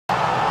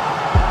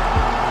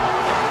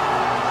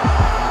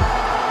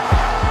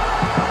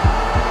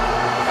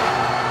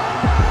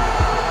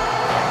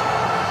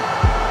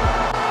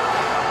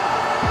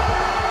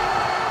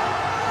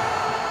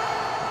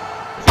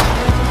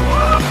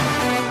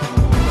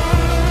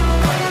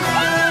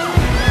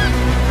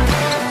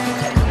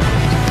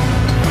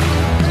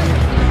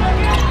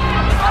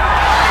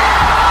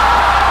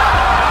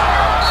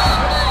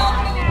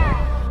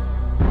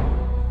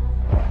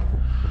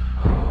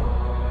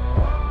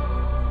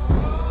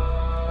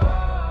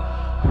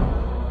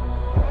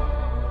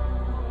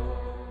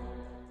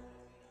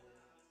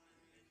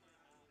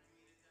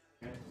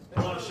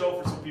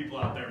people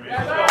out there,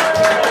 man.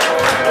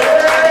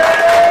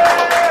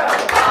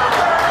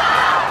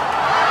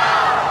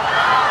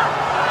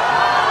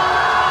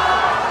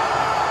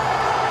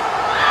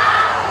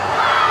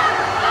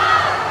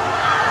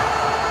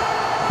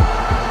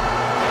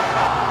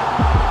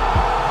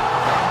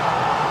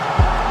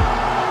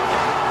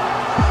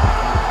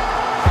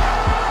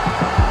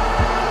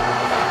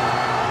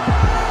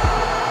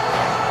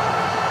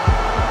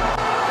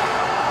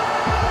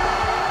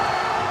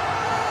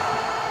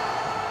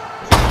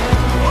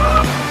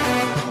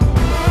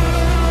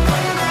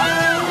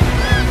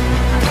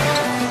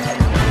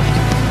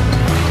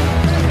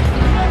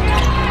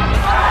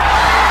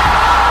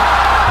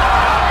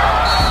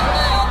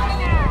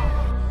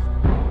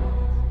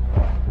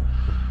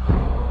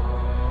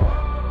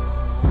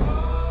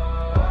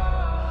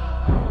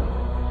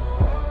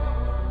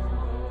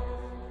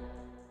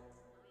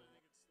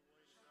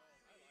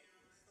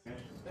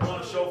 I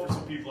want to show for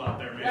some people out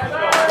there, man.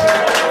 I want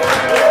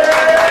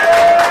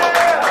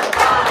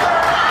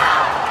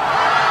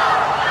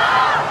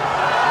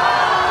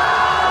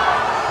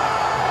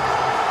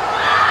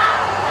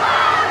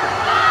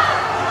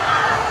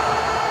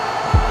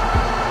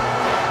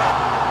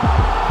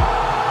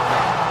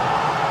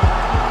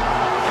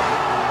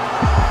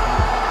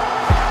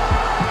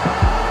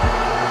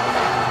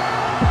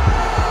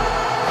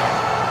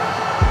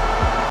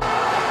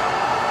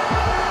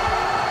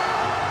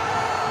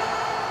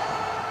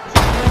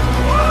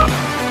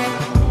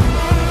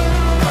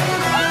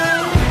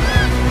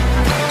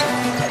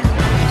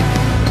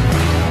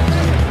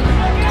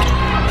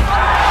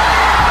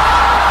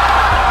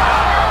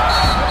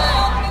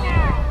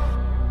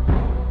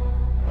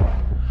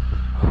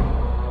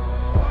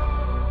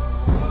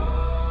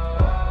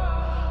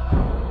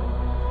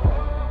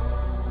show for some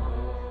people out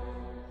there,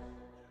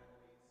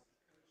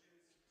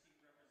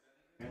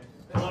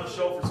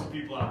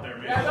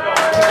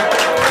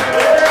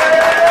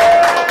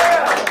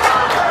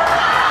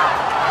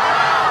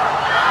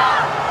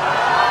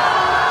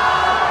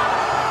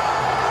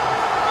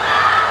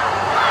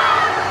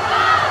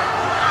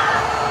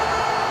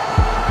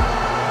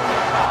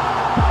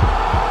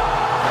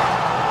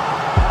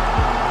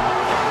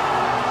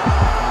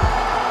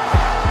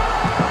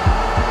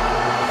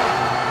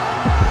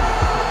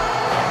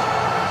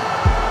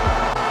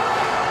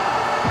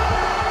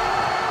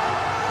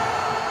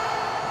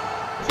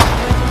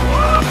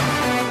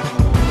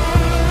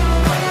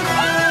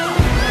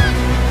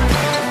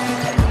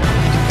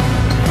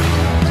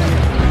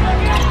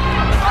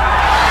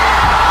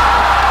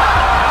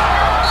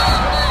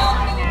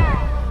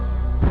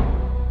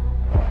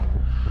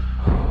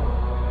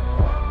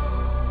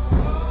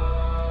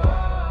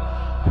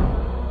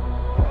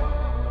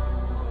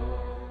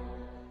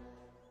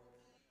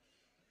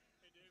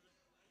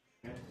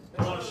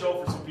 I want to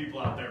show for some people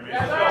out there, man.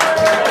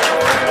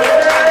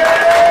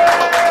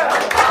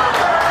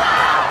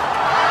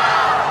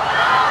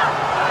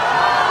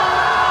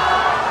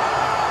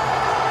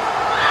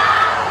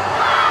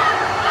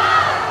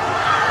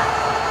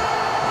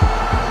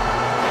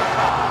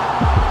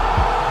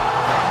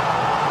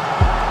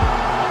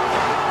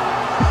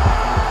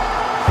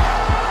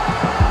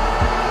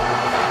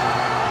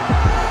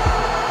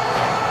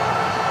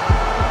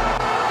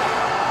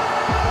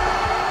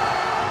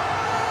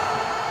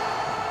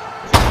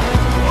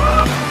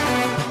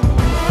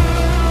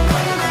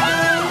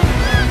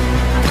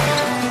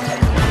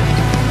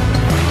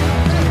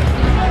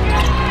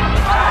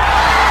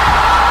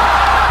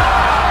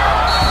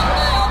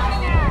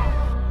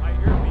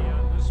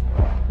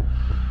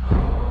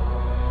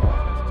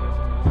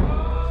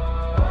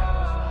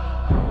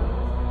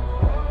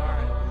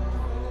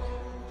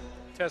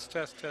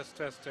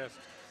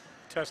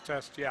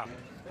 Test, yeah.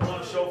 I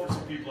want to show for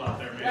some people out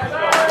there, man.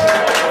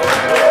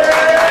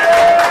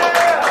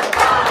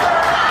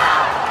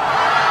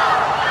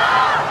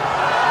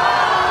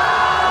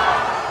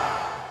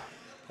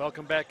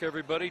 Welcome back,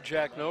 everybody.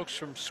 Jack Noakes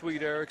from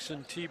Sweet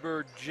Erickson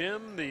T-Bird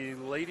Gym. The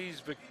ladies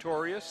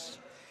victorious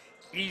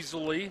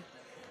easily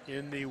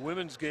in the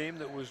women's game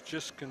that was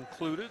just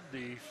concluded.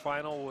 The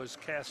final was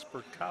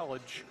Casper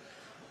College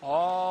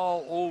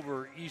all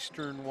over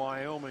eastern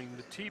Wyoming.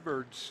 The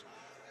T-Birds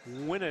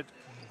win it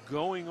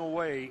going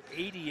away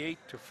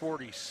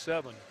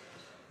 88-47.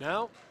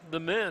 Now the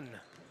men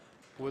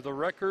with a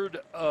record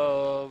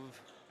of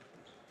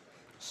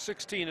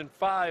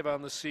 16-5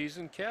 on the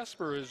season.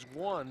 Casper has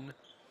won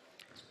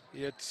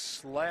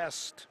its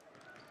last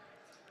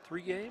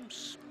 3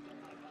 games.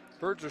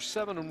 Birds are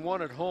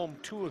 7-1 at home,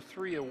 2 of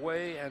 3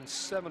 away, and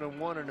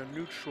 7-1 in a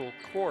neutral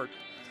court.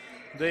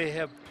 They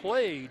have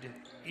played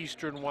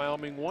Eastern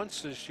Wyoming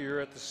once this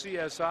year at the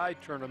CSI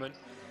tournament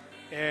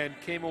and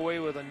came away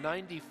with a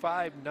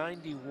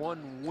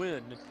 95-91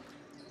 win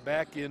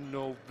back in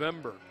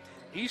November.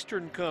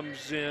 Eastern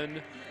comes in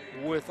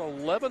with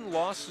 11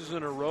 losses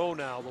in a row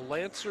now. The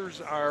Lancers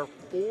are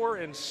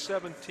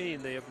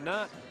 4-17. They have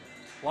not,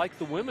 like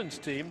the women's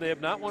team, they have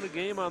not won a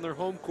game on their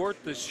home court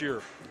this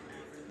year.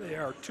 They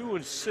are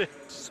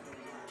 2-6.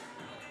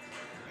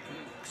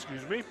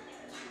 Excuse me.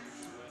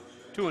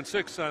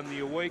 2-6 on the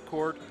away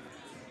court,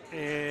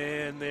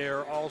 and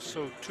they're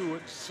also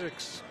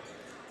 2-6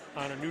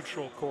 on a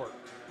neutral court.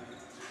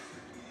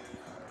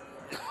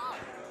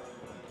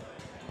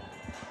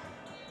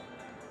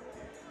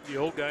 The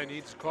old guy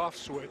needs a cough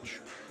switch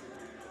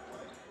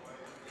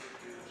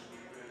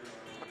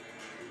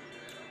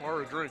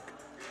or a drink.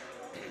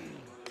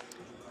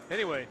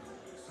 Anyway,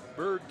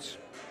 Birds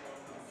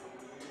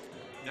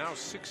now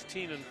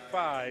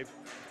 16-5,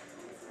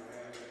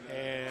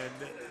 and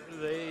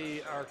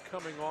they are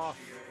coming off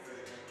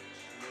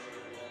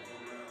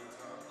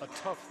a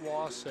tough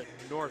loss at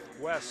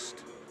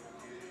Northwest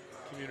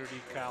Community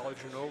College,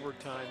 an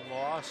overtime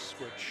loss,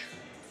 which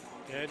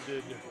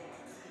ended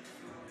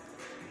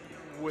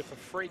with a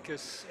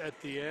fracas at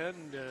the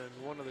end, and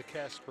one of the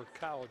Casper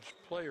College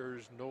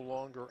players no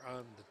longer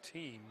on the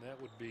team.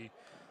 That would be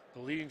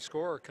the leading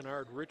scorer,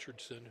 Kennard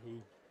Richardson,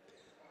 who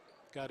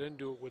got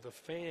into it with a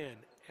fan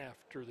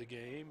after the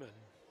game, and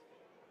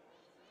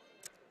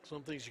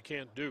some things you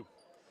can't do.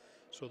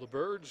 So the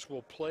Birds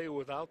will play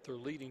without their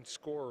leading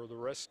scorer the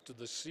rest of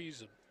the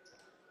season.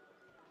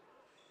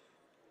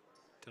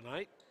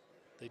 Tonight,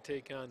 they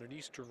take on an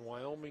Eastern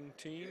Wyoming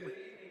team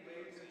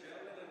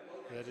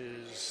that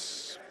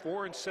is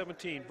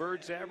 4-17.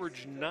 Birds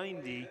average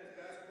 90.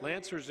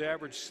 Lancers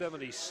average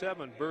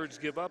 77. Birds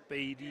give up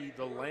 80.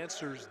 The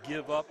Lancers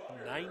give up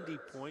 90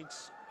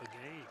 points a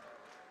game.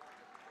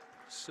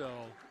 So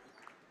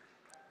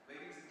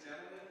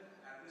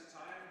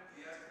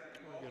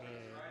we're going to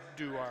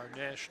do our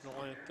national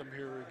anthem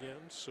here again.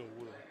 So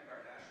we'll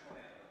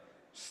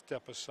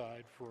step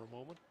aside for a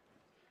moment.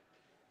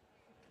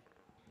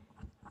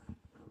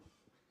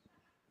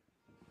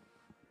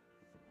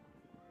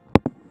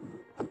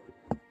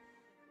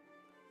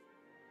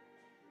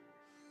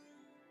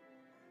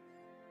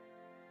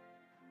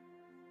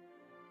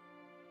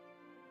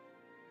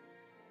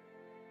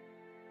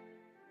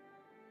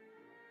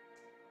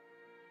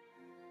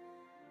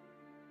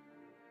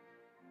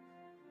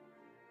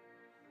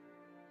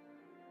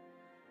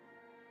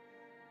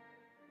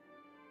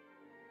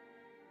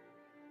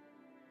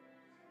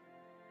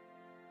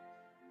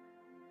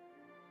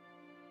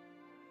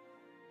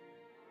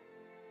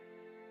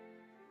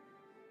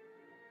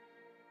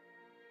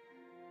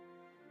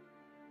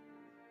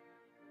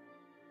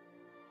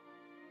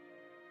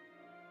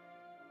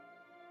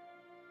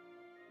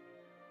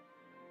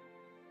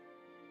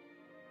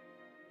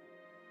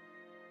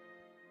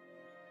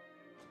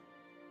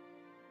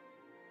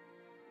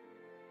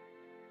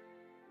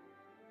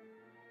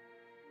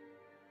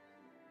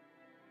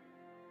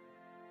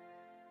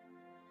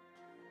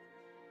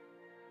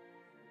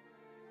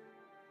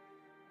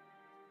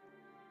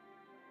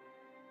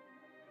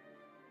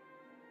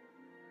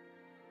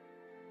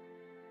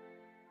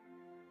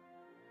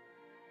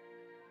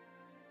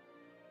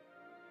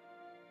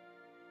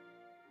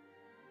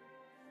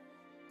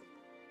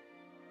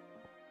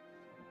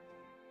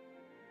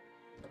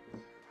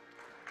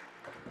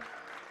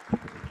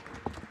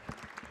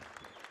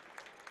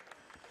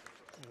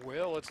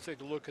 Well, let's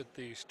take a look at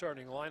the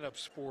starting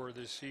lineups for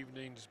this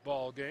evening's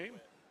ball game.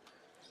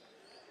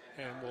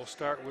 And we'll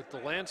start with the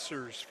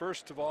Lancers.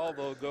 First of all,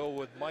 they'll go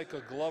with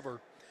Micah Glover.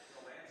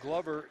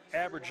 Glover,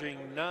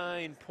 averaging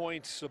 9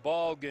 points a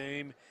ball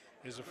game,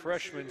 is a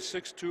freshman,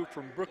 6'2",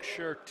 from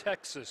Brookshire,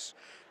 Texas.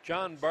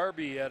 John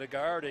Barbie at a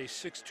guard, a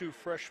 6'2"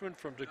 freshman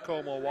from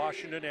Tacoma,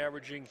 Washington,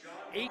 averaging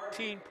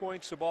 18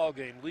 points a ball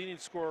game, leading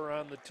scorer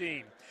on the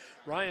team.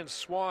 Ryan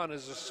Swan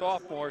is a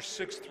sophomore,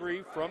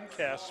 6'3", from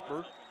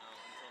Casper,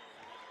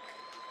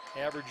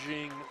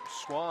 averaging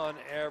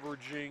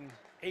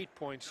 8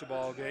 points a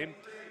ball game.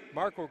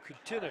 Marko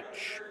Krtinic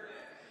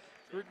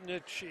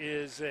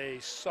is a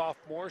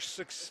sophomore,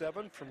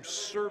 6'7", from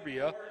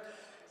Serbia,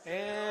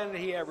 and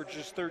he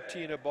averages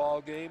 13 a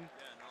ball game.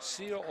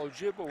 Sia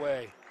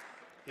Ojibwe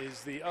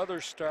is the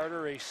other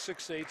starter, a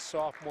 6'8"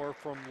 sophomore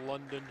from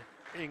London,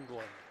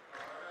 England.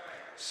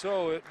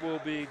 So it will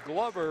be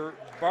Glover,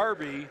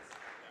 Barbie,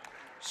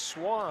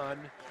 Swan,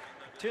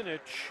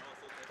 Krtinic,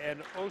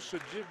 and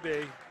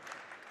Ojibwe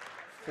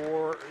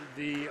for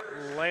the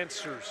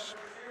Lancers.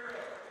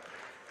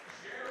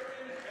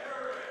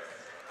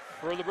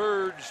 For the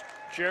Birds,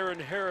 Jaron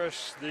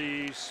Harris,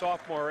 the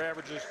sophomore,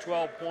 averages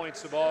 12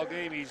 points a ball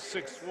game. He's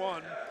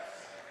 6'1",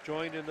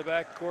 joined in the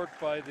backcourt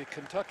by the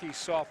Kentucky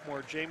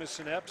sophomore,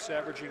 Jamison Epps,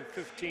 averaging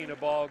 15 a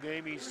ball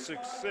game. He's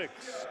 6'6".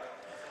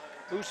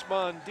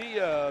 Ousmane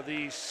Dia,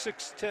 the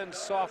 6'10"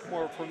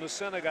 sophomore from the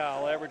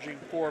Senegal, averaging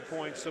 4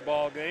 points a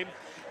ball game,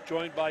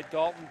 joined by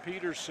Dalton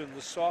Peterson,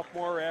 the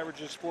sophomore,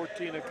 averages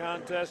 14 a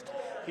contest.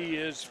 He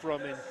is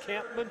from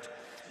Encampment.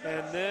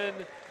 And then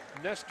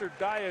Nestor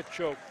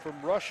Diachok from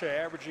Russia,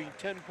 averaging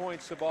 10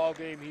 points a ball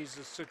game. He's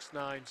a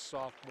 6'9"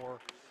 sophomore.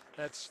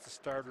 That's the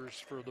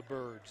starters for the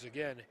Birds.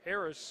 Again,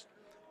 Harris,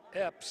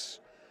 Epps,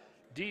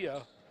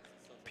 Dia,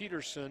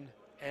 Peterson,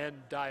 and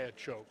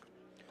Diachok.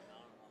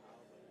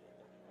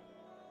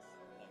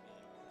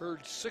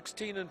 Birds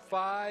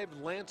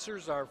 16-5.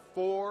 Lancers are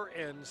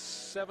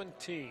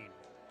 4-17.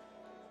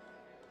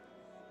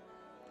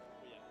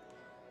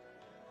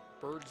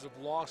 Birds have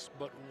lost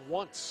but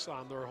once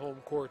on their home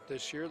court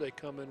this year. They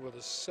come in with a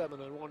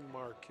 7-1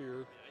 mark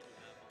here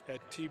at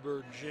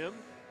T-Bird Gym.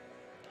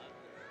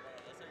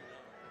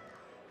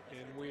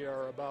 And we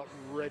are about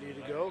ready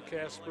to go.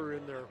 Casper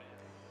in their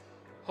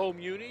home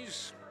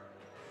unis,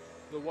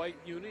 the white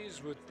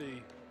unis with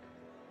the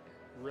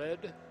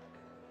red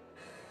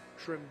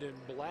trimmed in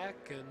black,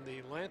 and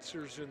the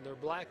Lancers in their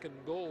black and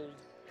gold.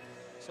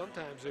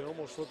 Sometimes they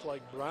almost look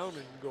like brown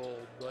and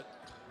gold, but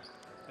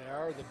they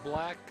are the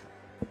black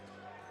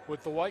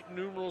with the white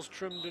numerals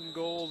trimmed in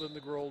gold and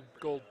the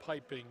gold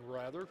piping,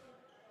 rather.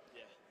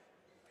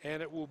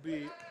 And it will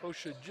be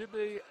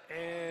Oshajibe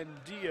and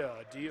Dia.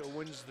 Dia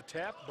wins the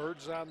tap.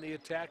 Birds on the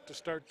attack to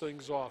start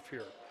things off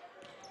here.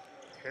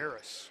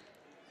 Harris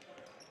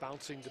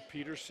bouncing to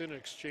Peterson,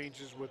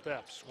 exchanges with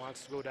Epps.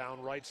 Wants to go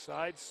down right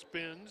side,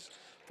 spins,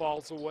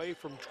 falls away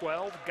from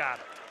 12, got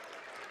it.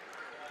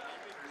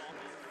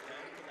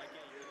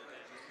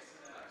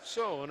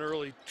 So an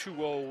early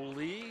 2-0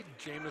 lead.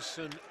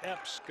 Jamison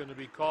Epps going to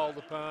be called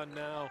upon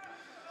now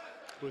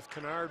with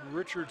Kennard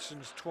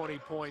Richardson's 20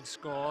 points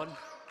gone.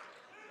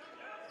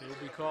 He'll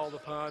be called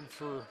upon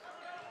for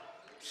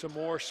some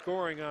more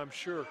scoring, I'm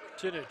sure.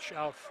 Tinich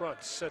out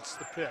front sets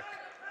the pick.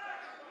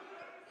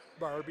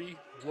 Barbie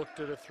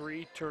looked at a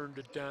three, turned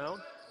it down.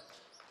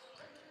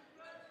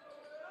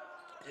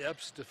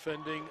 Epps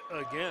defending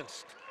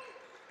against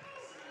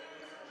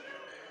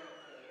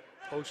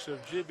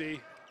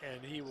Osavjibi,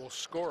 and he will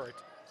score it,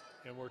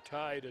 and we're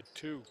tied at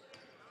 2.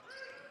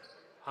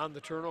 On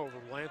the turnover,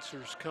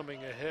 Lancers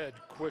coming ahead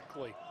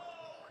quickly.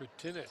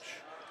 Kratinich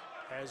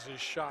has his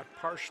shot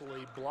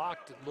partially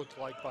blocked, it looked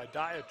like, by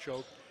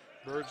Diachok.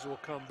 Birds will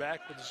come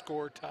back with the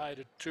score tied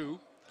at 2.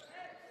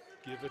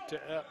 Give it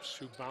to Epps,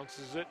 who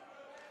bounces it.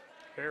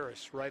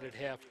 Harris right at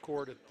half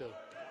court at the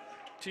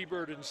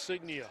T-Bird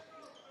insignia.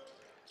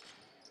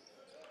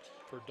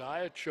 For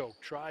Diachok,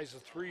 tries a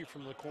three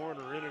from the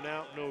corner, in and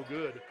out, no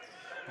good.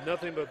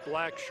 Nothing but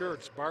black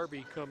shirts.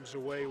 Barbie comes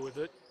away with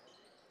it,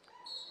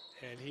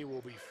 and he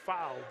will be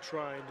fouled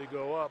trying to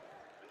go up.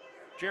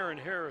 Jaron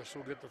Harris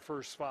will get the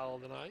first foul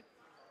of the night.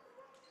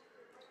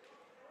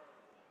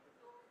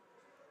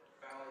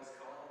 Foul is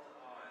called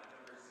on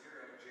number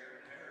 0,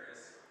 Jaron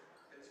Harris.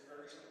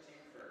 Pittsburgh's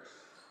team first.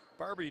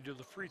 Barbie to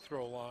the free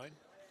throw line.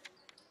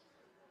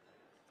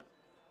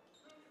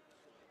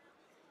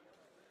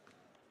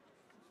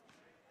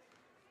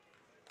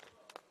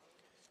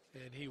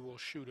 And he will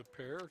shoot a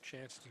pair,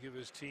 chance to give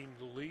his team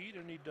the lead,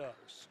 and he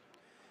does.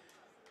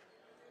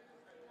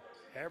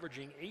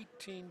 Averaging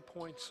 18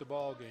 points a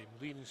ball game,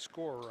 leading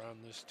scorer on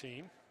this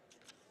team.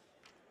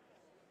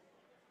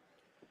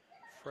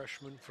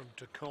 Freshman from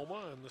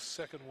Tacoma, and the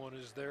second one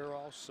is there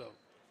also.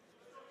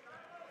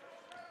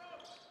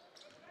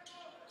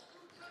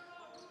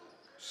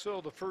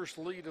 So the first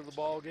lead of the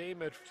ball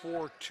game at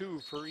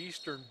 4-2 for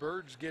Eastern.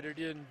 Birds get it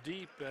in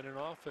deep, and an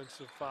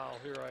offensive foul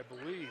here, I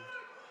believe,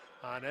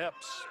 on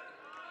Epps.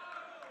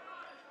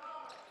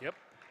 Yep.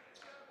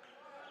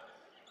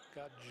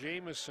 Got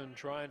Jamison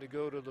trying to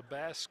go to the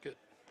basket,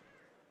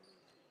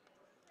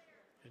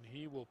 and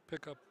he will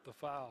pick up the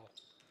foul.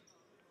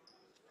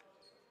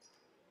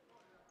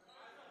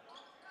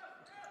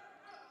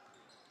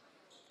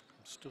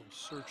 I'm still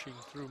searching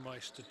through my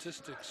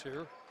statistics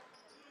here.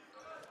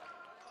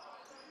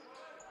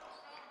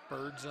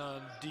 Birds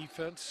on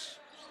defense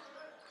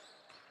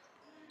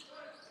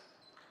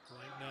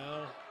right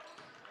now.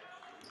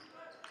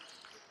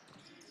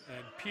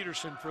 And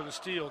Peterson for the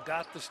steal,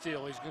 got the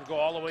steal. He's going to go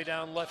all the way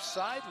down left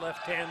side.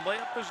 Left-hand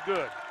layup is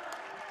good.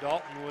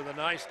 Dalton with a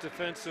nice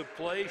defensive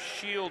play,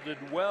 shielded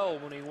well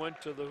when he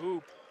went to the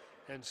hoop,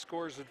 and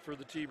scores it for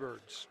the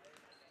T-Birds.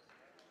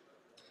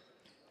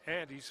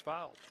 And he's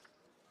fouled.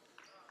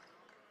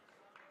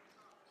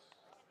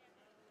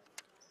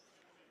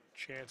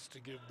 Chance to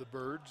give the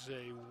Birds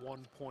a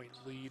 1-point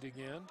lead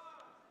again.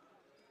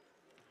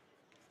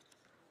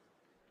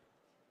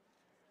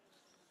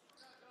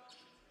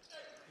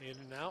 In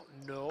and out,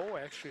 no,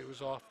 actually it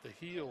was off the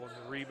heel, and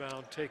the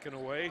rebound taken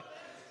away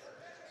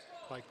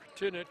by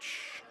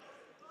Kratinich.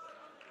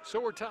 So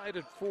we're tied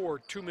at 4,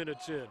 2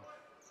 minutes in.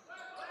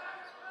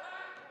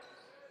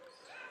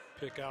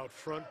 Pick out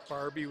front,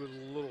 Barbie with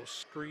a little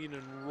screen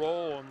and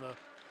roll, and the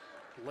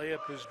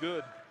layup is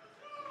good.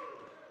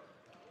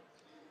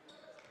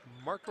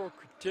 Marko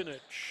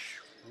Kratinich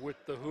with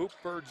the hoop.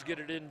 Birds get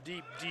it in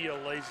deep. Dia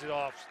lays it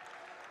off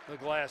the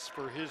glass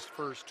for his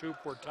first hoop.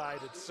 We're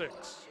tied at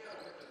 6.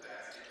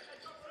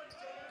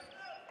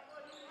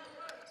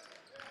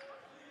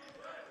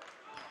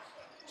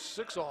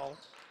 6-all.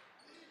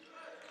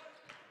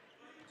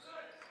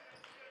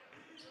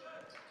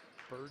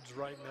 Birds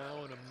right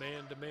now in a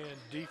man-to-man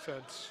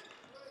defense.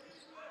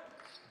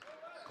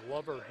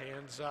 Glover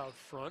hands out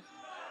front.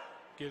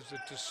 Gives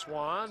it to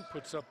Swan,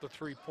 puts up the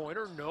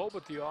three-pointer. No,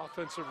 but the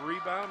offensive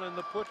rebound and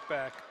the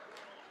putback.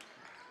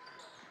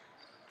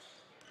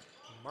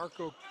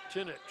 Marko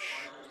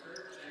Kratinich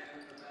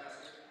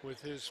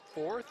with his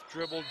fourth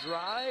dribble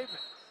drive,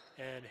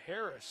 and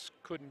Harris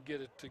couldn't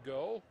get it to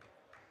go.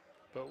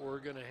 But we're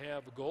going to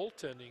have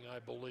goaltending, I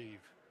believe.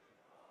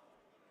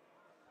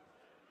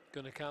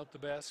 Going to count the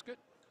basket.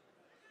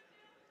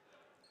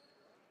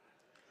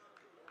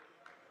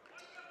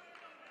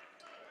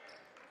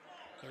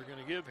 They're going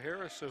to give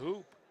Harris a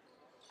hoop.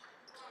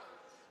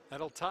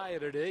 That'll tie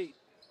it at 8.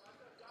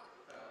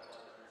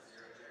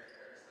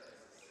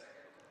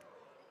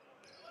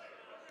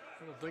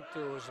 I don't think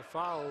there was a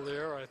foul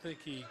there. I think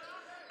he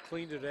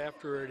cleaned it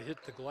after it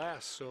hit the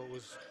glass, so it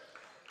was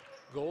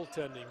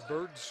goaltending.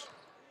 Birds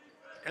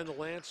and the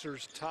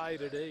Lancers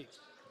tied at 8.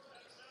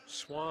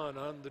 Swan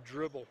on the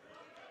dribble.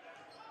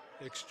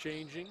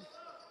 Exchanging.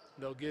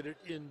 They'll get it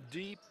in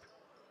deep.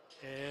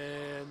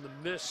 And the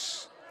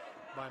miss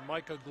by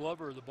Micah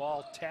Glover. The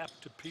ball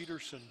tapped to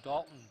Peterson.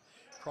 Dalton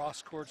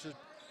cross-courts it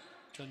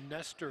to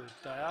Nestor.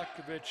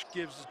 Diakovic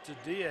gives it to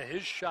Dia.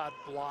 His shot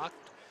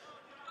blocked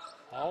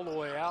all the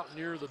way out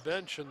near the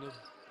bench, and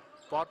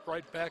brought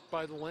right back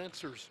by the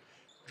Lancers.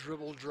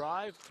 Dribble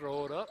drive,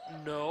 throw it up,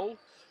 no.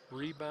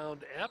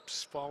 Rebound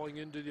Epps, falling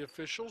into the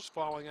officials,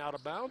 falling out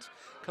of bounds.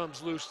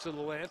 Comes loose to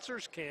the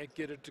Lancers, can't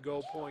get it to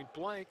go point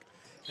blank.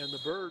 And the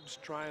Birds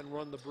try and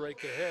run the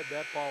break ahead.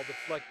 That ball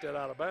deflected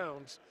out of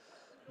bounds.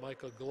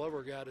 Michael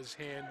Glover got his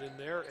hand in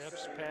there.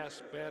 Epps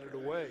pass batted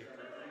away.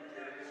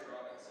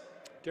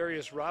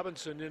 Darius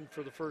Robinson in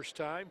for the first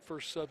time.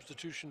 First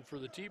substitution for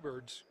the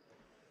T-Birds.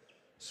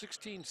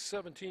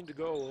 16:17 to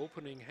go,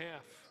 opening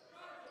half.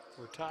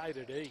 We're tied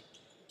at 8.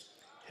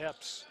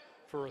 Epps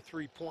for a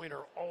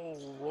three-pointer.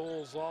 Oh,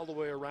 rolls all the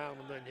way around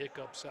and then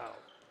hiccups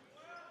out.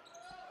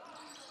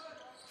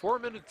 4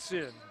 minutes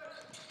in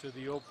to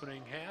the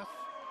opening half.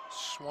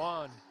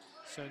 Swan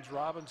sends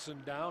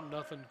Robinson down,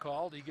 nothing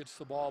called. He gets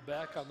the ball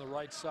back on the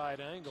right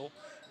side angle,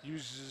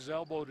 uses his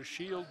elbow to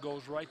shield,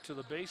 goes right to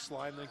the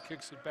baseline, then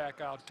kicks it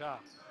back out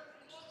top.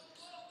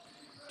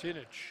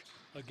 Tinich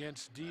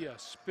against Dia,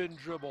 spin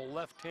dribble,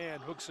 left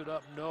hand, hooks it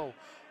up, no.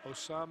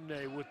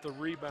 Osamne with the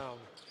rebound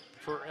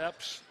for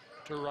Epps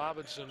to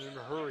Robinson in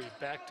a hurry,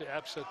 back to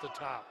Epps at the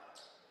top.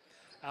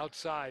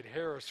 Outside,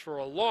 Harris for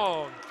a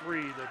long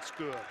three that's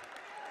good.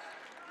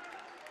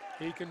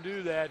 He can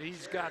do that.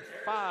 He's got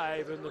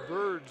 5, and the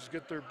Birds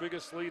get their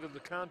biggest lead of the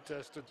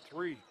contest at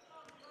 3.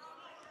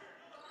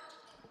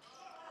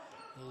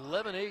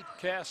 11-8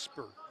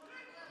 Casper.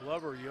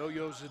 Glover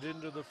yo-yos it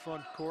into the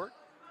front court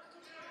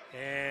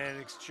and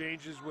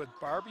exchanges with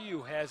Barbie,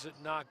 who has it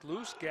knocked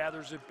loose,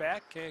 gathers it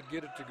back, can't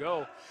get it to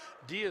go.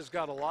 Dia's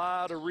got a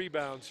lot of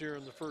rebounds here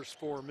in the first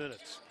 4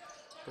 minutes.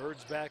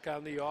 Birds back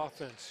on the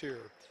offense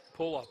here.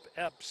 Pull up,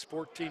 Epps,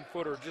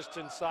 14-footer just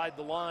inside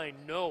the line,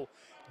 no.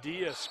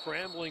 Dia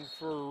scrambling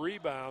for a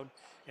rebound,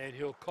 and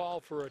he'll call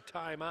for a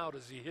timeout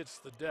as he hits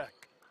the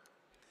deck.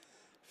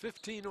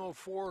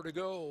 15:04 to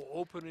go,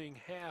 opening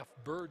half.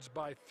 Birds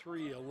by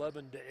 3,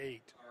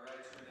 11-8.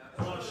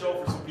 I want to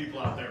show for some people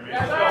out there, maybe.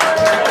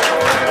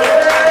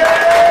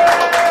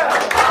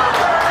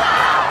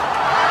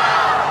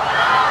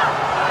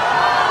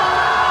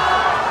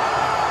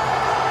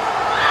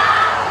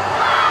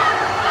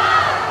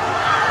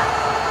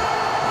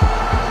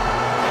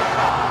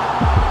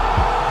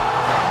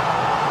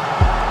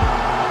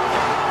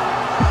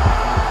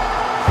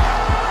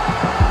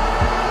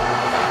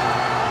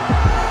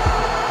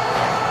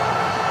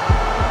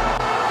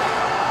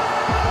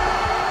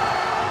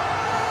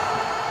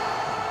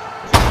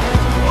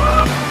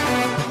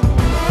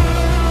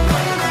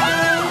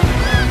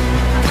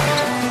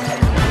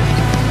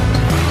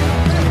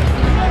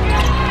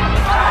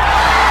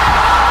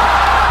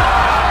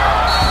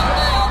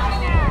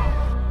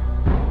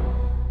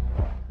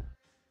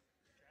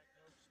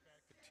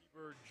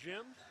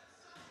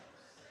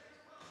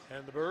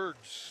 And the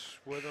Birds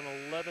with an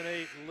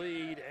 11-8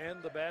 lead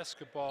and the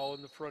basketball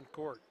in the front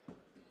court.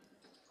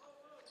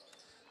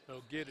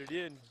 They'll get it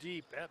in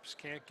deep. Epps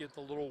can't get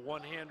the little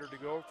one-hander to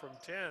go from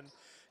 10.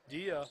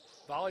 Dia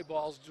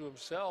volleyballs to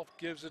himself,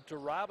 gives it to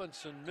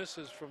Robinson,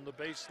 misses from the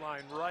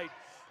baseline right,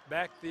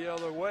 back the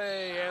other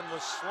way, and the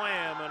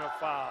slam and a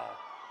foul.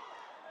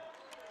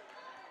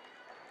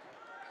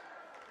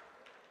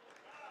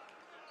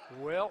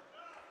 Well,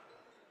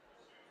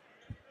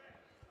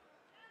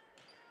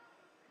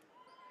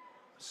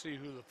 see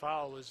who the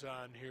foul is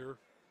on here.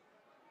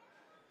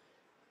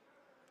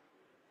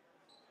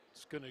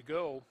 It's going to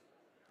go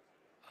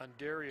on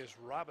Darius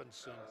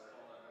Robinson. Number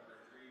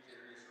 3,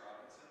 Darius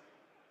Robinson.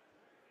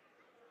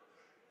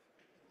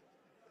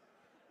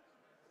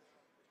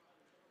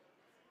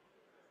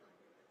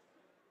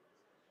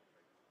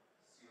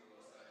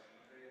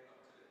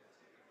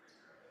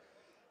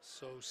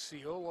 So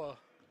Siola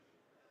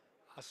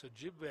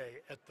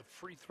Asajibe at the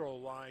free throw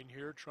line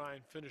here, try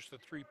and finish the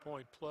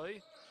three-point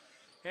play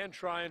and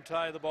try and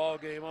tie the ball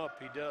game up.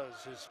 He does.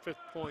 His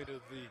 5th point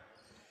of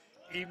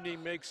the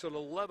evening makes it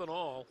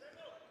 11-all.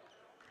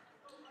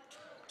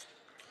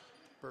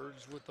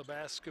 Birds with the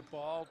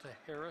basketball to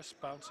Harris,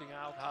 bouncing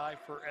out high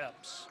for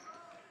Epps.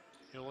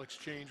 He'll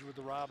exchange with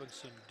the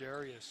Robinson.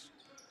 Darius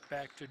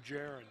back to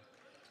Jaron.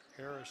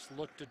 Harris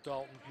looked at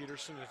Dalton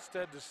Peterson,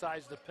 instead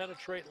decides to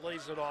penetrate,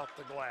 lays it off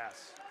the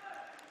glass.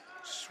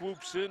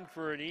 Swoops in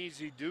for an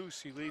easy deuce.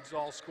 He leads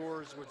all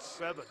scorers with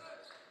 7.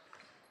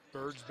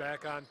 Birds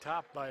back on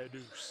top by a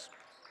deuce.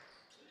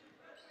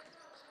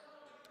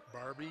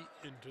 Barbie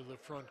into the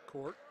front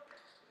court.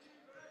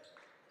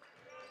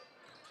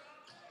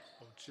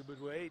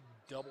 Ochibwe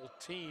double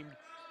teamed,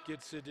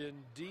 gets it in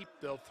deep.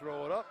 They'll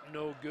throw it up,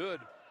 no good.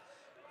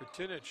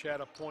 Kratinich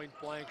had a point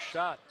blank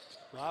shot.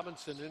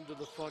 Robinson into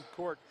the front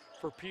court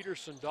for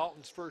Peterson.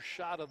 Dalton's first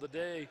shot of the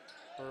day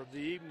or of the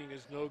evening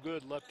is no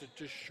good. Left it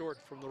just short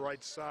from the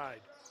right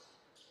side.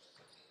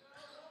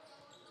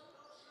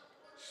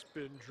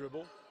 Spin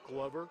dribble,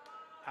 Glover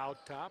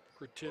out top.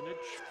 Kratinich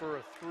for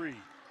a three.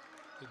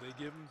 Did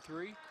they give him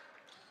three?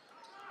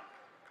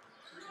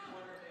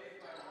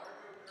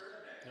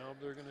 No,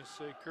 they're going to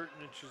say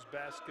Kurtinich's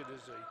basket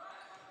is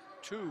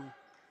a two.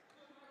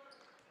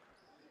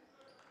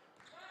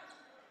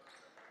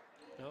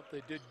 Nope,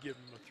 they did give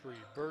him a three.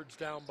 Birds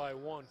down by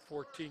one,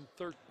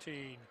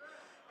 14-13.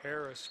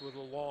 Harris with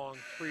a long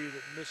three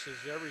that misses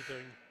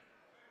everything.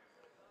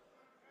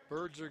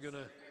 Birds are going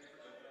to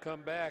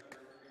come back.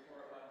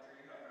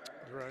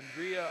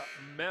 Andrea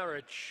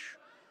Maric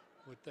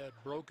with that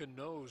broken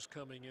nose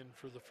coming in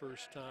for the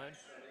first time.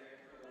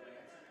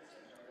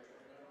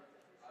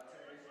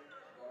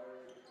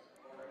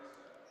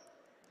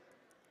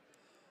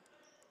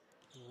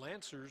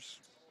 Lancers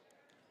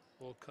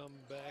will come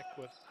back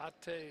with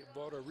Ate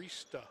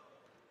Bautista.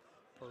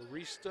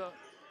 Bautista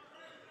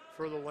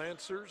for the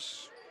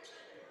Lancers.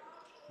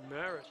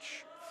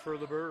 Maric for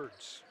the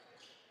Birds.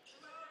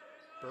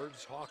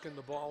 Birds hawking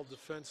the ball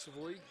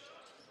defensively.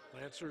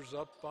 Lancers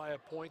up by a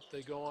point.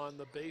 They go on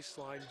the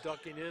baseline,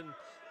 ducking in,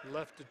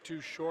 left it too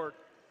short.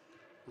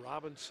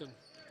 Robinson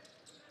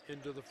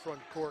into the front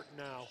court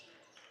now.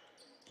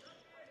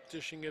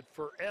 Dishing it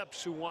for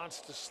Epps, who wants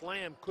to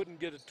slam, couldn't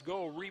get it to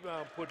go.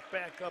 Rebound put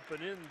back up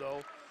and in,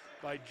 though,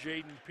 by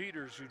Jaden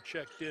Peters, who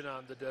checked in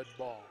on the dead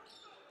ball.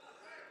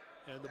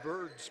 And the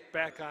Birds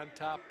back on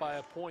top by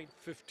a point,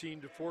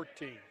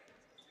 15-14.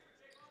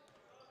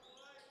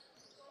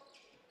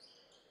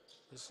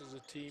 This is a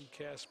team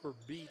Casper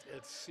beat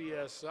at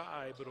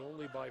CSI, but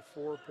only by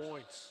 4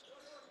 points.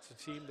 It's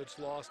a team that's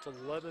lost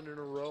 11 in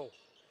a row.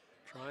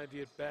 Trying to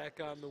get back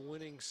on the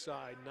winning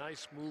side.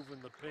 Nice move in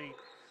the paint.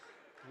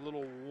 A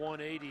little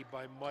 180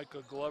 by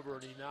Micah Glover,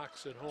 and he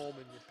knocks it home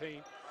in the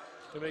paint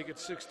to make it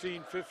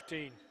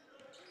 16-15.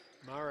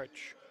 Maric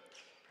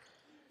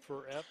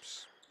for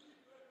Epps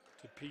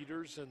to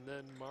Peters, and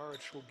then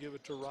Maric will give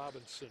it to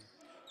Robinson.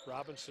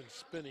 Robinson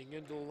spinning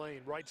into the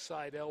lane. Right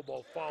side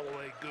elbow, fall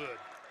away, good.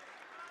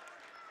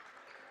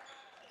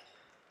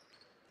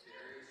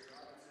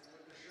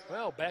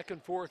 Well, back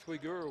and forth we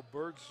go.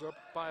 Birds up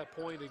by a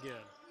point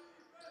again.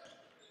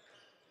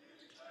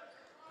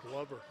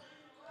 Glover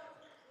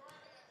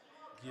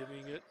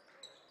giving it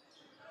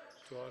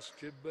to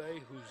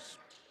Ochibwe, who's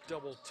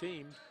double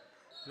teamed.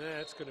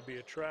 That's going to be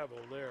a travel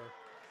there.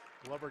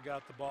 Glover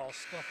got the ball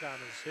stuck on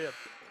his hip.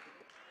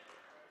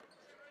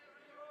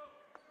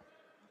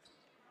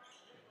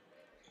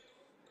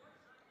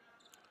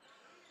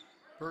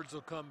 Birds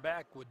will come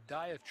back with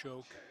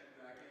Diachok.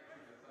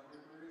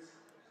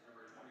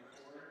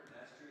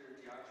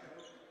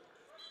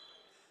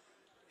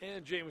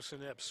 And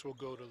Jamison Epps will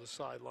go to the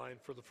sideline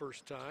for the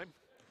first time.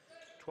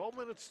 12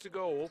 minutes to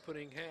go,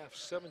 opening half,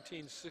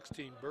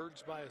 17-16.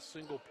 Birds by a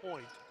single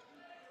point.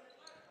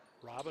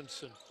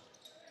 Robinson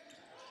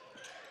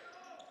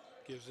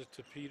gives it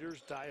to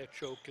Peters.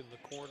 Diachok in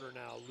the corner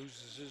now,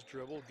 loses his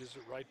dribble, gives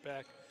it right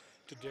back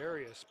to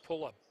Darius.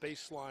 Pull up,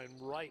 baseline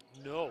right,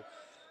 no.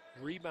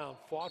 Rebound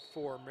fought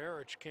for.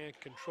 Maric can't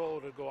control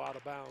it, it'll go out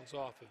of bounds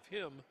off of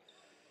him.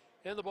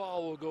 And the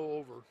ball will go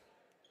over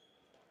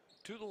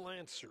to the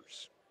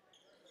Lancers.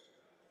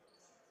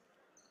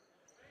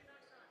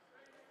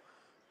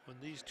 When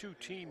these two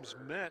teams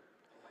met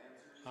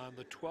on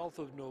the 12th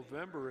of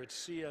November at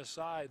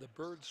CSI, the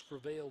Birds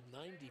prevailed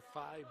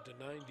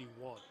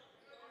 95-91.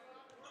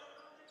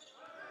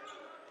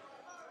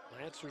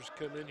 Lancers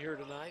come in here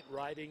tonight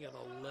riding an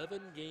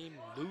 11-game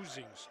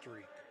losing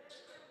streak.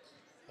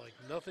 Like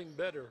nothing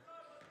better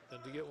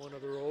than to get one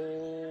of their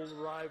old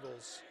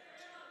rivals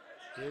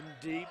in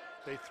deep.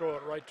 They throw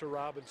it right to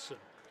Robinson.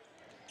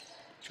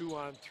 2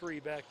 on 3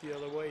 back the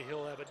other way.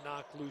 He'll have it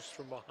knocked loose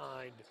from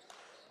behind.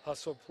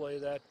 Hustle play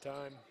that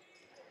time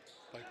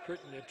by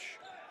Kratinich.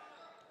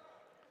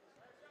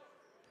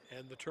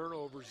 And the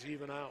turnovers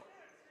even out.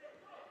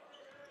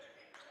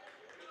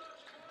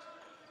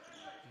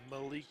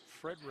 Malik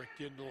Frederick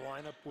into the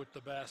lineup with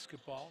the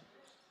basketball.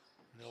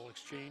 And they'll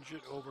exchange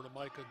it over to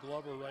Micah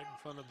Glover right in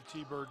front of the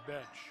T-Bird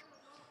bench.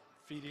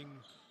 Feeding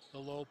the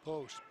low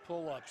post.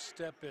 Pull up,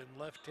 step in,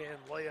 left hand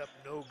layup,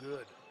 no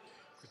good.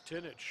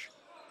 Kratinich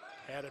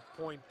had it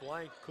point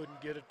blank,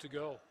 couldn't get it to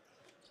go.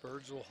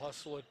 Birds will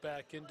hustle it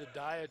back into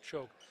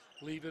Diachok.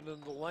 Leave it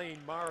in the lane.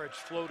 Maric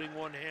floating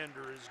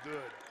one-hander is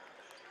good.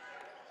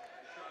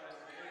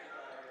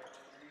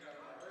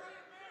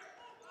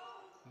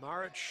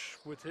 Maric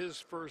with his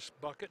first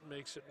bucket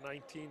makes it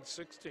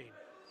 19-16.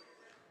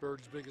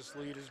 Birds' biggest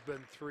lead has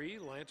been 3.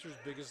 Lancers'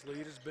 biggest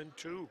lead has been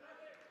 2.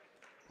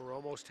 We're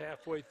almost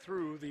halfway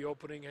through the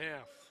opening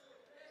half.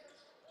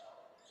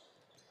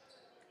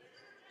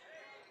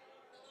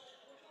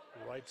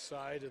 Right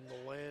side in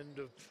the land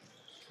of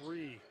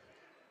three.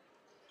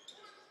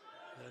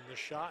 And the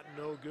shot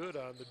no good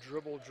on the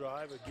dribble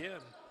drive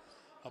again.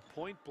 A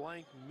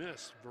point-blank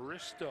miss.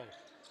 Varisto.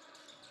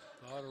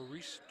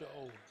 Aristo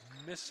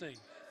missing.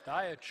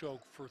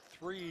 Diachoke for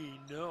three,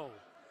 no.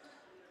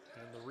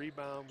 And the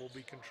rebound will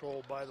be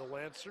controlled by the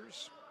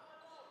Lancers.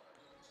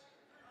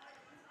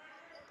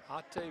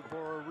 Ate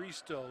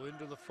Aristo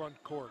into the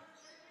front court.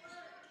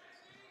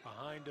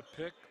 Behind a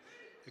pick.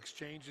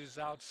 Exchanges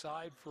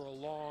outside for a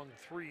long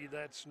three.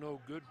 That's no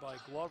good by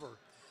Glover.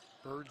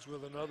 Birds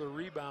with another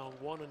rebound.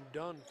 One and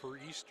done for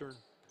Eastern.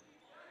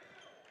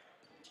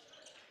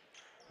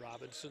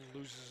 Robinson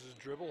loses his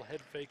dribble.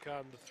 Head fake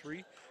on the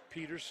three.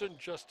 Peterson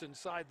just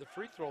inside the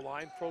free throw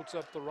line. Floats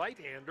up the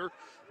right-hander.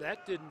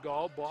 That didn't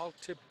go. Ball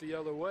tipped the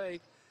other way.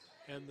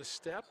 And the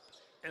step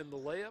and the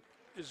layup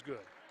is good.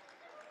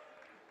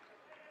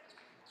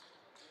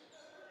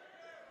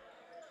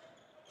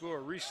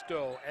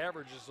 Aristo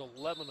averages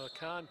 11 a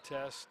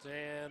contest,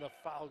 and a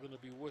foul going to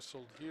be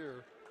whistled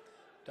here.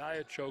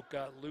 Diachoke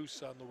got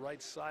loose on the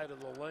right side of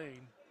the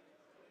lane.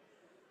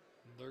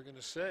 And they're going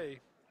to say,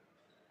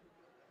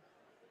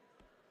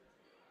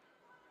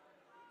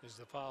 is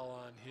the foul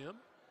on him?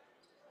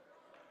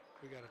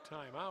 We got a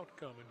timeout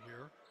coming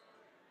here.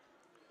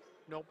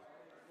 Nope.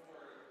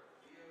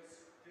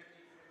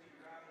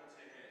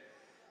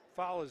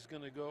 Foul is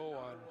going to go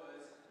on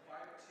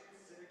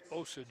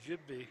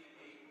Osajibbe.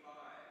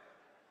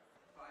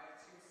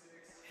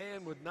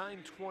 And with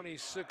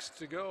 9:26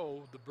 to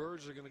go, the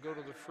Birds are going to go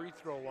to the free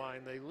throw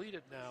line. They lead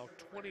it now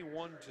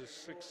 21-16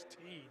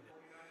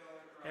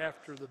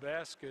 after the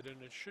basket,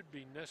 and it should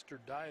be Nestor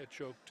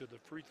Diachoke to the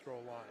free throw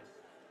line.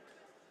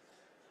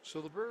 So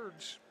the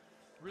Birds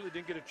really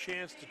didn't get a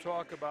chance to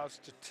talk about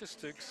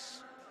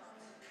statistics.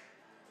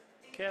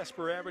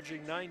 Casper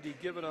averaging 90,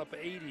 giving up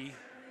 80.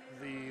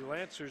 The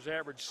Lancers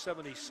average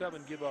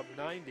 77, give up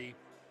 90.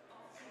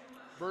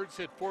 Birds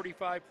hit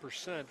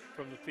 45%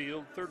 from the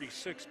field,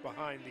 36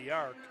 behind the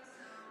arc,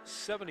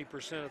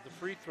 70% at the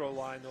free throw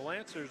line. The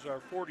Lancers are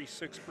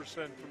 46%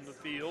 from the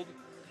field,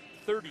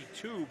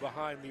 32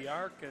 behind the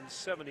arc, and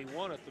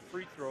 71 at the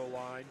free throw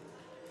line.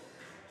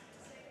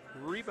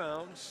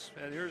 Rebounds,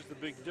 and here's the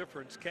big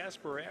difference.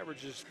 Casper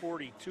averages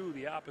 42,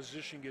 the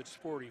opposition gets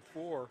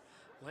 44.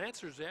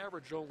 Lancers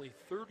average only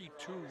 32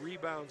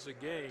 rebounds a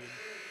game,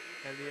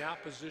 and the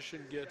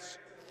opposition gets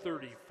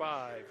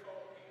 35.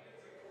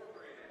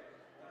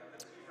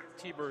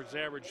 T-Birds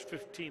average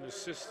 15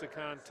 assists a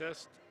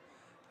contest,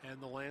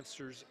 and the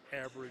Lancers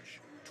average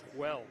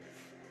 12.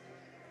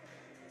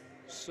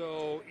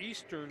 So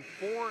Eastern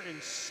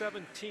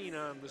 4-17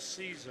 on the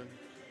season,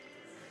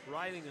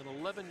 riding an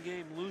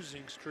 11-game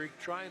losing streak,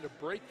 trying to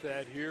break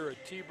that here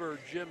at T-Bird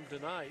Gym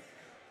tonight.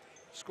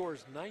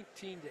 Scores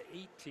 19-18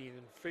 in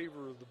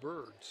favor of the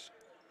Birds.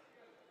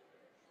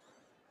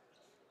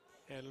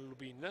 And it'll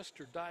be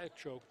Nestor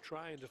Diachoke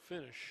trying to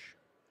finish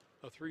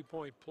a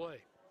three-point play.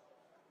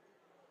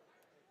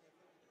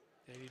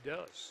 And he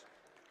does.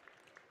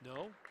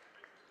 No,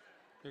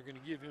 they're going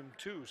to give him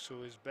two,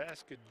 so his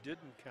basket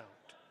didn't count.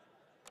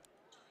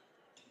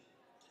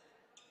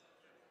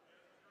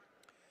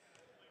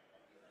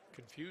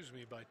 Confused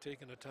me by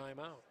taking a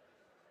timeout.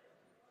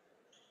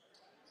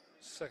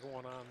 Second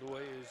one on the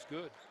way is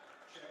good.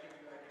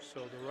 So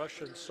the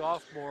Russian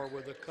sophomore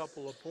with a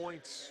couple of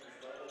points,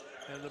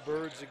 and the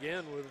Birds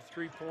again with a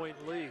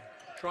three-point lead.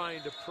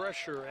 Trying to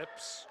pressure,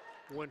 Epps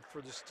went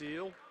for the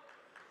steal.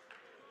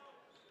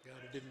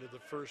 Got it into the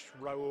first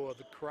row of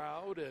the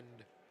crowd, and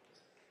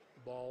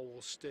the ball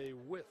will stay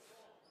with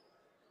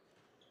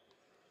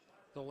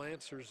the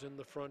Lancers in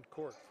the front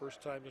court.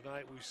 First time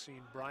tonight we've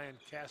seen Brian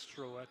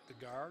Castro at the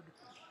guard.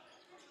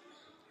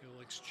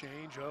 He'll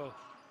exchange. Oh,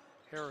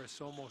 Harris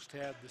almost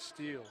had the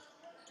steal.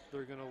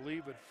 They're going to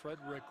leave it.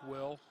 Frederick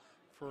will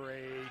for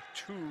a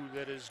two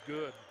that is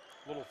good.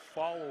 Little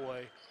fall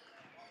away.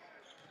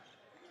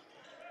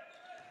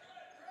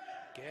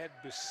 Gad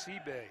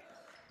Basibe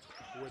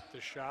with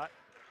the shot.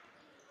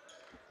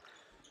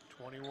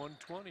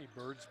 21-20,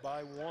 Birds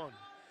by one.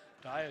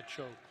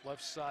 Diachoke,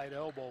 left side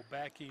elbow,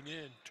 backing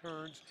in,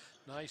 turns,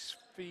 nice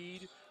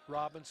feed.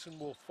 Robinson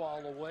will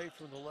fall away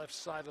from the left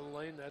side of the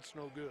lane. That's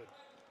no good.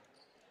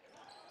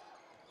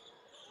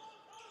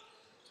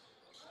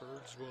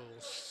 Birds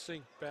will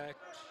sink back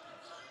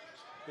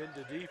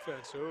into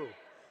defense. Oh,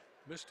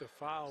 missed a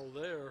foul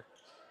there.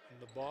 And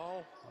the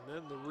ball, and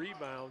then the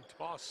rebound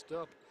tossed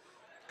up,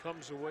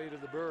 comes away to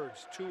the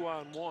Birds.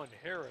 2-on-1,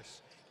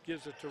 Harris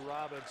gives it to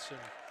Robinson.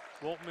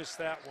 Won't miss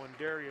that one.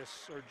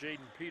 Darius, or Jaden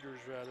Peters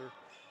rather,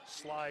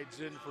 slides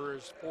in for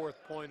his fourth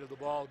point of the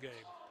ball game.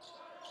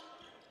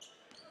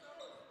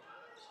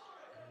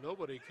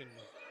 Nobody can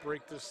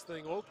break this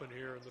thing open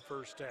here in the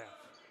first half.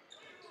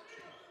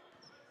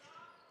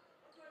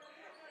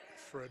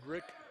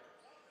 Frederick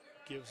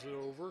gives it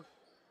over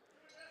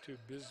to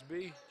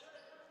Bisbee.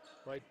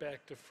 Right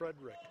back to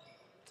Frederick.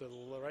 To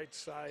the right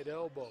side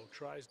elbow.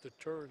 Tries to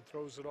turn,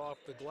 throws it off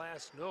the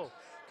glass. No.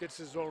 Gets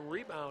his own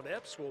rebound.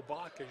 Epps will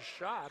block his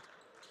shot.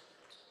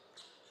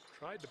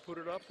 Tried to put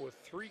it up with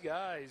three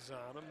guys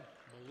on him.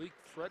 Malik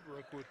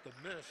Frederick with the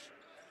miss.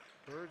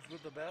 Birds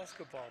with the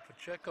basketball.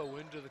 Pacheco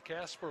into the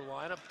Casper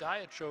lineup.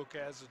 Diachok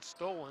has it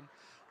stolen.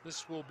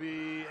 This will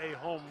be a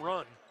home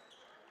run.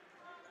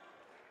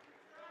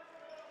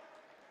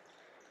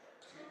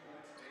 2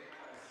 points made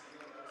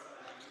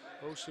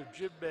by Seal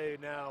Osajibbe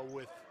now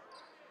with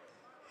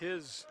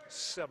his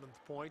 7th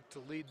point to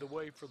lead the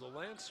way for the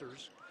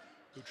Lancers,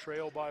 who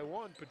trail by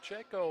 1.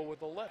 Pacheco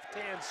with a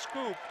left-hand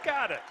scoop.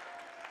 Got it.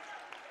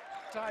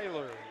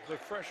 Tyler, the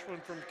freshman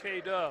from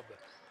K-Dub,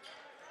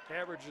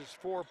 averages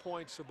 4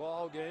 points a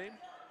ball game,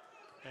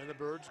 and the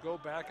Birds go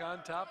back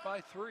on top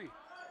by 3.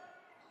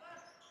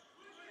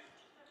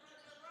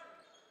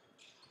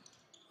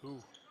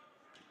 Ooh.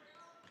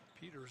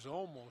 Peters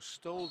almost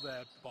stole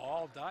that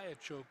ball.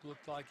 Diachok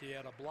looked like he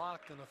had a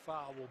block, and a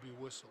foul will be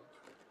whistled.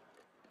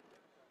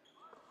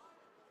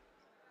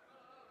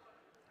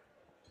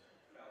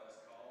 Foul is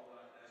called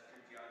on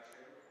Nestor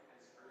Diachok,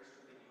 his first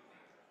of the evening.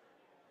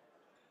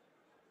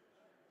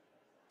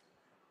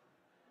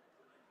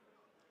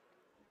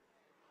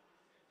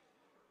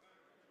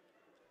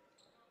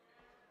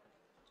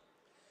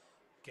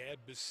 Gad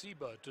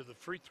Basiba to the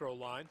free throw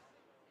line.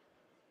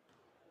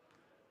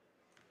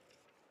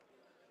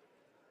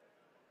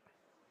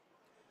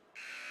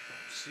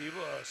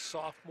 Basiba, a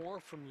sophomore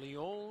from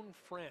Lyon,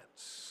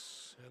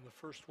 France. And the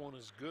first one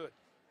is good.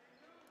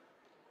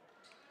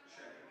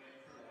 Checking in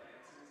for the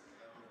Lancers is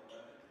number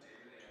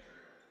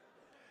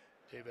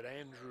 11, David Andrew. David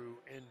Andrew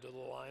into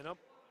the lineup.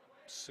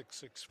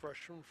 6'6"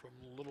 freshman from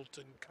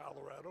Littleton,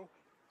 Colorado.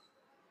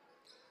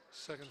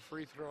 Second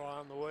free throw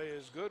on the way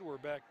is good. We're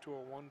back to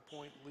a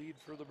 1-point lead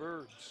for the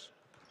Birds.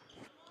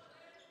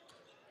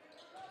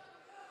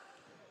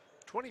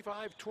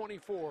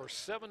 25-24,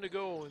 7 to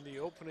go in the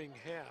opening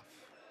half.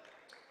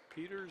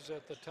 Peters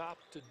at the top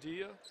to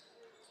Dia.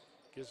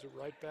 Gives it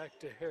right back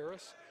to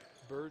Harris.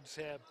 Birds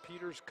have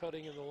Peters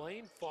cutting in the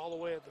lane. Fall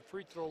away at the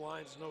free throw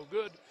line's no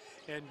good.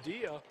 And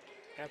Dia,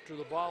 after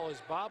the ball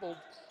is bobbled,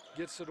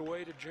 gets it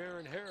away to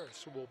Jaron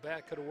Harris, who will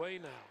back it away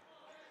now.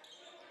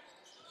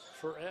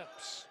 For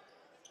Epps.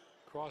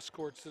 Cross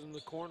court's in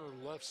the corner,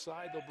 left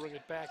side. They'll bring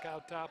it back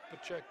out top,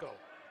 Pacheco.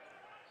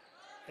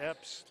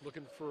 Epps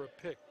looking for a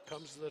pick.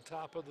 Comes to the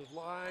top of the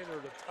line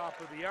or the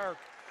top of the arc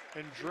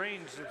and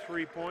drains the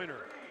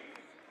three-pointer.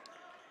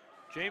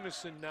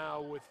 Jamison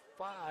now with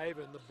 5,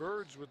 and the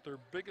Birds with their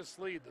biggest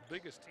lead, the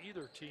biggest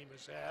either team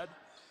has had.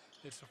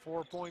 It's a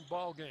 4-point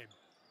ball game.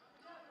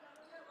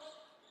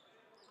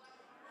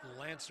 The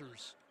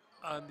Lancers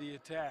on the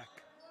attack.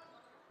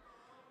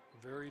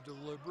 Very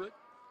deliberate.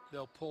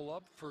 They'll pull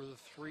up for the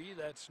 3.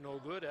 That's no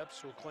good.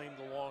 Epps will claim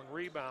the long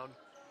rebound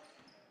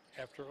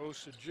after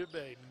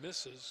Osajibbe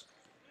misses.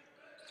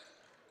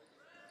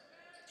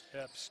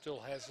 Epps still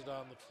has it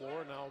on the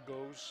floor. Now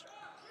goes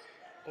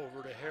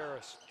over to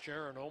Harris.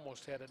 Jaron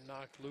almost had it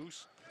knocked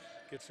loose.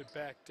 Gets it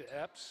back to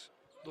Epps.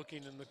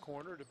 Looking in the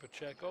corner to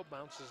Pacheco.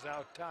 Bounces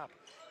out top.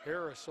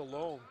 Harris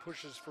alone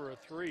pushes for a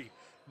 3.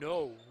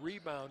 No.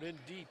 Rebound in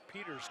deep.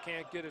 Peters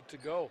can't get it to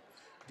go.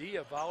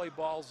 Dia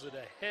volleyballs it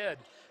ahead.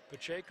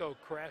 Pacheco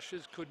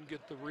crashes. Couldn't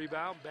get the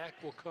rebound. Back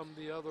will come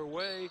the other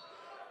way.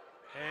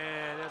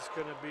 And that's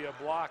going to be a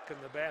block, and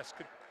the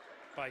basket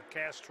by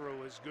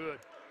Castro is good.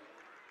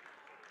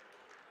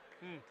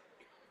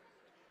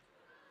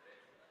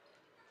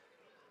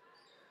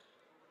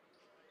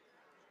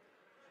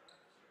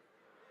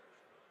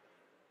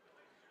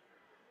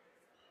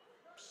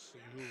 See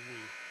who we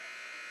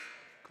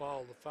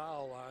call the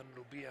foul on.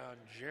 It'll be on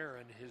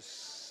Jaron, his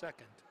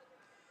second.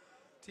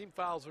 Team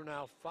fouls are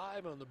now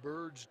 5 on the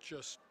Birds,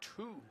 just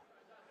 2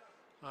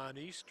 on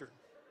Eastern.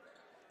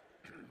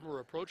 We're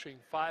approaching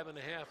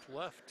 5.5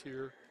 left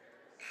here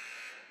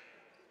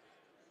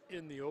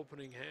in the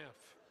opening half.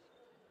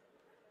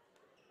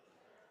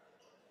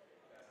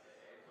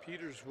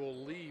 Peters will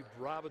leave.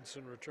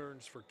 Robinson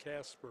returns for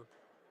Casper.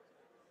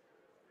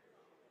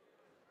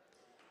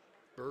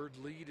 Bird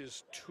lead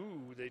is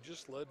 2. They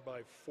just led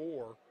by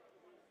 4.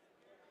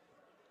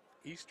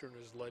 Eastern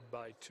is led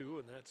by 2,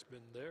 and that's been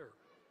their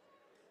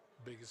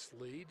biggest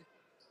lead.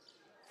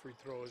 Free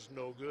throw is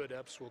no good.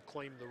 Epps will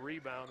claim the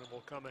rebound and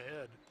will come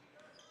ahead.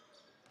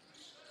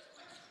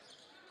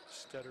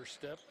 Stutter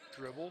step,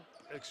 dribble,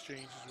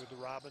 exchanges with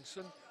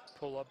Robinson.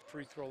 Pull up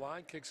free throw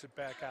line, kicks it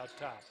back out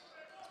top.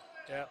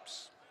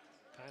 Epps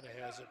kind of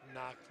has it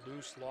knocked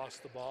loose,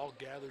 lost the ball,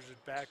 gathers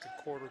it back a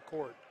quarter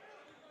court.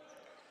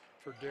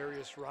 For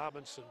Darius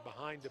Robinson,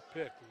 behind the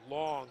pick,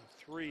 long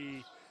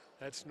 3.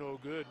 That's no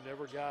good,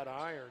 never got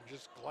iron,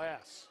 just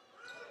glass.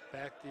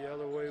 Back the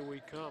other way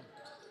we come.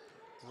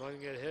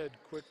 Running ahead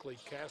quickly,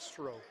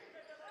 Castro.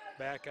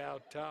 Back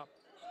out top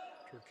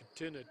for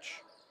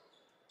Katinich.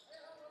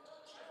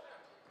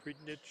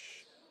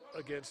 Kritnich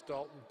against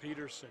Dalton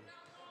Peterson.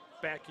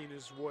 Backing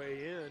his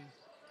way in.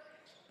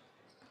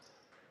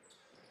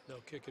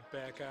 They'll kick it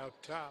back out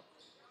top.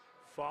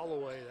 Fall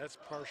away, that's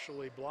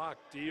partially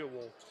blocked. Dia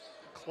will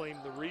claim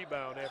the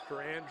rebound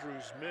after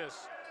Andrews'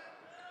 miss.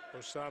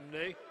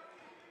 Osamne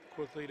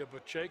quickly to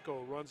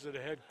Pacheco, runs it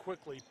ahead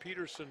quickly.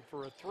 Peterson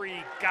for a 3,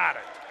 got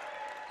it.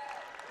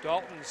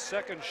 Dalton's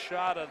second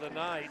shot of the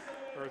night,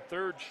 or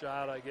third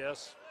shot, I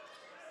guess.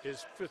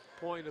 his 5th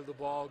point of the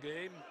ball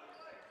game.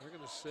 We're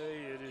going to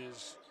say it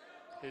is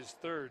his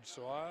 3rd,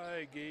 so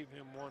I gave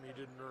him one he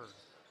didn't earn.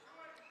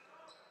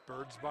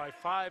 Birds by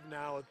 5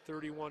 now at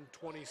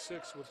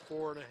 31-26 with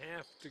 4.5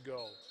 to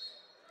go.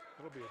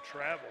 It'll be a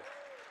travel.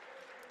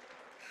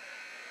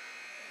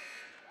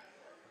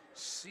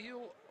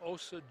 Seal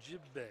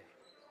Osajibbe,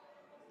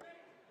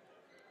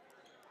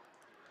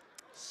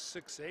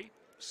 6'8",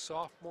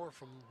 sophomore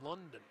from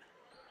London.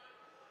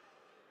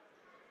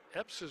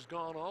 Epps has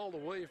gone all the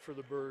way for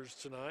the Birds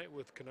tonight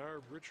with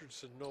Kennard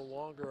Richardson no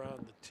longer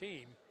on the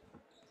team.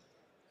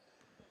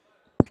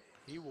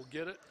 He will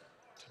get it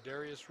to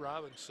Darius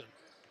Robinson.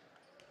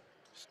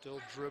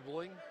 Still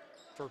dribbling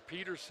for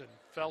Peterson.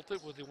 Felt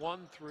it with the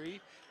 1-3.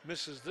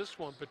 Misses this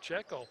one.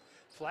 Pacheco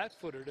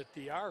flat-footed at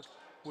the arc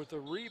with a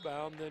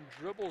rebound, then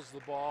dribbles the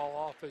ball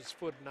off his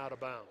foot and out of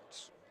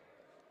bounds.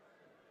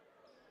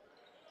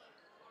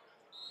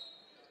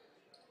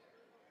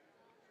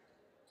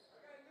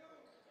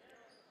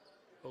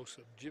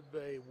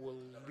 Osajibbe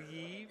will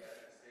leave.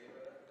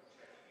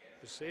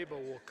 Paseba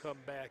will come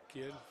back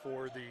in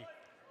for the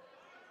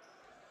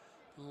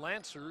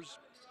Lancers.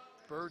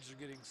 Birds are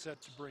getting set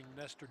to bring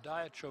Nestor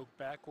Diachok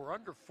back. We're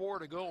under 4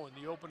 to go in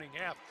the opening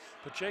half.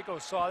 Pacheco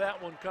saw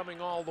that one coming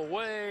all the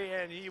way,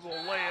 and he will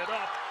lay it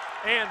up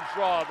and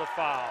draw the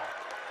foul.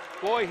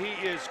 Boy,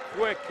 he is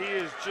quick. He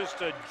is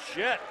just a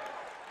jet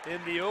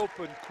in the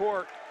open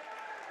court.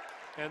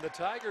 And the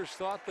Tigers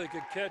thought they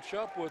could catch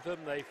up with him.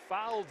 They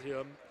fouled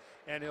him,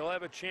 and he'll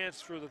have a chance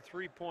for the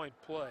 3-point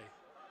play.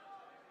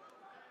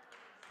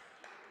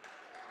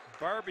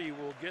 Barbie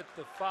will get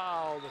the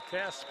foul. The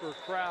Casper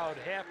crowd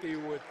happy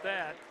with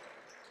that.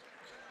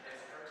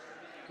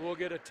 We'll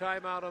get a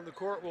timeout on the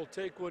court. We'll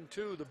take one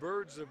too. The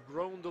Birds have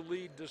grown the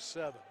lead to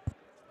 7.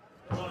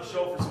 I want to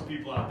show for some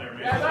people out there,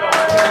 man.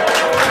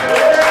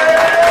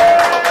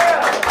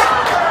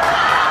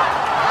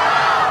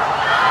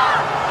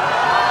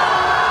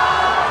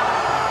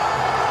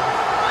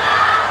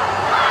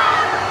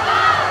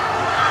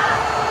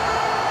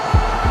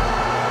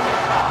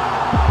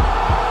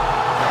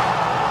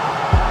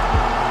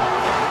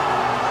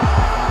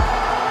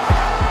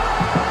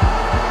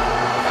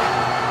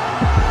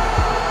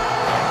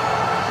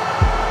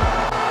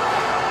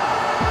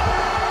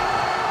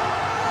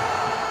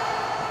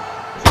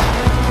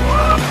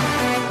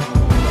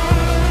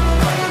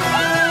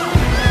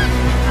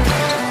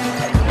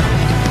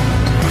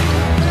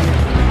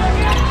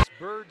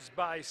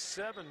 By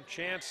 7,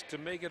 chance to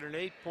make it an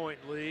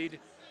 8-point lead.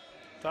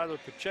 Tyler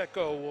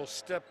Pacheco will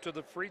step to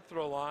the free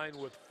throw line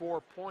with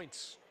 4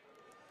 points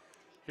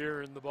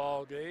here in the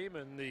ball game,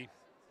 and the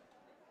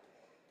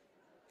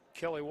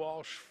Kelly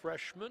Walsh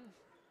freshman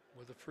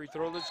with a free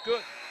throw that's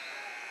good.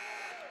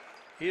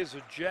 He is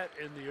a jet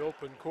in the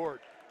open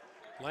court.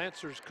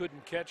 Lancers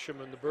couldn't catch him,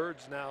 and the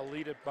Birds now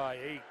lead it by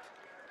 8.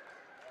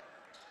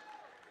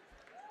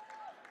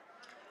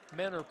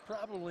 Men are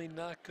probably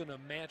not going to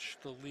match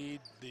the lead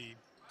the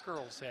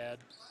girls had.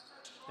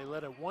 They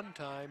led at one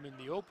time in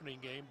the opening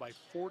game by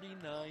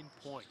 49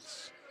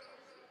 points.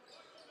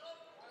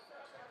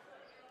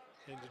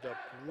 Ended up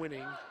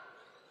winning,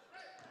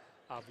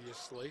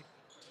 obviously.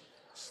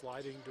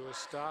 Sliding to a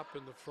stop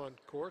in the front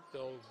court.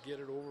 They'll get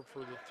it over for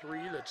the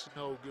 3. That's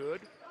no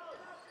good.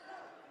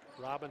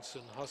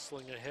 Robinson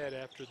hustling ahead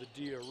after the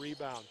Dia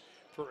rebound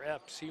for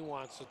Epps. He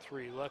wants a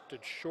 3. Left it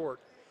short.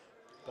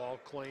 Ball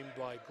claimed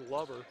by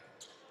Glover.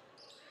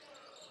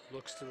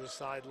 Looks to the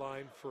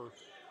sideline for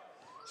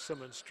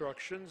some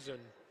instructions and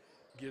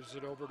gives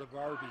it over to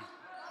Barbie.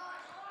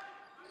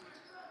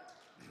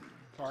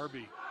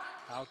 Barbie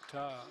out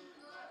top,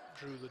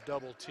 drew the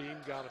double team,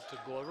 got it to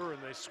Glover,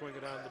 and they swing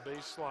it on the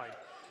baseline.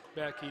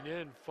 Backing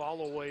in,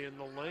 fall away in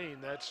the lane,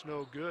 that's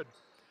no good.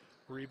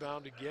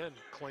 Rebound again,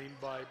 claimed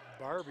by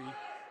Barbie,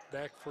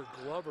 back for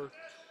Glover.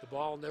 The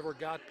ball never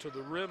got to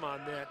the rim on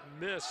that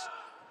miss,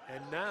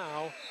 and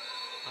now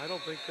I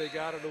don't think they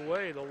got it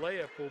away. The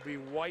layup will be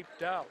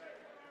wiped out.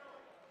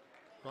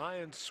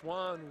 Ryan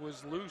Swan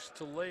was loose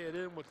to lay it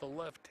in with the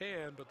left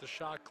hand, but the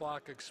shot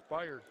clock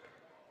expired.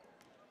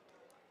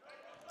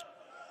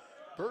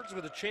 Birds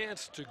with a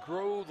chance to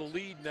grow the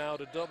lead now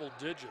to double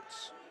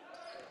digits.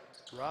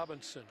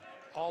 Robinson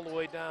all the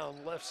way down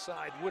left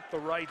side with the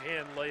right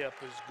hand layup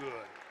is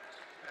good.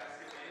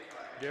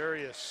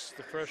 Darius,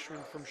 the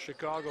freshman from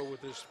Chicago,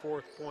 with his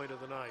 4th point of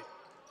the night.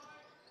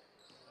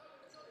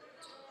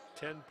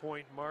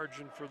 10-point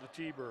margin for the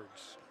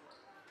T-Birds.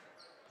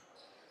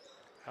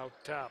 Out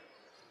top,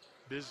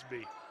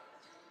 Bisbee.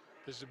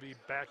 Bisbee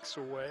backs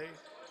away.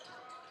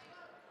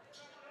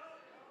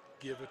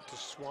 Give it to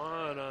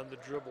Swan on the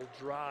dribble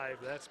drive.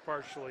 That's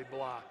partially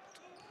blocked.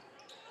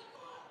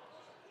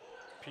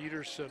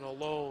 Peterson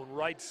alone,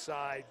 right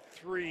side,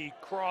 3,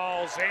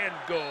 crawls and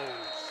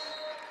goes.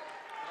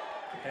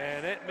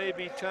 And it may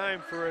be time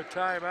for a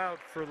timeout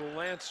for the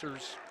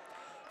Lancers.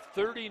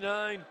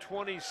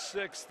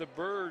 39-26, the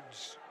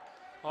Birds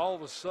all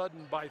of a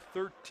sudden by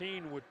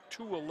 13 with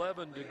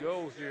 2:11 to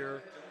go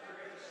here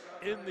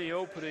in the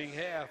opening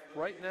half.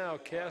 Right now,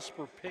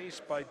 Casper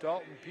paced by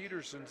Dalton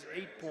Peterson's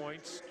 8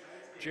 points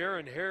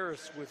Jaron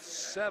Harris with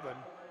 7,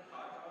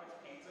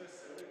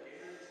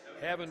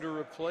 having to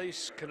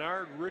replace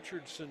Kennard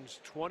Richardson's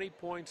 20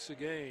 points a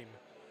game.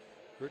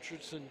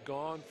 Richardson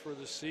gone for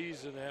the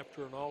season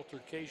after an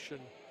altercation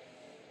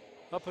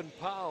up in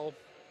Powell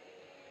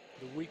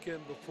the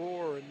weekend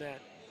before in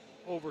that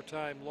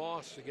overtime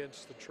loss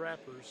against the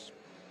Trappers.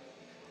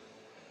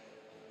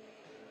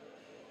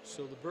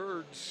 So the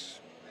Birds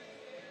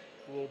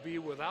will be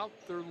without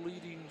their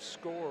leading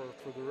scorer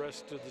for the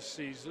rest of the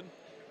season.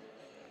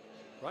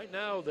 Right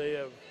now they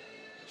have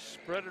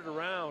spread it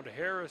around.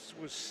 Harris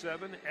with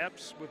 7,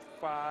 Epps with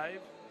 5,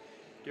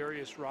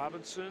 Darius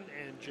Robinson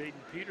and Jaden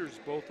Peters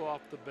both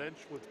off the bench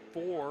with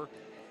 4.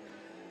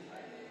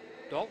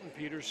 Dalton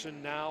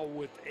Peterson now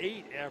with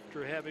 8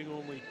 after having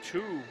only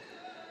 2.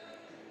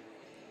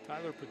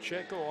 Tyler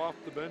Pacheco off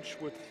the bench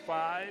with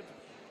 5.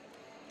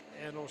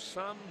 And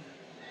Osamne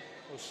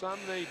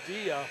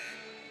Dia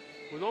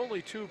with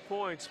only 2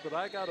 points, but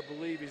I gotta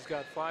believe he's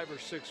got 5 or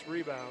 6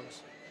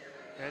 rebounds.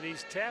 And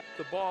he's tapped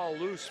the ball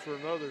loose for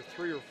another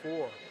 3 or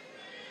 4.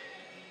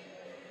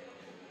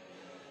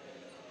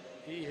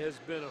 He has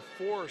been a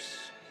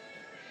force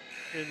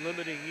in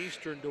limiting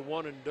Eastern to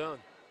one and done.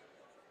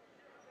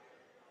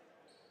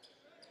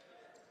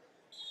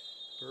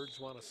 Birds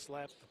want to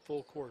slap the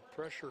full court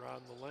pressure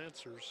on the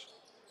Lancers.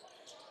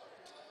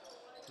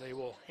 They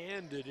will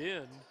hand it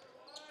in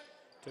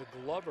to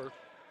Glover,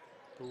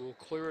 who will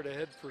clear it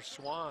ahead for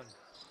Swan.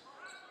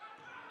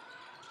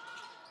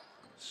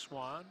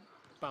 Swan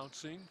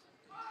bouncing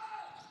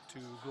to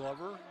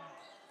Glover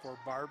for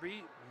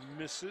Barbie,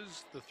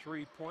 misses the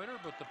 3-pointer,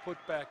 but the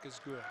putback is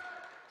good.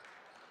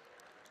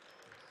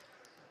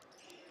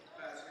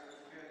 Basket was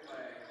good by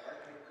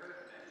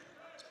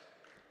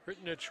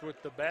Ritnich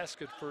with the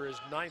basket for his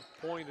 9th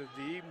point of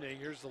the evening.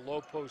 Here's the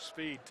low post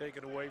feed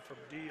taken away from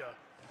Dia.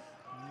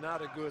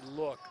 Not a good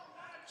look.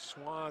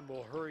 Swan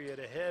will hurry it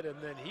ahead, and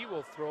then he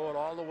will throw it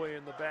all the way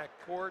in the back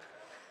court,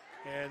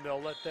 and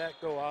they'll let that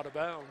go out of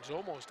bounds,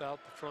 almost out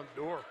the front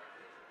door.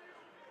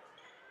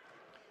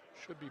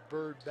 Should be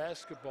Bird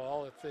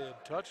basketball. If they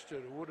had touched it,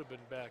 it would have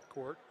been back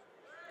court.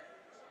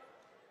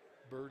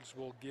 Birds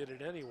will get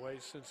it anyway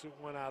since it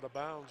went out of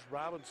bounds.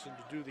 Robinson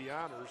to do the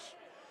honors.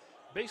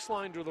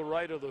 Baseline to the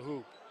right of the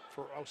hoop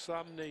for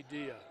Osamne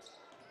Dia.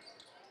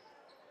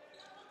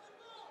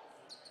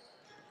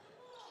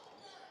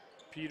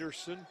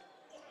 Peterson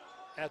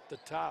at the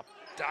top.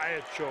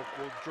 Diachok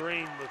will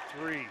drain the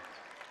 3.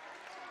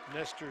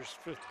 Nestor's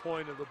 5th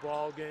point of the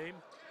ball game.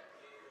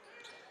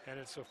 And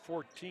it's a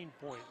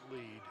 14-point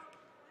lead.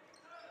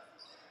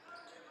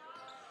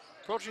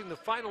 Approaching the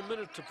final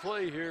minute to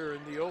play here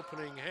in the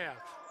opening half.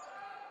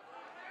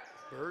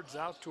 Birds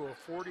out to a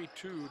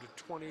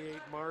 42-28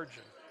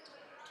 margin.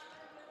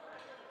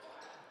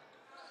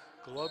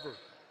 Glover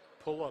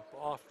pull up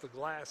off the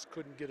glass,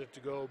 couldn't get it to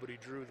go, but he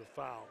drew the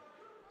foul.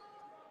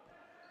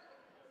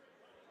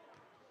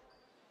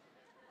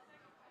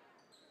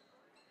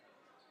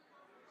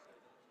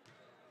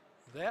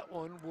 That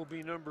one will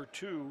be number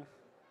 2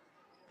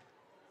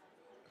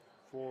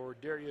 for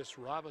Darius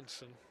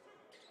Robinson.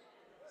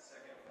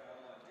 second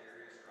foul on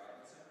Darius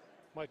Robinson.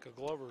 Micah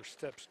Glover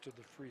steps to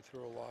the free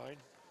throw line.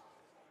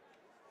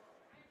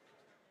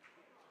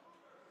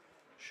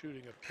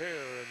 Shooting a pair,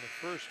 and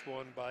the first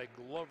one by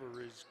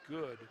Glover is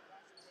good.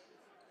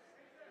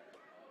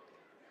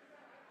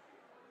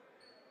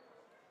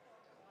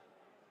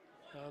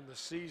 On the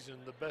season,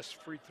 the best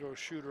free throw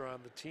shooter on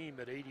the team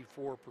at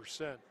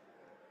 84%.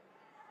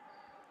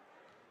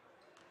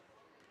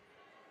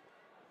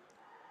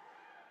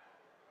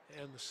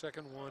 And the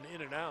second one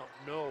in and out.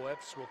 No,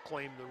 Epps will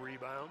claim the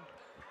rebound.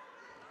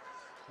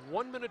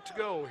 1 minute to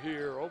go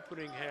here,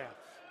 opening half.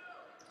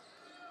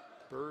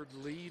 Bird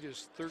lead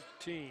is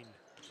 13.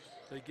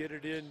 They get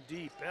it in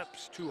deep.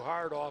 Epps too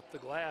hard off the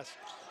glass.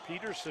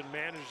 Peterson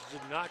managed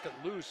to knock it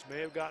loose.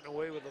 May have gotten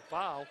away with a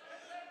foul.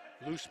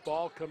 Loose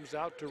ball comes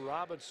out to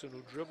Robinson,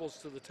 who dribbles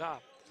to the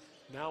top.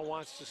 Now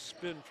wants to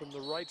spin from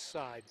the right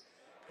side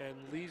and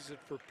leaves it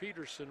for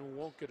Peterson, who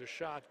won't get a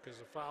shot because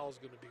the foul is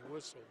going to be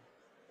whistled.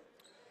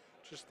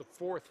 Just the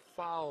 4th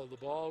foul of the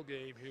ball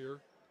game here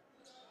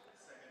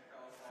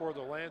for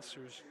the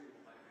Lancers.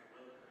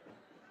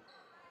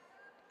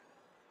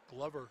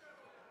 Glover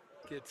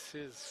gets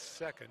his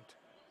 2nd.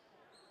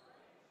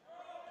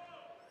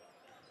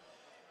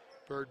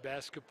 Bird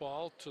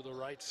basketball to the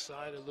right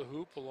side of the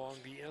hoop along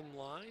the end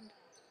line.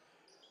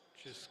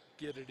 Just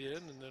get it in,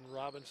 and then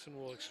Robinson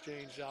will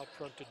exchange out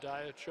front to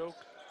Diachok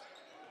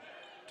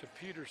to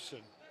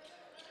Peterson.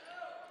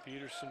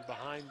 Peterson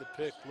behind the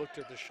pick, looked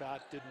at the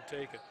shot, didn't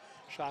take it.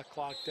 Shot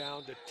clock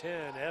down to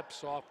 10.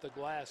 Epps off the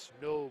glass.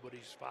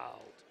 Nobody's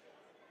fouled.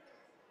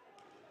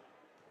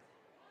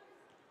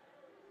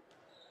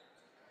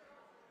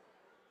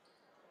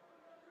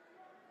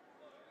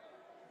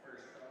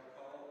 First foul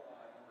call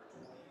on number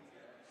 20.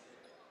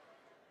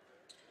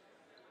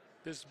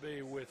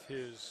 Bisbee with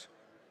his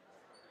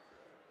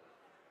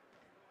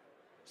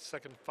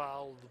 2nd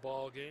foul of the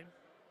ball game.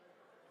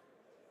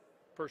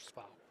 First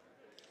foul.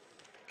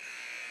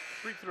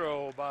 Free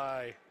throw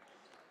by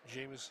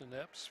Jamison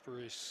Epps for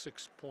his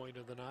 6th point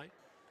of the night.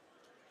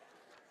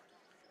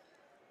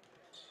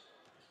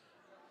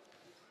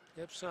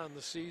 Epps on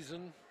the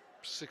season,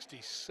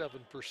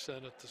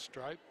 67% at the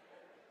stripe.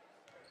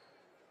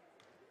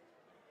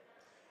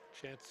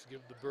 Chance to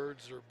give the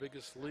Birds their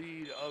biggest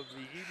lead of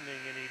the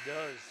evening, and he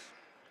does.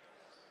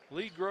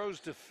 Lead grows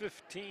to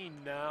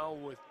 15 now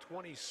with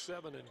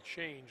 27 and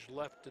change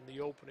left in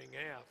the opening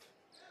half.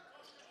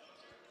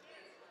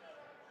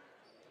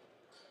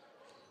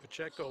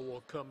 Pacheco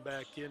will come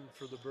back in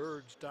for the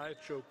Birds.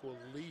 Diachok will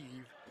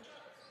leave.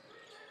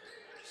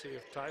 See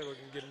if Tyler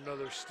can get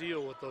another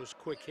steal with those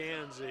quick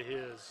hands of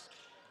his.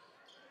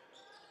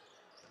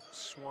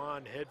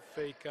 Swan head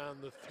fake on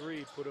the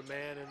 3, put a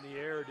man in the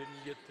air,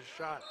 didn't get the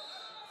shot.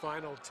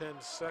 Final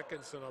 10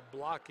 seconds and a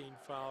blocking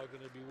foul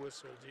going to be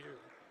whistled here.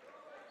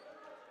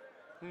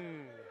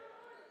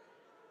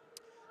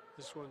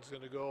 This one's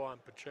going to go on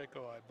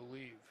Pacheco, I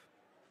believe.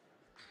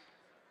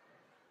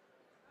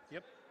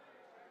 Yep.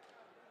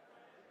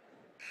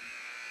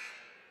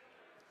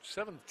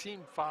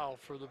 17th foul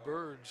for the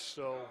Birds,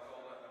 so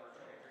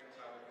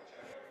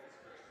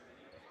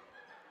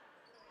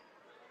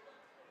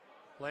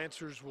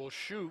Lancers will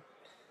shoot.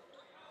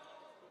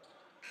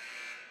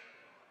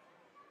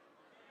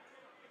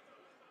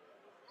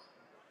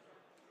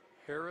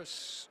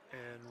 Harris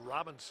and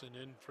Robinson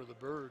in for the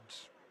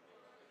Birds.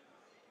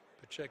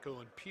 Pacheco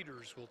and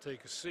Peters will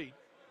take a seat.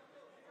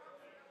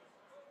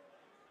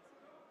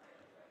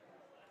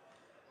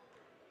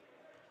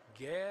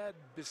 Gad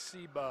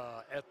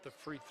Bisiba at the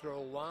free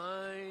throw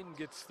line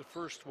gets the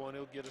first one.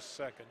 He'll get a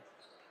second.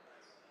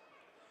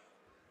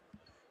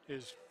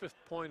 His 5th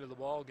point of the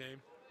ball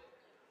game.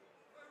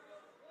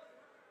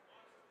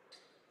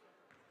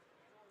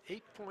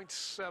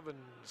 8.7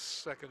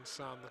 seconds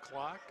on the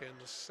clock, and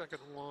the second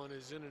one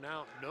is in and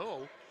out.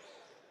 No.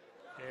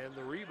 And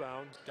the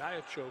rebound,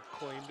 Diachok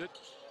claimed it.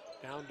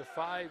 Down to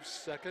 5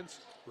 seconds.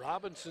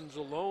 Robinson's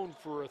alone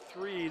for a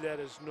 3 that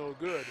is no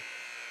good.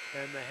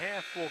 And the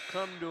half will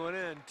come to an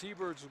end.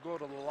 T-Birds will go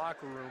to the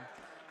locker room.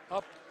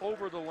 Up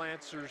over the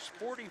Lancers,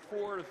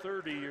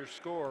 44-30 your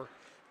score.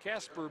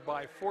 Casper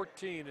by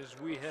 14 as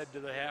we head to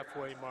the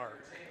halfway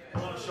mark. I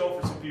want to show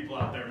for some people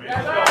out there, man.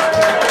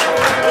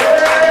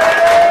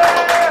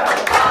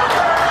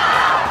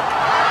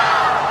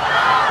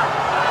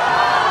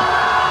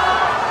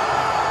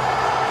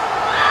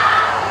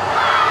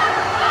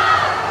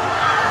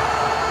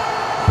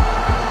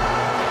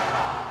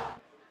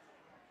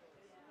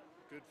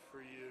 Good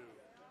for you.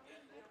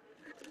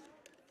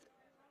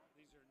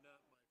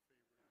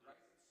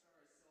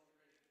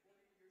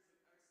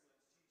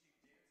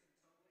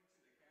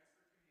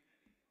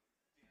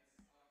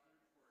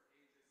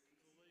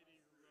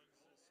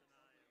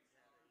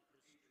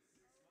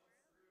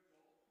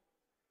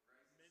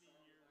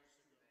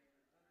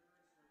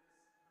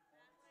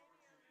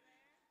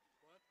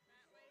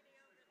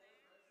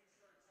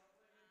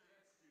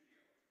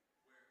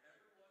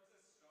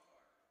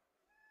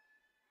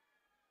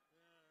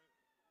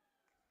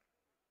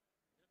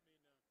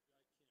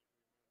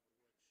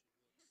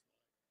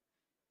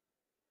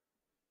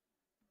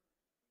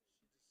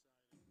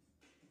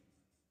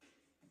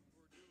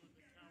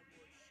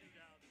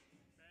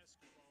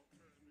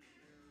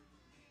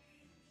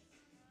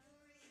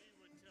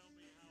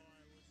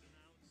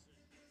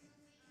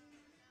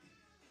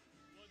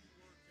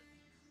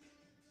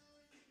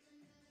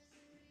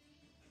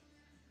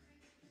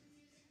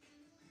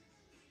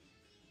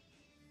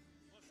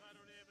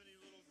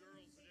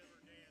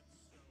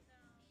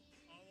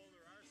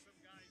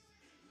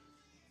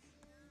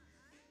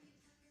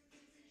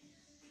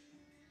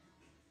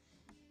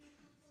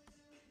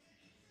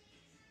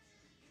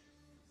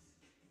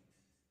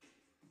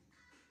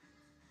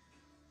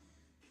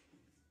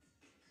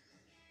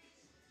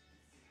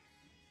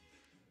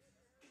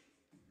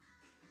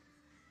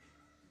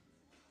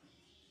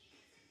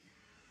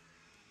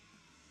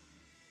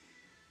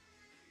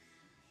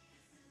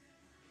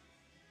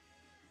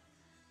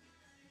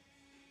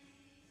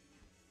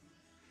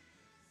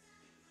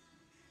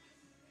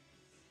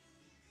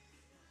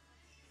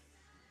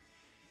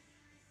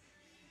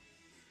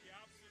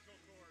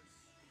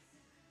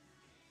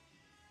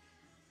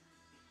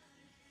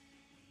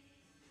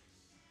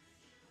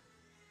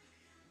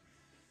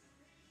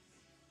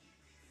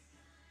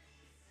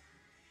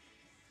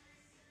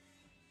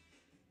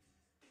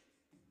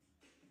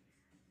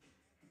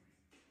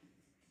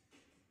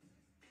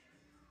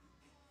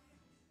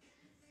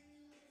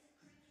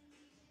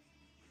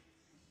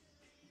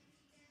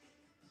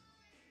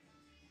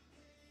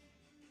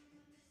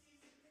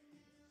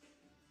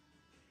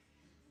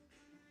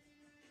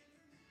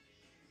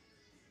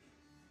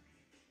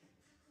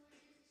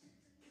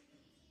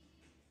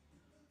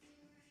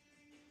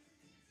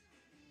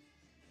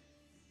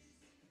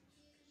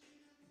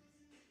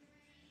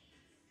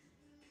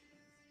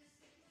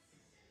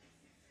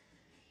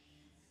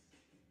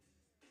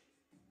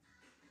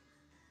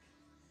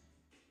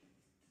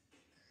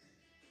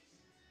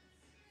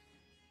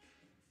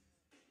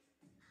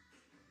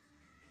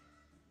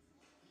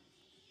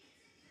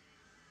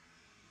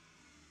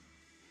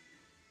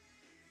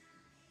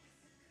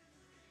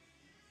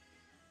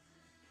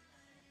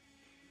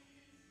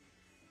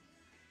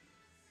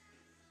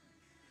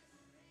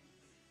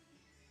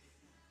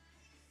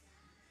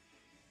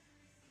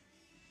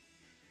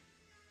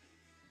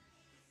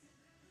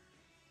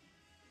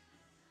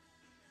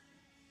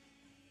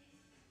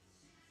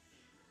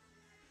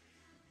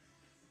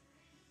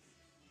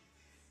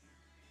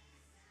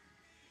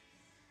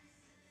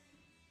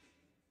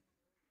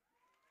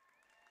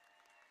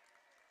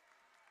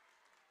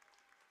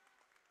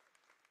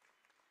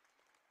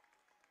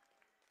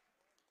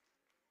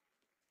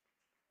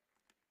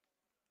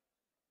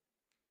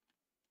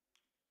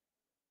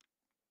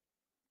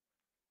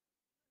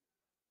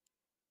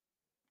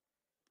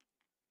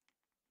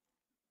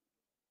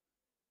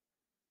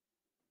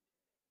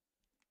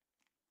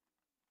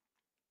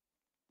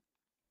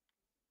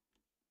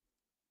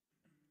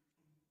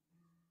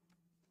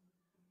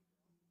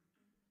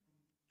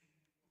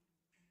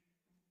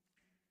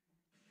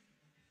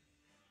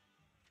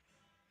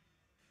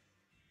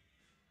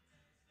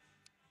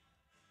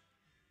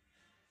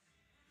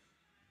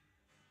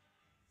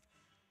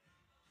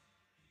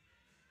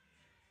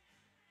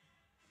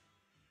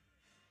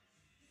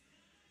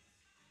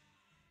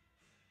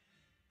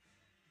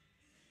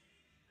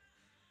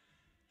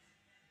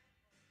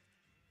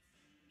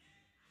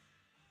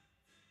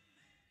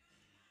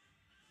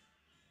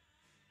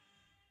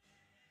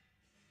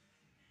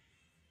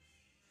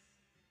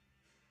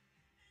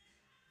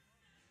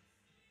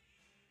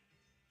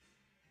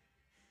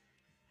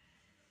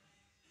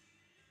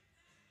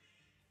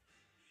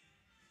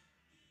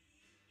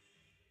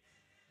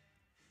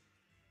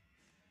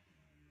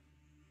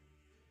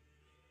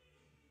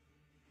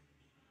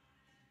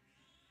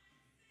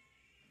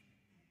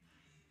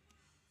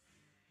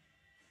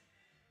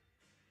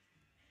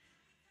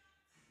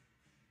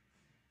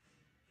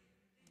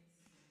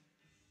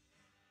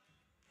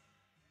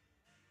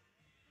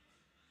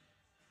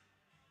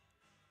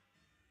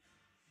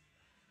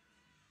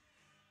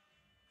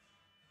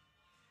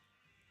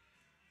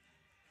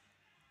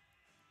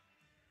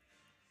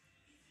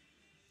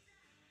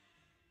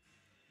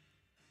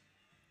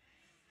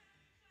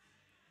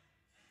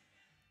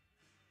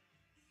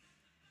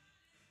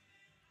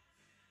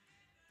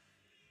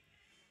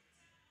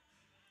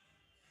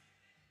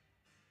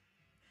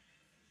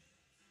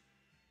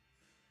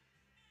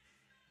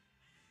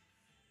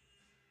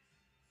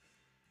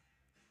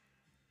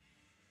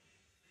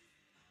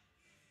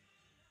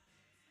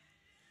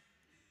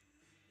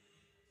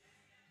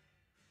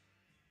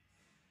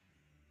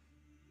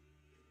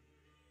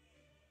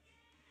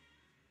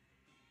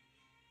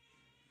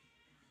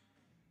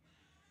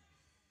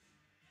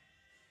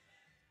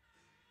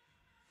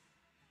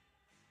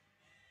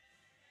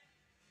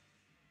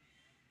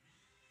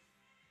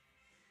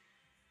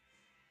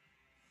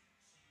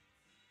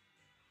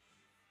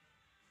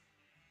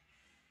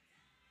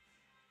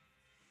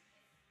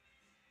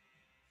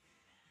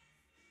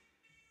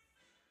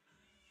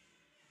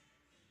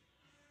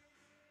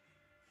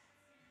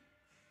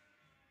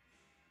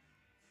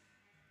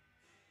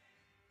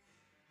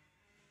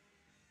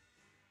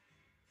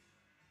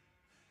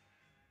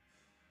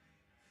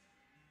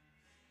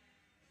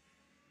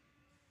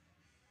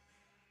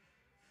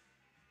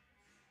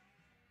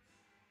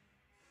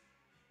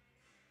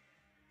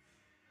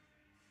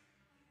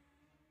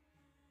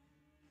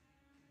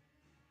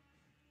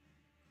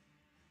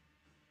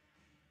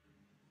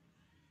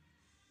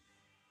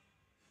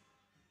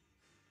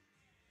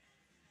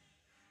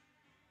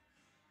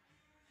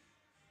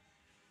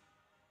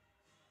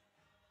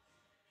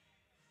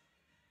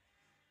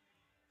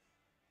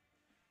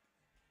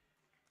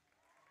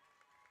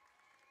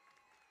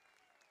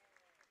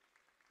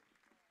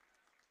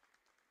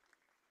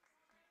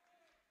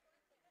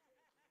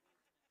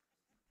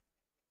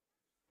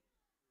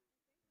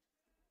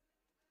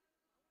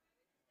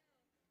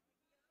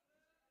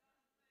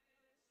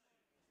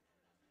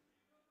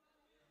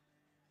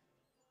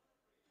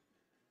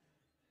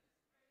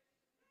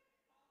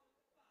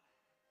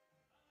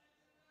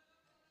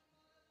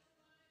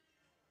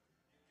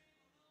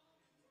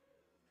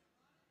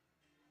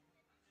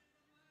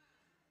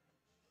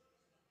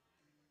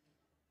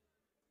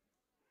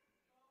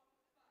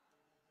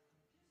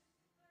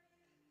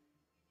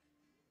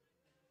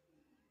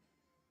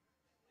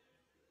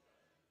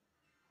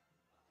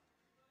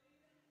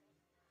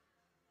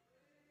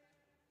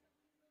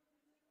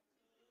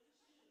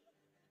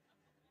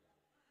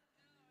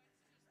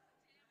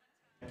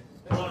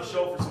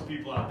 show for some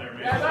people out there,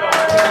 man.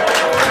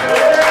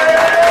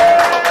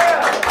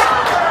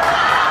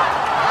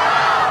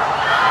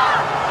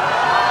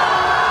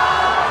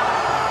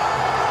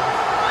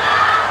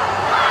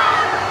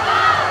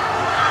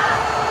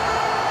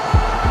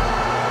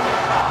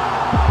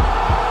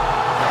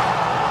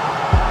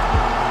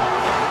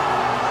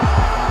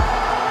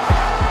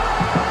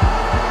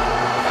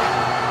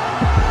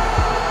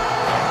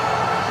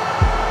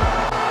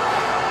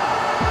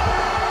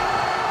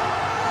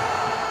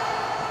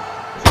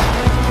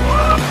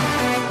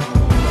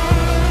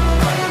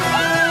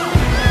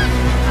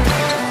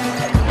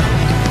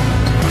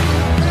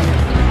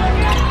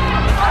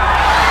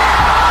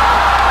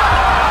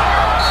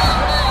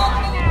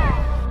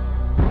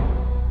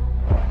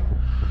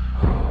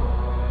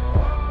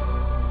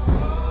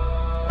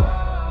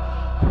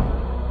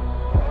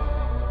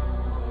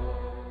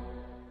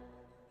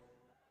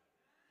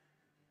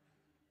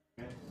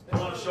 A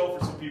lot of show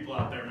for some people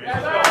out there,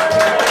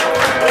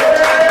 man.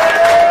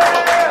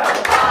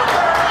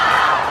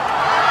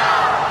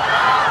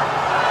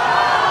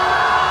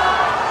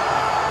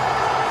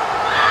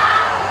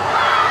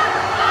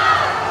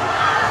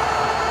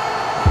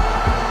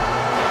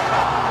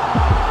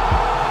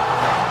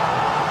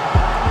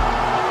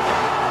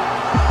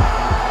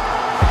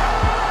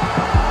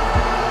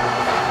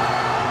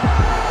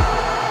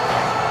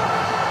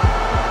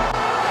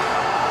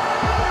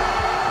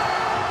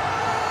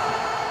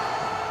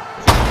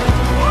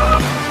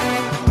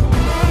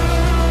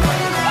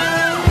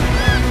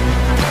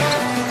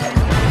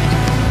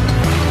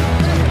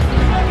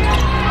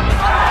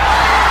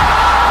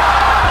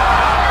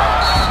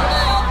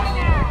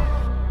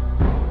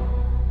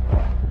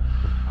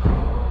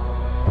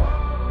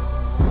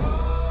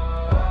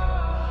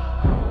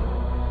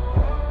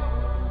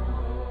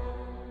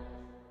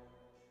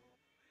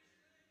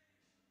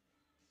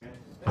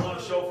 A lot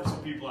of show for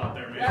some people out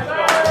there, man.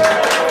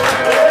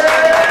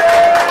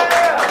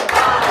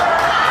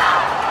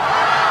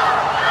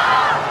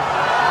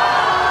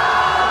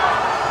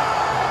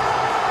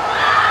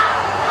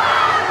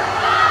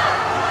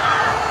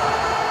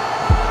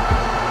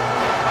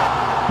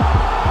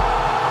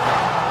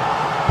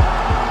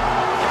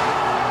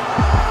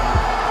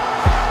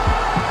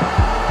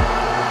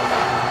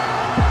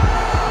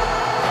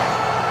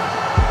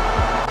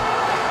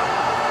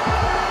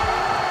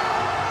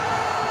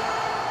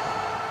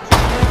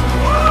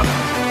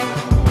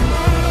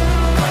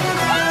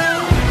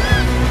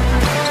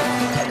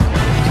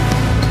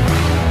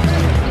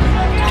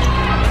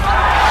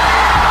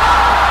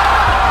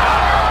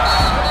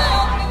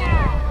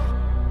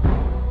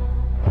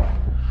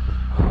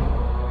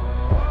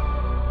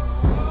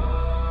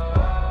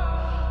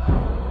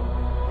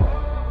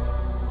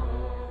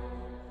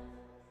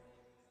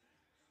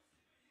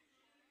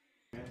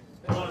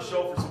 A lot of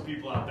show for some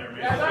people out there,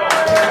 man.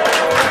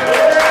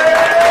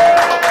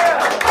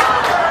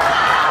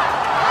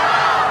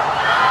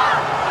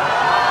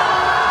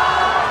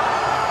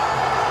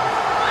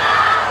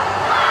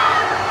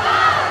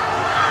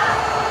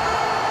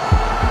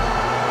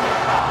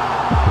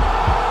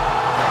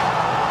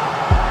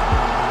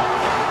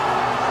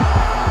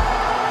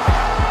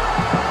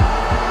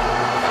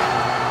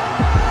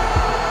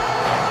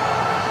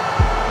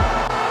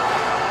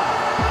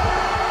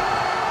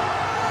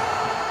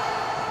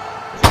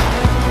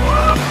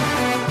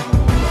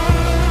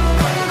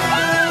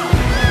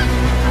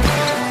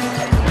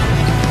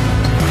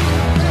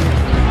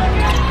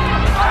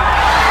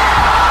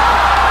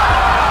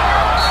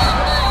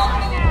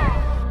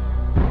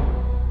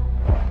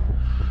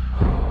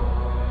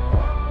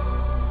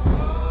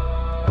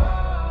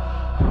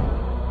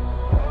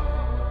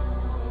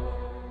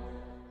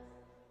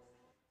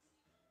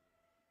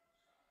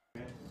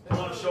 A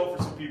lot of show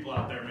for some people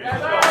out there,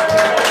 man.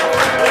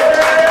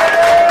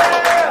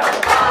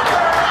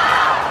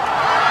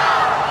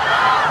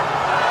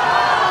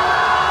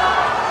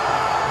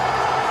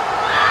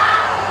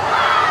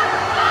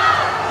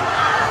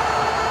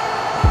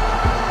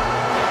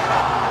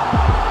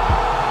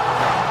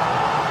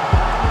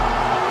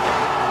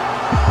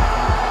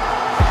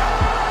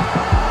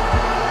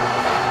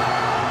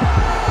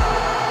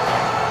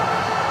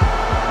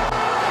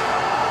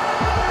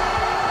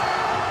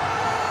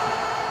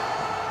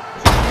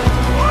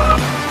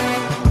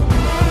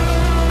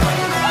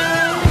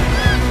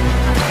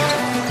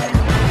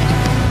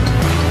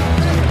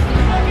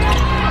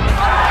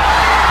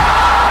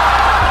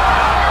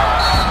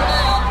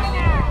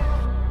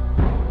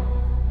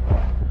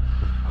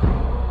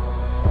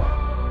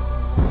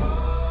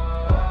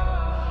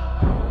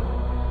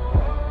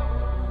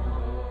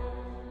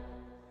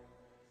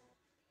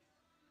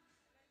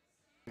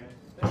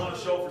 A lot of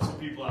show for some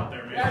people out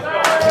there, man.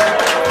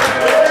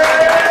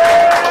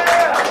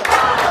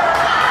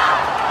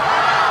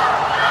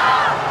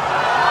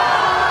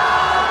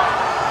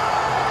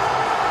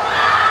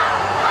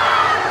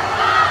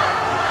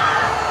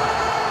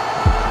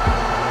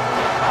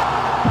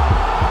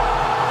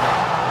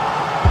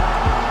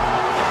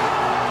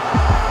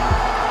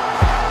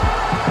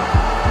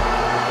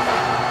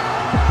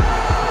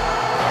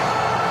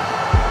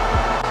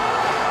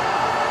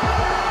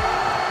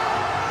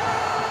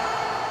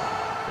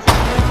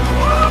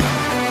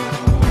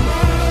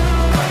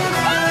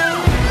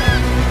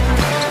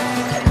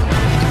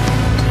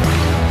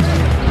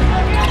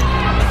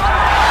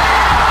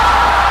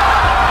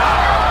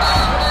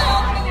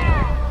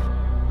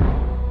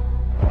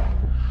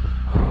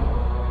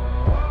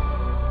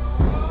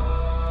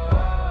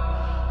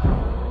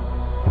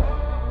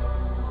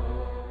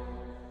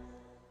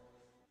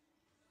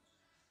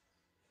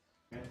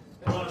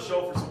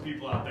 show for some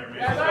people out there,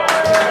 man.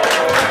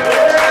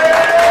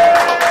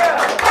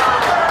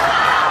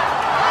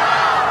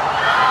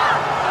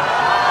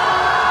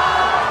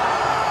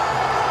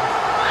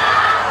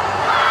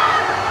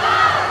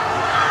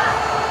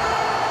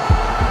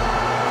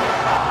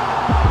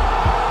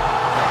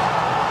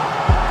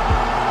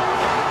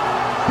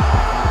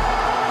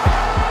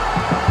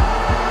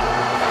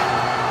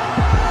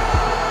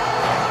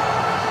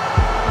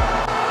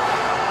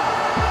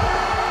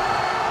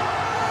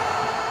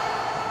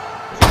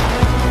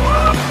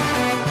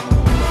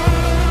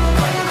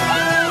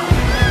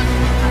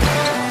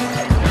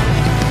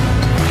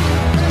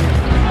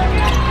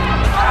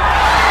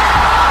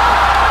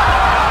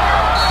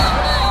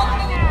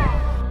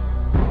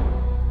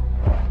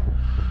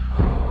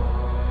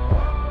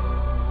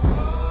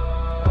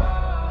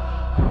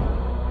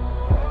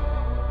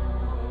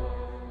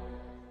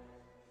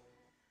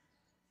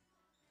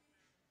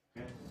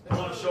 I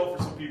want to show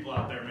for some people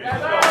out there, man.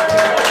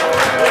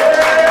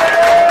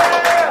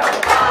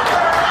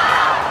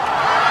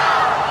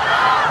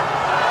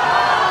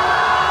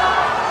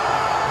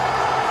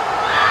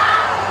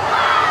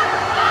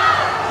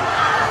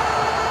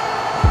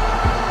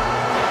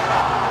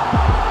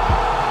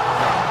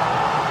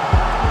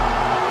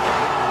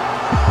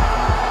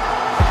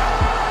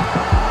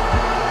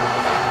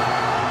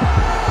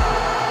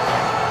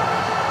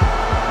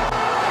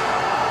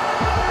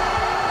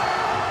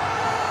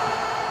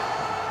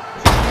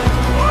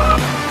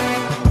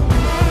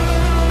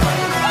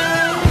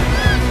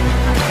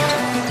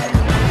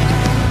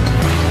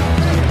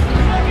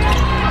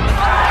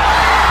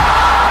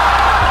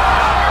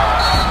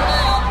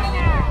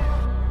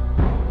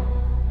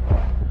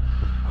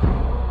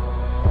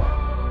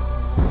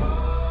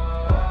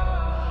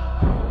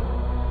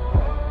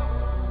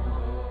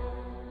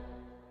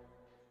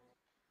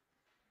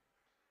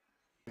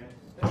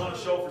 I want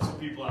to show for some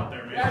people out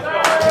there, man.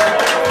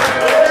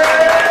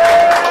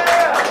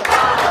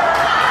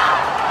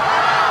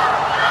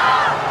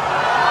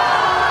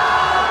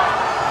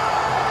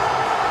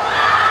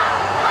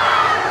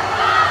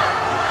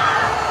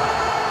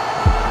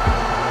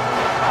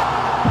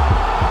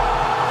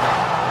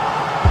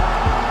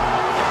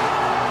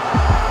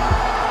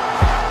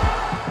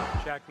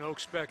 Jack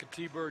Noakes back at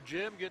T-Bird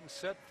Gym, getting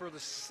set for the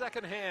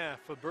second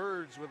half. The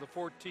Birds with a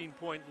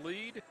 14-point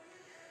lead.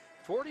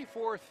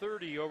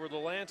 44-30 over the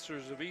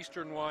Lancers of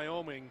Eastern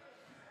Wyoming.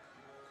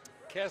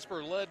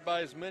 Casper led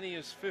by as many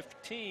as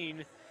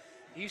 15.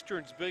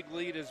 Eastern's big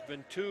lead has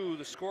been 2.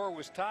 The score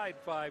was tied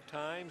 5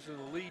 times, and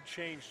the lead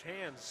changed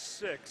hands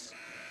 6.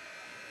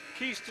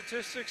 Key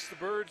statistics, the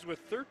Birds with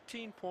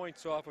 13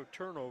 points off of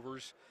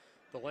turnovers.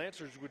 The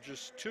Lancers with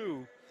just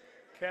 2.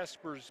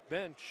 Casper's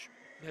bench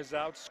has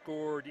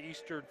outscored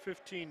Eastern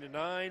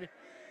 15-9.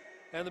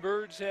 And the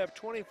Birds have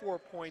 24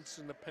 points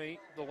in the paint.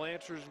 The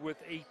Lancers with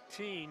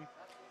 18.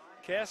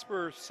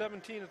 Casper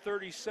 17 of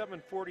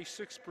 37,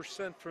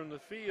 46% from the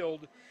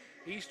field.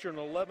 Eastern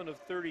 11 of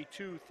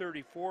 32,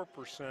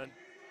 34%.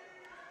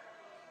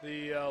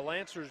 The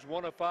Lancers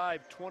 1 of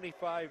 5,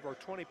 25 or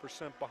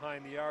 20%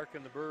 behind the arc,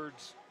 and the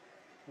Birds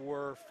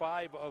were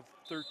 5 of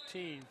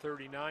 13,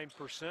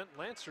 39%.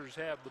 Lancers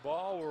have the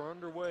ball. We're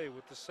underway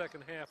with the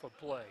second half of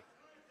play.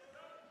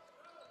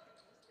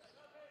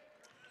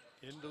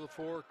 Into the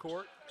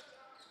forecourt.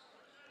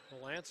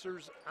 The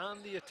Lancers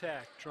on the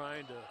attack,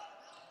 trying to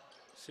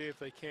see if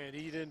they can't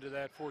eat into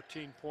that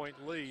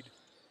 14-point lead.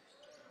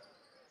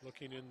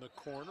 Looking in the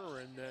corner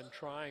and then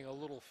trying a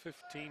little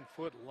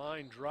 15-foot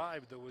line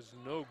drive that was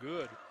no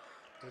good.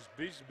 It was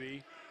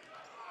Bisbee,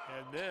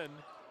 and then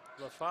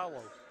the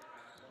follow.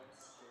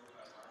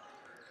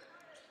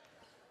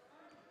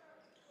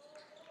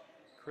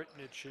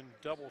 Kritnich in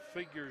double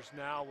figures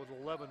now with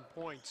 11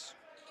 points.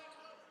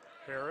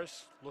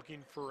 Harris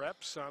looking for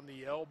Epps on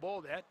the elbow.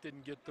 That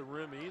didn't get the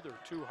rim either.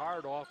 Too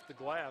hard off the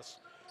glass.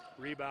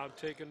 Rebound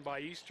taken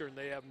by Eastern.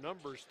 They have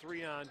numbers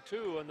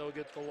 3-on-2, and they'll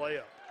get the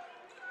layup.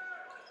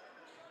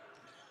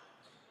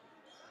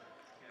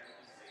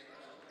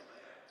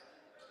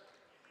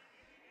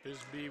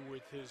 Bisbee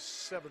with his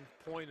 7th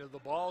point of the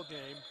ball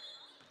game,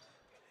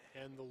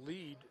 and the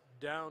lead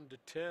down to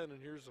 10. And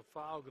here's a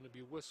foul going to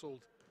be whistled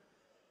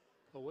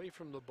away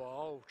from the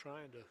ball,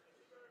 trying to,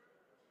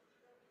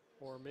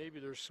 or maybe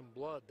there's some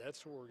blood.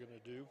 That's what we're going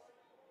to do.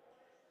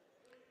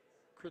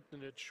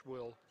 Kritnich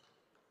will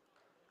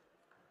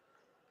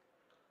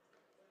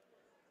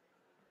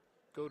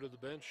go to the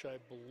bench, I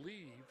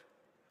believe.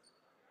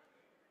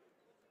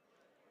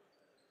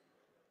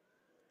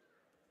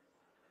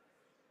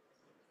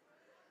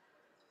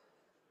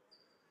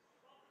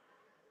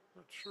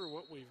 Not sure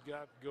what we've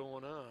got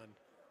going on.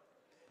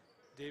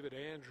 David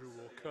Andrew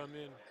will come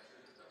in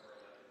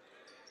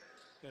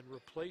and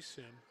replace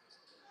him.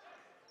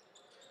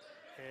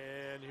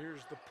 And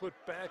here's the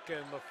putback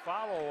and the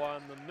follow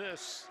on the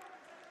miss.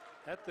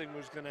 That thing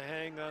was going to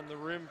hang on the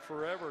rim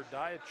forever.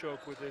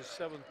 Diachok with his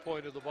 7th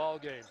point of the ball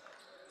game.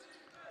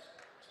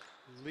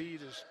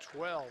 Lead is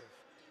 12.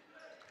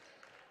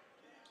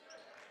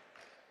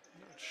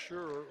 Not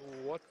sure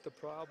what the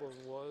problem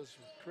was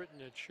with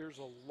Kritnich. Here's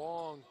a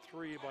long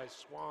three by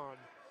Swan.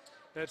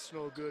 That's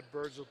no good.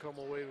 Birds will come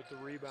away with the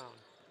rebound.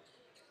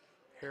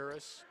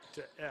 Harris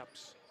to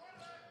Epps.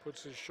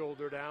 Puts his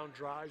shoulder down,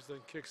 drives, then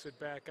kicks it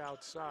back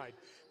outside.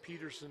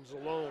 Peterson's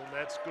alone.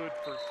 That's good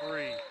for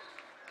three.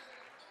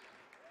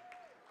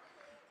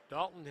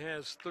 Dalton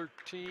has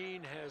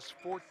 13, has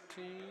 14,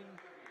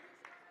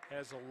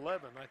 has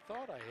 11. I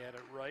thought I had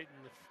it right.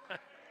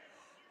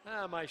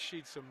 And my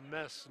sheet's a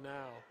mess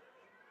now.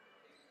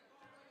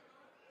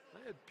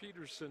 I had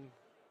Peterson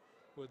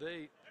with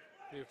 8.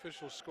 The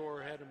official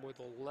scorer had him with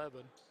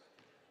 11.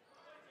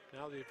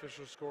 Now the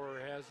official scorer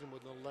has him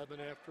with 11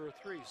 after a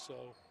 3, so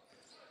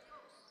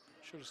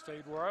should have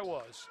stayed where I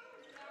was.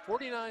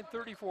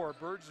 49-34,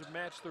 Birds have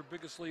matched their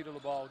biggest lead of the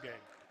ball game.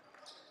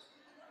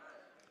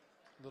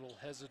 Little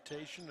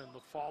hesitation, and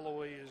the fall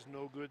away is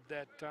no good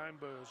that time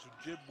by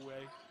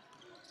Ojibwe.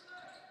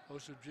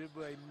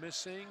 Ojibwe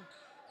missing,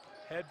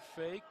 head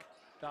fake,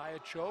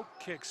 Diachoke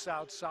kicks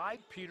outside.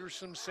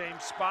 Peterson, same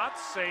spot,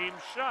 same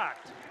shot.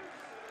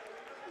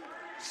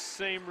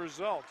 Same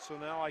result, so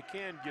now I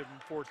can give them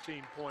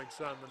 14 points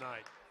on the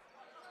night.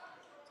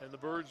 And the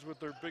Birds with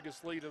their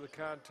biggest lead of the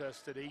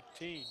contest at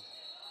 18.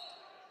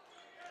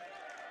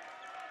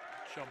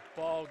 Jump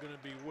ball going to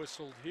be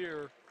whistled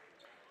here.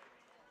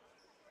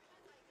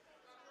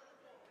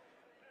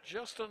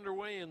 Just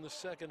underway in the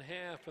second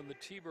half, and the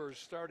T-Birds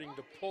starting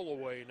to pull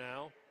away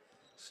now.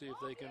 See if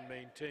they can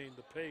maintain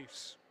the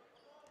pace.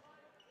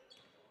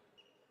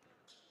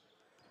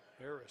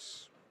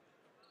 Harris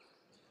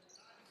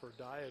for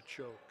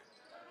Diachoke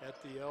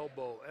at the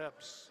elbow.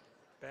 Epps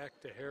back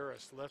to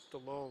Harris, left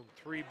alone.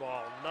 3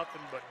 ball,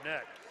 nothing but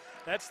net.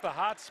 That's the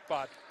hot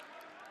spot.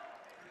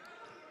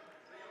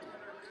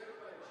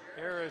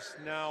 Harris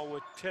now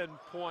with 10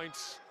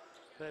 points.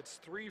 That's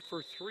 3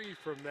 for 3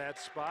 from that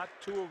spot.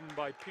 2 of them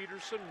by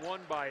Peterson,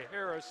 1 by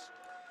Harris.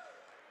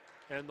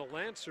 And the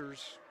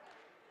Lancers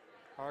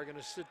are going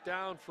to sit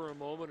down for a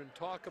moment and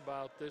talk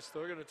about this.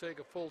 They're going to take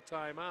a full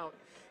timeout.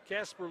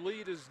 Casper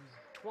lead is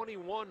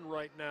 21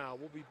 right now.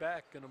 We'll be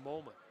back in a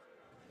moment.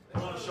 I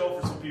want to show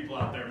for some people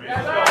out there,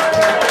 man.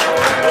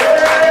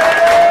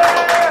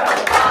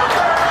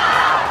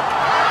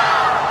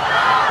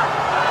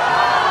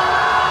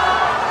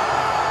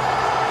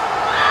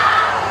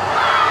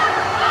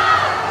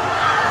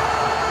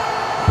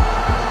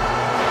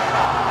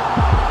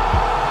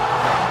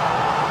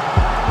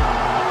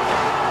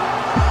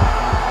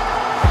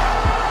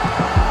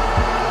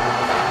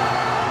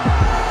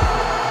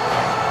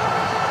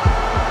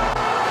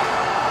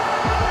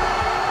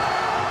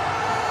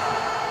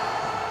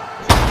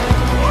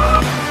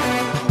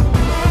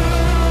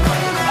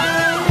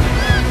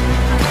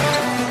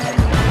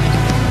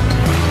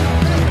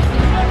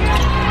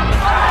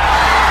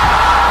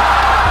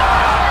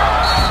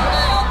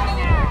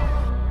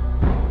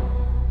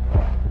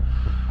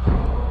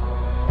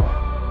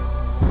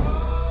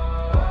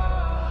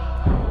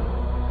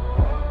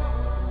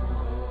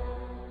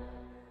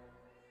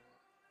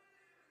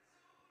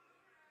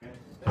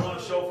 I want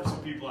to show for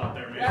some people out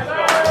there, man.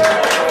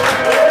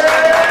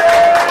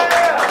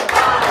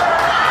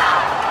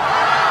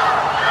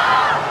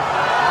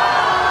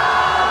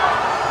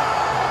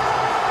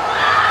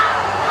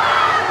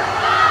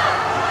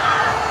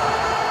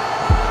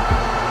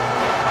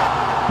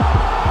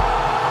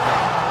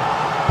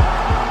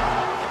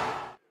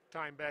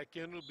 Time back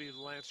in, it'll be the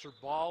Lancer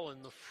ball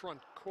in the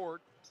front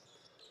court,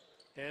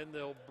 and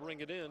they'll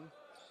bring it in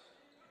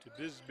to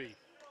Bisbee.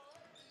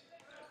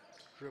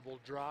 Dribble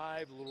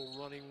drive, little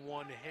running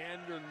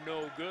one-hander,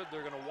 no good.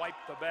 They're going to wipe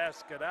the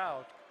basket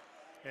out,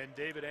 and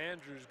David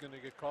Andrews going to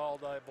get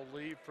called, I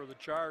believe, for the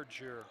charge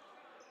here.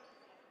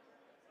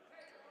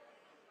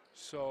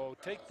 So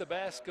take the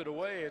basket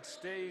away. It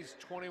stays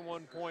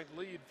 21-point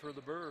lead for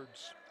the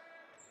Birds.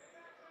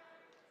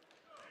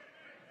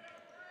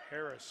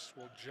 Harris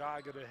will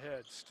jog it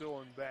ahead,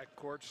 still in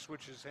backcourt,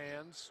 switches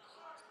hands,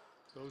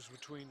 goes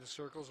between the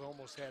circles,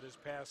 almost had his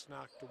pass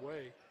knocked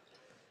away.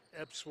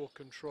 Epps will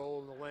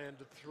control in the land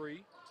at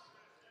 3.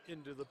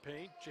 Into the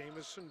paint.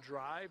 Jamison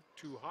drive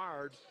too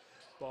hard.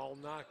 Ball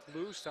knocked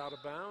loose, out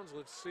of bounds.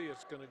 Let's see,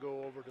 it's going to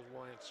go over to the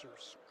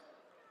Lancers.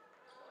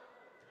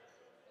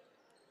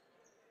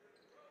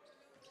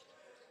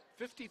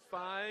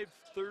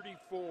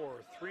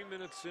 55-34, 3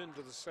 minutes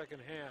into the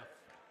second half.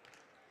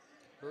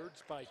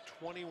 Birds by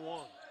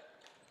 21.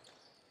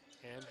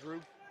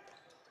 Andrew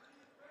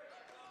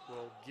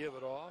will give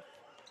it off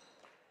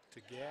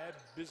to Gad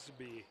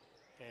Bisbee,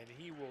 and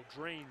he will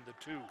drain the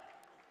 2.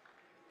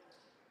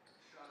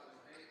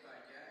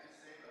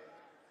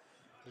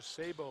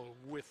 DeSabo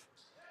with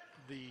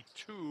the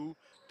 2.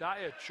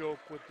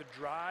 Diachoke with the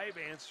drive,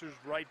 answers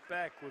right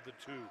back with the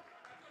 2.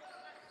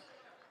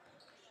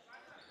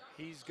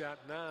 He's got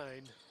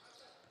 9.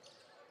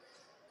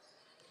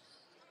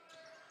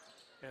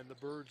 And the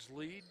Birds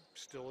lead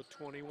still at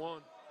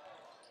 21.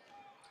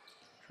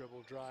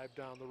 Dribble drive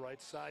down the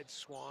right side.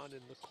 Swan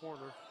in the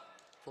corner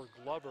for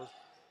Glover.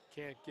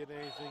 Can't get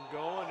anything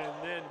going,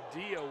 and then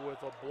Dia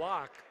with a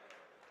block.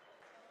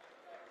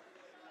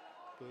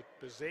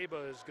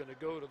 Bezeba is going to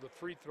go to the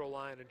free throw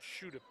line and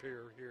shoot a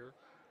pair here.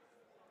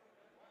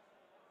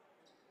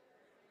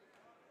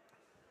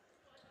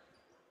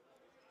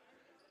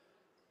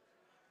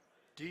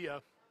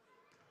 Dia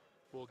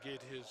will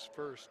get his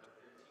first.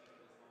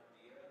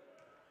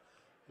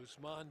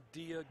 Usman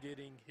Dia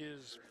getting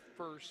his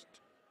first.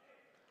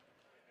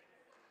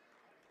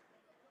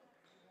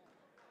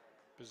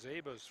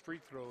 Bezeba's free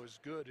throw is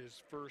good,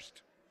 his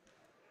first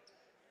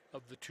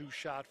of the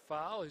two-shot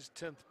foul, his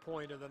 10th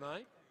point of the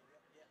night.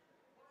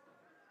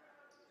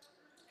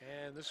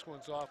 And this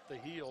one's off the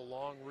heel,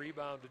 long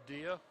rebound to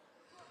Dia.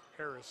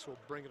 Harris will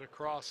bring it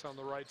across on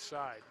the right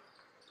side.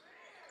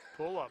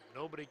 Pull up,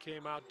 nobody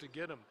came out to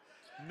get him.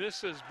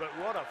 Misses, but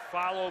what a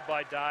follow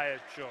by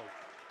Diachok.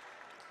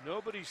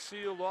 Nobody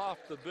sealed off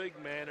the big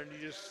man, and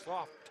he just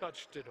soft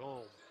touched it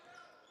home.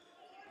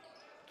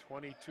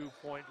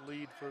 22-point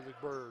lead for the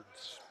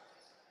Birds.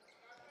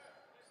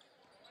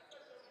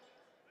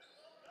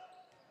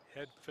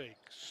 Head fake,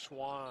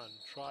 Swan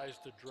tries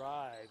to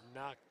drive,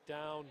 knocked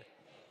down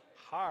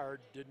hard,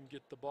 didn't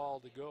get the ball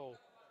to go.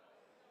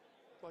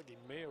 Like he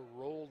may have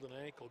rolled an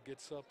ankle,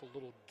 gets up a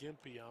little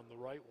gimpy on the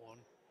right one.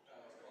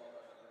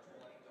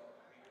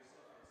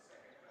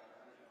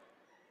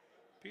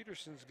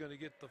 Peterson's going to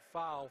get the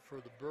foul for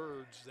the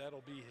Birds.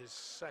 That'll be his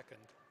second.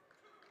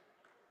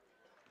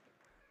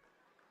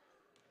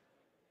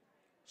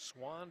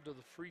 Swan to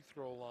the free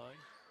throw line.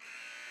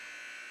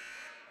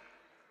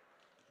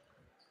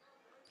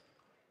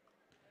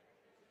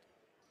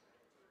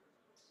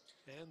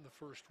 And the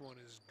first one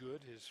is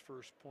good, his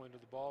first point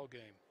of the ball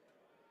game.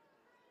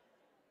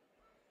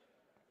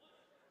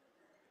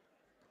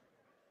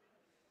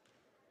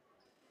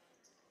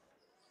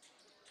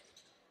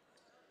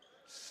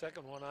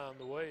 Second one on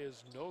the way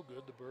is no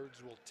good. The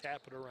Birds will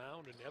tap it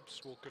around and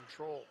Epps will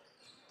control.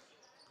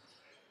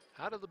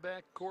 Out of the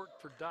back court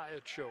for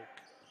Diachok.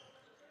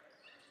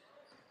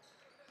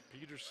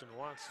 Peterson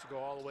wants to go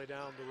all the way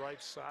down the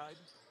right side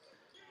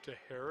to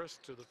Harris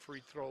to the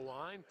free throw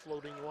line.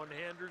 Floating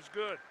one-hander's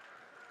good.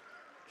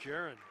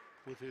 Jaron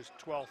with his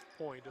 12th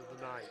point of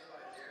the night.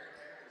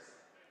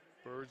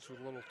 Birds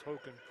with a little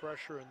token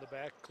pressure in the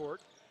back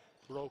court.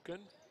 Broken.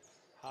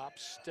 Hop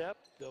step.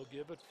 They'll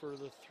give it for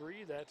the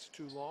three. That's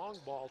too long.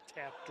 Ball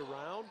tapped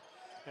around.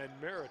 And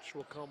Marich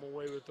will come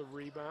away with the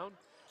rebound.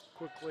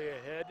 Quickly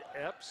ahead.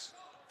 Epps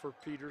for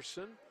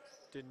Peterson.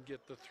 Didn't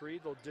get the three.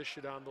 They'll dish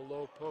it on the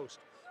low post.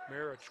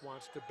 Marich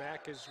wants to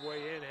back his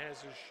way in.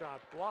 Has his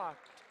shot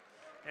blocked.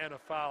 And a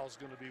foul's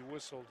going to be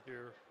whistled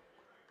here.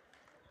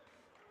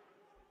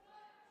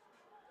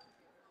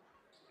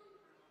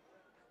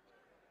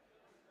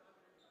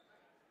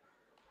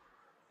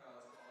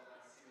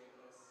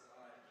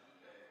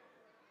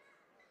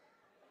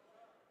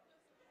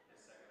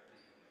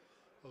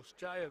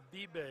 Osjaya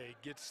Bibe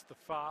gets the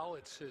foul.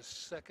 It's his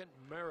second.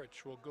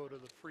 Marich will go to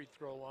the free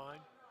throw line.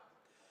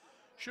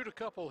 Shoot a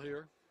couple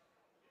here.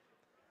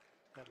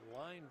 That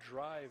line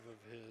drive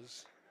of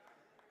his.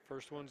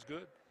 First one's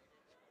good.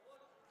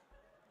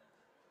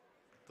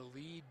 The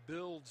lead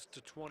builds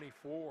to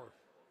 24.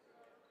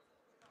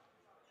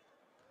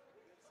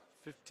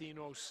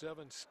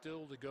 15:07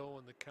 still to go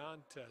in the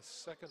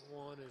contest. Second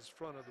one is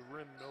front of the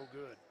rim, no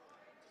good.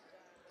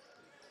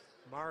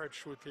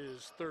 Marich with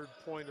his third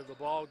point of the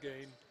ball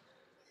game.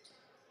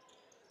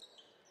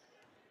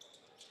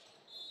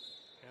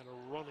 And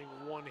a running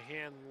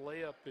one-hand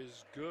layup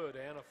is good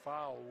and a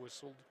foul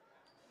whistled.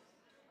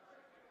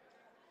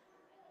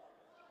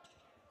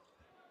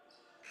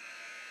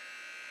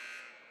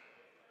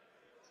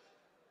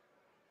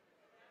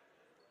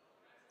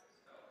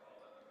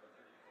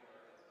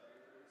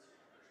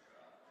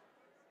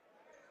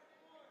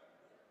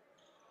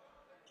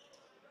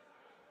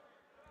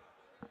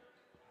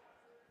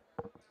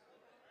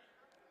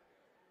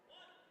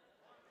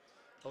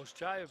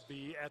 Osjaya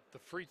be at the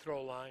free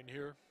throw line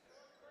here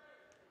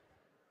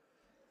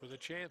with a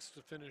chance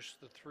to finish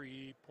the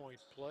three-point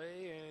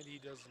play, and he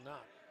does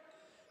not.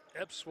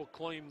 Epps will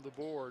claim the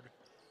board.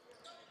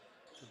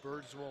 The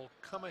Birds will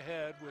come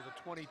ahead with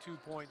a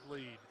 22-point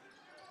lead.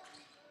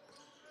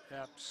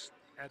 Epps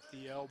at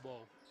the elbow,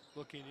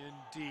 looking in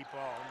deep.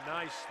 Oh,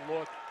 nice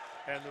look,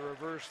 and the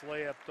reverse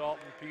layup.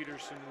 Dalton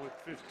Peterson with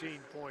 15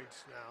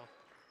 points now.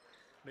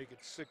 Make it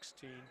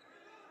 16.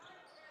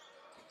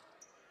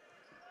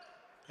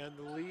 And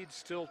the lead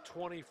still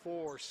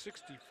 24,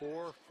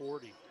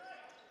 64-40.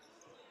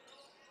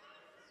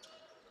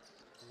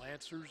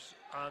 Lancers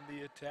on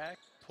the attack,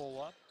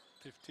 pull up,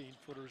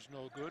 15-footers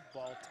no good,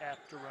 ball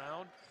tapped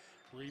around,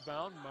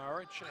 rebound,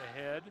 Marich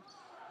ahead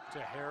to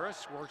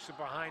Harris, works it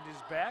behind his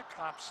back,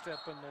 hop step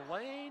in the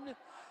lane,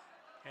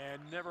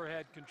 and never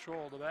had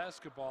control. The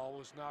basketball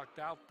was knocked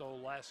out though,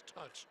 last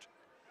touched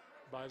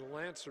by the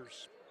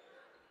Lancers.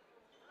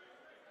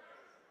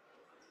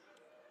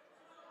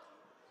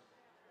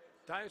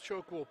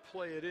 Diachok will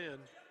play it in.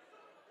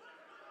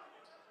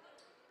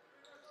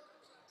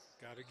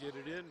 Got to get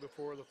it in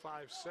before the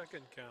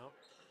 5-second count.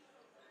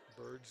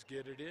 Birds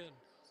get it in.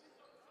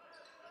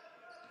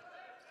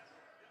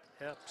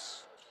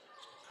 Epps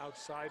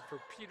Outside for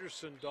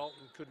Peterson,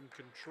 Dalton couldn't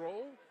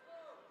control.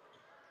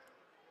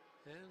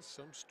 And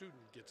some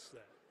student gets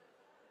that.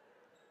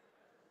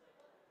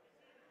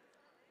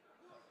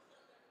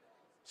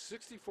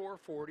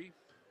 64-40.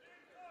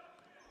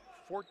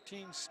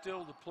 14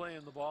 still to play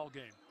in the ball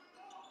game.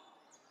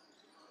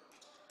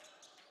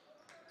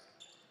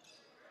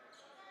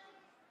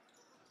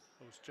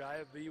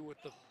 Osjayev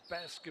with the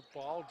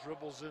basketball,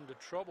 dribbles into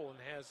trouble and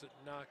has it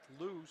knocked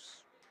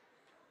loose.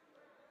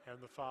 And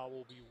the foul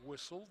will be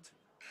whistled.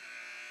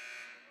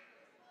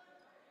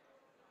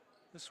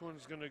 This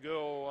one's going to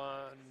go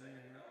on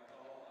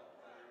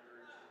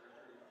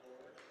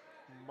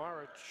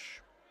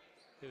Marich,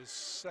 his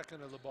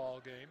second of the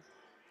ball game.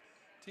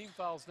 Team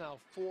fouls now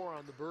 4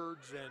 on the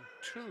Birds and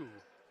 2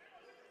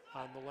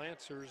 on the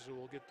Lancers, who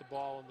will get the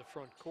ball in the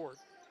front court.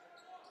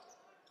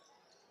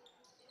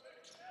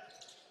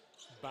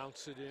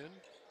 Bounce it in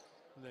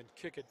and then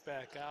kick it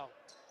back out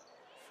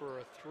for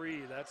a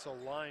 3. That's a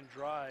line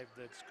drive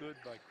that's good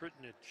by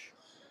Kritnich.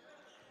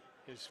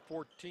 His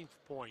 14th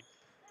point.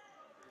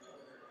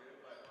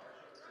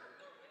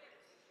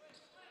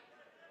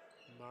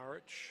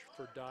 Marich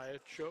for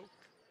Diachok.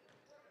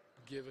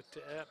 Give it to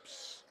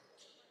Epps.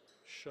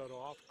 Shut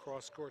off,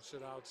 cross courts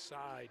it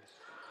outside.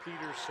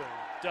 Peterson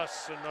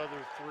dusts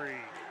another 3.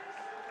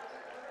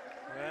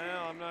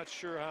 Well, I'm not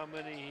sure how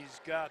many he's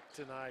got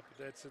tonight,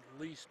 but that's at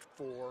least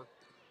 4.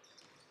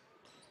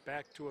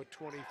 Back to a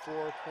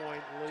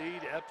 24-point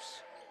lead.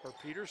 Epps, or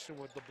Peterson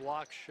with the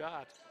block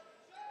shot,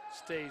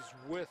 stays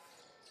with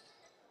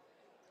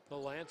the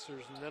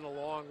Lancers, and then a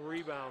long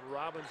rebound.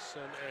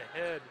 Robinson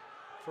ahead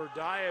for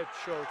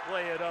Diachok,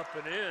 lay it up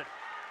and in.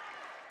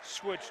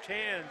 Switched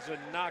hands and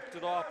knocked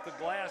it off the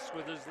glass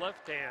with his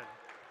left hand.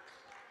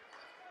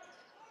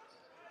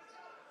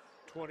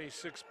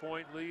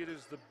 26-point lead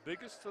is the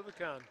biggest of the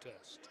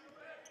contest.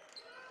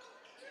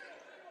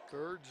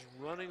 Birds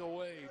running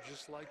away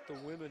just like the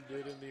women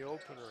did in the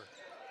opener.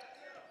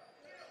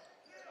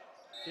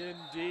 In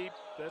deep,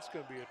 that's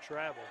going to be a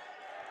travel.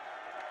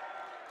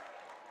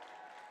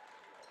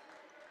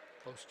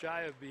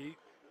 Osjayev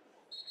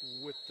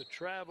with the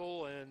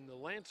travel, and the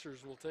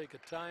Lancers will take a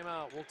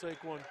timeout. We'll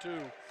take one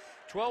too.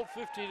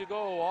 12:50 to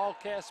go, all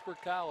Casper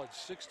College,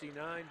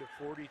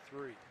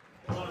 69-43.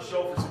 I want to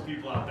show for some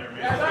people out there,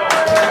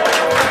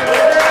 man.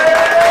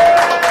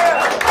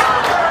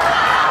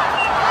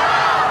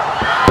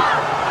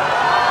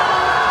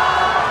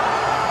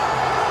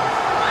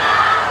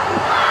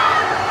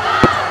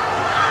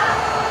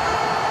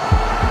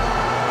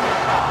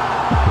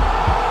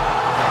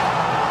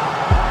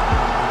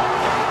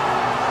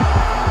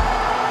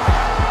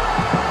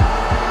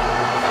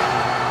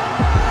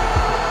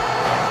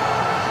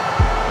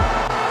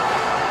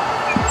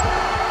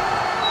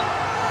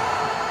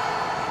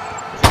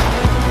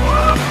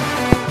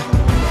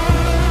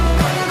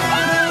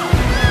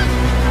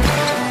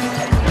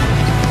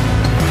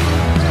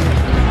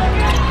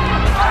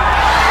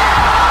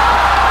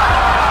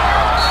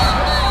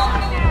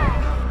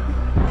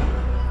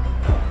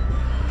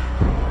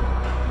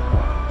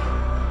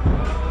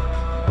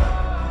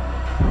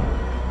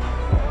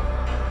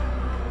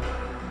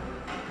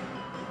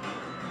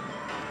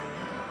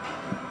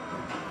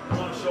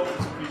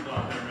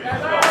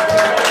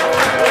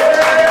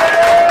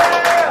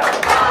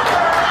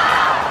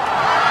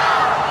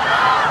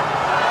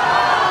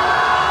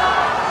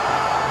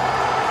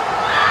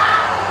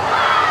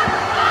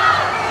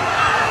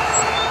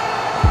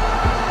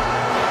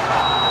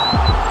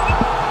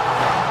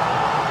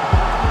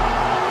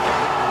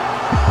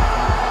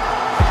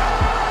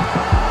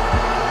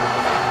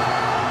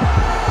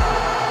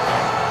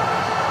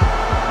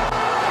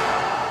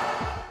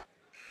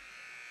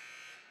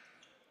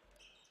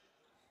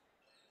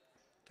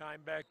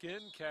 Time back in,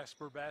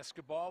 Casper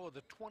basketball with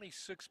a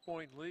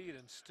 26-point lead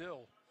and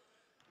still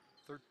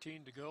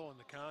 13 to go in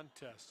the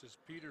contest as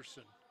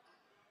Peterson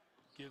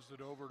gives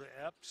it over to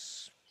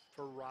Epps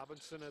for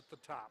Robinson at the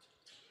top.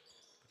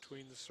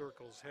 Between the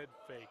circles, head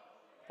fake,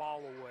 ball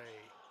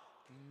away,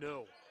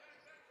 no.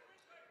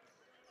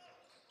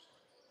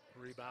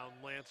 Rebound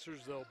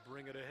Lancers, they'll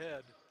bring it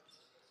ahead.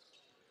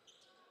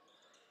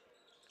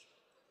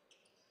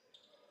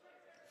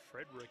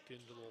 Frederick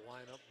into the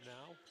lineup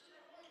now.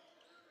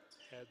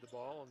 Had the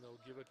ball, and they'll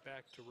give it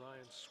back to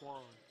Ryan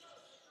Swan.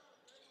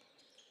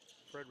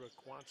 Frederick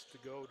wants to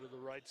go to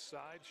the right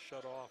side,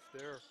 shut off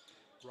there.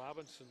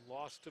 Robinson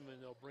lost him, and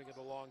they'll bring it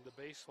along the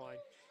baseline.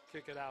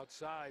 Kick it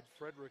outside.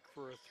 Frederick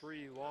for a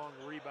 3, long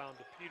rebound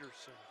to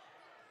Peterson.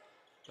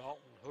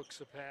 Dalton hooks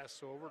a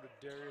pass over to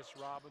Darius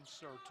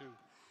Robinson, or to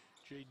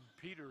Jaden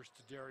Peters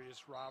to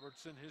Darius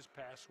Robertson. His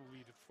pass will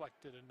be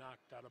deflected and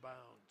knocked out of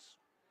bounds.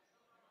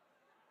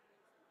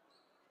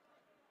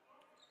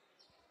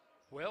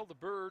 Well, the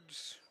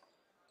Birds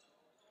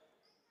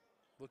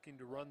looking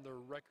to run their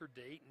record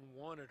to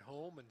 8-1 at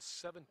home and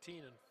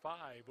 17-5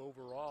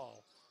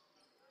 overall.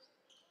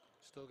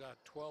 Still got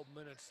 12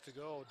 minutes to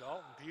go.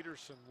 Dalton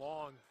Peterson,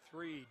 long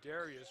 3.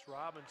 Darius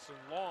Robinson,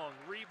 long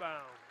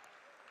rebound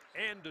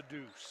and a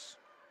deuce.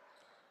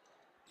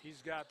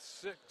 He's got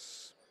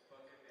 6.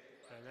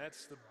 And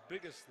that's the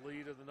biggest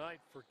lead of the night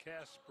for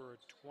Casper at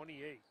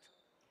 28.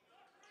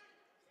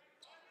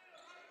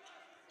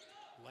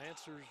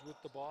 Lancers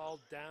with the ball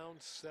down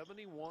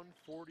 71-43.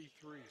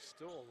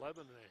 Still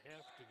 11 and a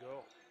half to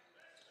go.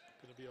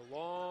 Going to be a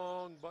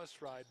long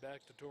bus ride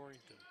back to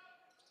Torrington.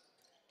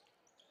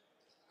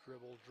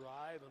 Dribble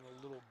drive and a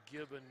little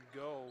give and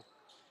go.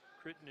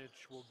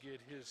 Kritnich will get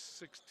his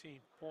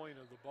 16th point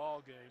of the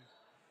ball game.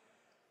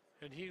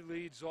 And he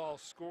leads all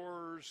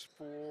scorers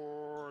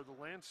for the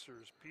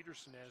Lancers.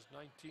 Peterson has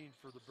 19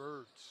 for the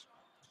Birds.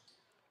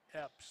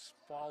 Epps,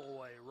 fall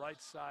away,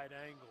 right side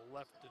angle,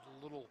 left it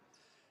a little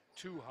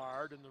too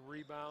hard, and the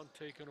rebound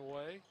taken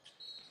away.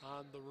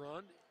 On the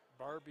run,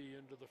 Barbie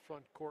into the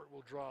front court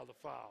will draw the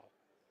foul.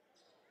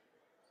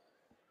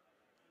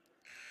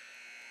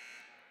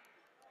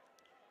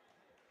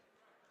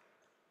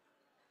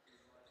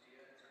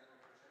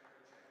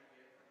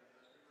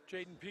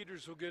 Jaden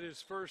Peters will get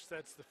his first.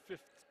 That's the 5th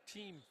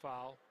team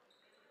foul.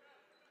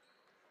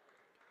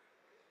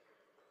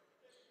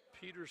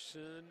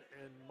 Peterson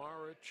and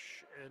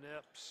Marich and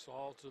Epps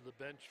all to the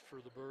bench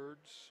for the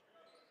Birds.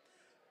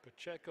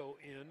 Pacheco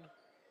in,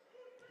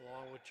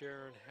 along with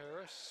Jaron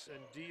Harris,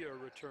 and Dia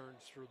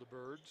returns for the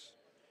Birds.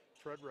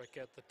 Frederick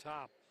at the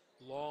top.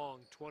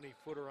 Long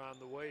 20-footer on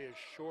the way is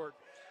short,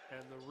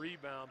 and the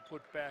rebound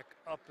put back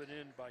up and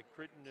in by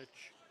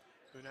Kritnich,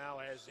 who now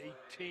has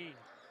 18.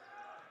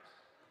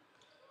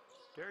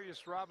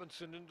 Darius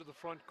Robinson into the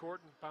front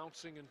court and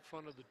bouncing in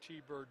front of the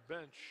T-Bird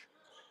bench.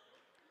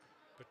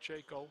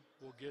 Pacheco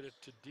will get it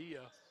to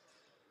Dia.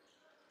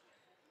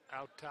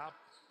 Out top,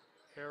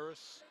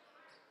 Harris.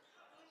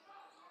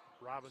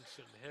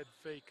 Robinson, head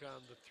fake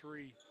on the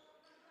three.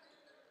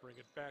 Bring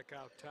it back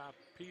out top,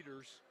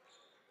 Peters.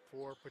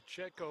 For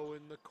Pacheco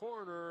in the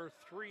corner,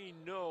 3,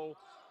 no.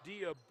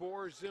 Dia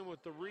bores in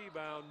with the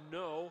rebound,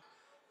 no.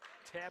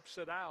 Taps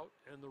it out,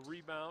 and the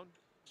rebound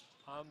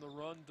on the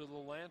run to the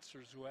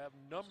Lancers, who have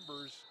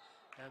numbers,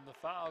 and the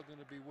foul going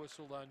to be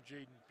whistled on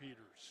Jaden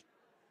Peters.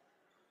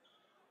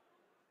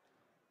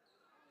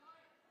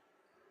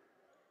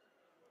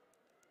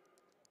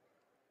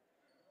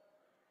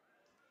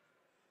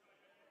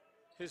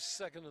 His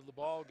second of the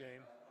ball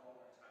game.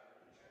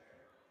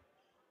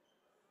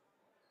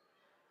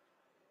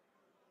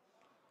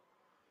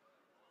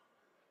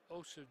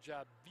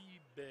 Osajabi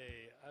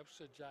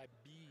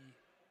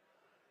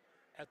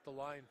at the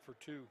line for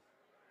 2.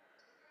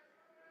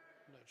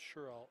 I'm not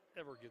sure I'll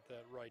ever get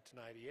that right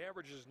tonight. He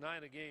averages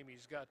 9 a game.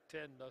 He's got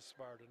 10 thus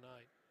far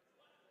tonight.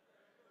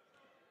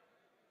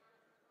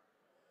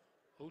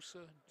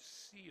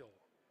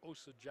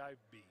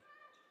 Osajabi.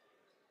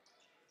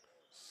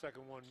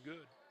 Second one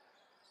good.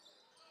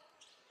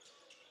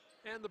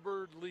 And the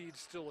Bird lead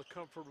still a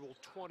comfortable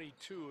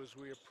 22 as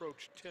we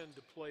approach 10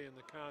 to play in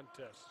the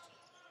contest.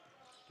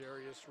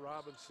 Darius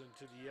Robinson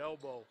to the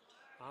elbow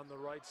on the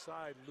right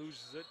side,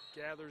 loses it,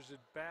 gathers it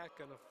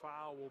back, and a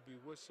foul will be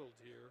whistled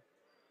here.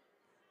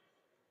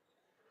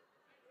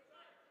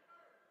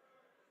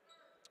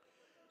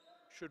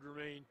 Should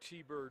remain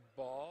T-Bird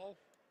ball.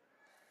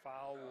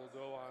 Foul will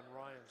go on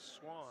Ryan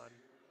Swan.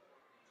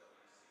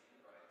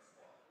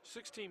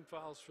 16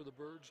 fouls for the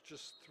Birds,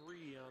 just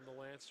 3 on the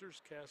Lancers.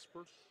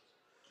 Casper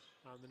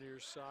on the near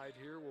side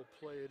here will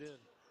play it in.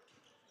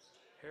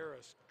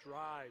 Harris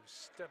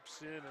drives,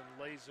 steps in,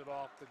 and lays it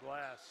off the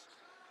glass.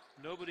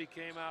 Nobody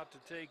came out to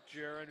take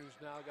Jaron,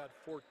 who's now got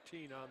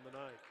 14 on the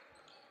night.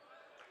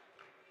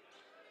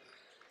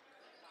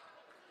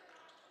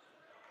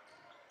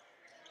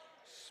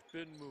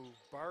 Spin move,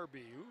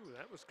 Barbie. Ooh,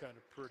 that was kind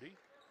of pretty.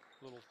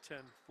 Little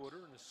 10-footer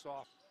and a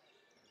soft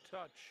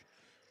touch.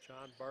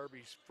 John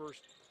Barbie's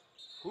first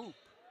hoop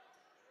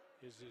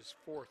is his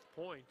 4th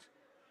point.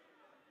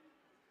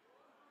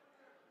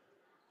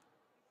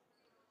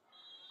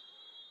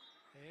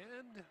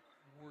 And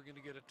we're going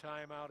to get a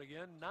timeout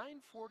again.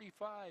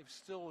 9:45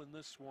 still in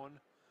this one.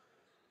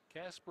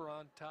 Casper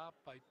on top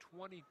by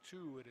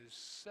 22. It is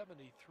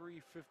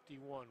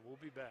 73-51. We'll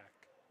be back.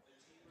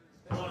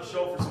 I want to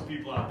show for some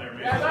people out there,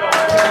 man.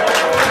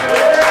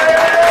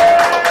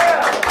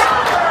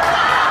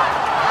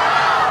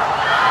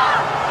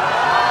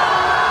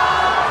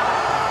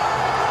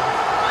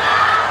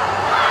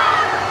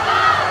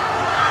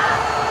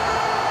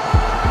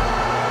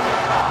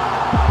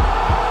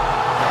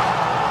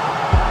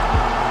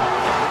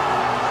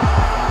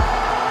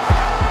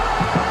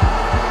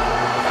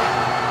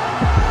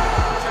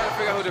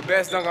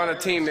 Best dunk on the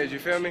team is, you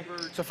feel me?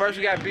 So first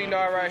we got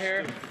B-Nard right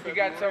here. He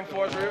got something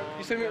for us real,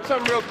 you see me?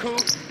 Something real cool.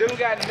 Then we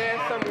got Ness,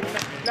 something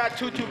not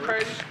too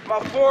crazy. My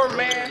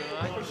 4-man.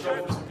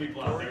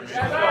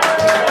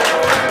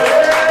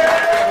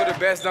 Who the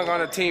best dunk on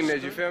the team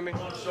is, you feel me?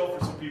 Show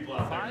for some people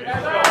out there.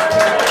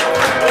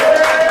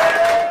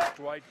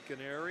 Dwight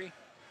Canary.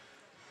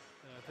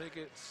 I think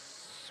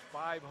it's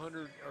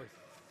 500 or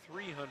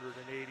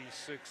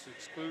 386,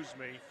 excuse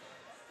me.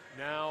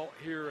 Now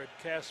here at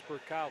Casper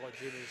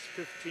College in his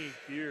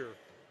 15th year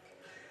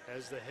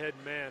as the head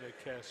man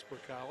at Casper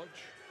College.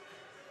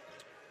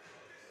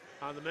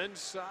 On the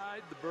men's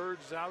side, the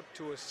Birds out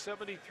to a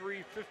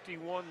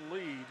 73-51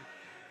 lead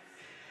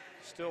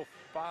Still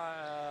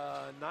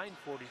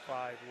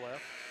 9:45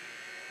 left.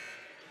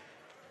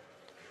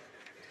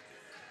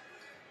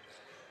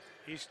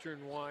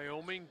 Eastern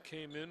Wyoming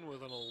came in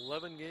with an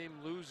 11-game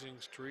losing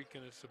streak,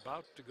 and it's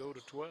about to go to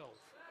 12.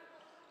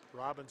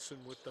 Robinson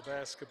with the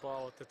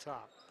basketball at the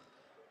top.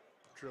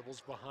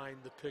 Dribbles behind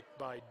the pick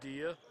by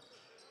Dia.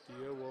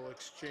 Dia will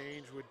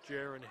exchange with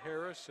Jaron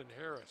Harris, and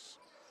Harris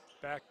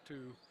back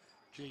to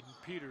Jaden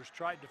Peters.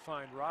 Tried to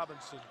find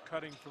Robinson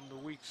cutting from the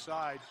weak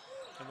side,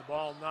 and the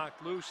ball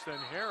knocked loose. Then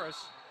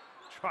Harris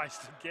tries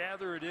to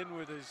gather it in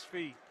with his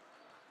feet.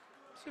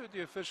 See what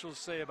the officials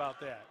say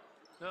about that.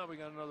 Now we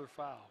got another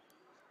foul.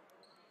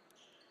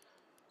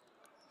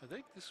 I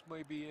think this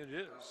may be it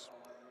is.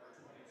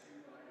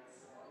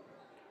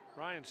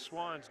 Ryan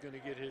Swan's going to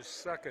get his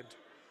second.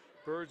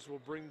 Birds will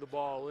bring the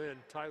ball in.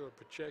 Tyler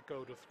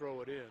Pacheco to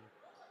throw it in.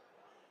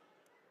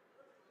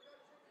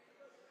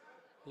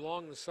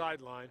 Along the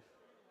sideline.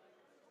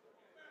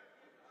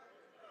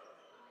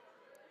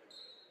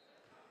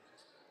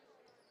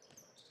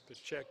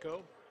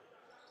 Pacheco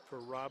for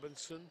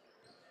Robinson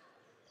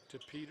to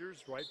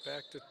Peters, right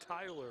back to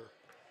Tyler.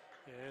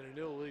 And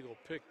an illegal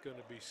pick going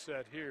to be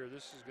set here.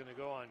 This is going to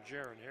go on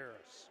Jaron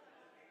Harris.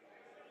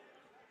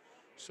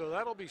 So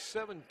that'll be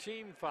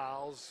 17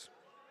 fouls.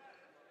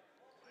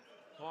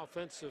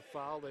 Offensive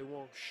foul, they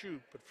won't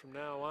shoot, but from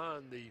now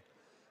on, the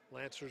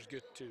Lancers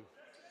get to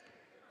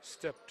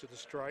step to the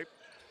stripe.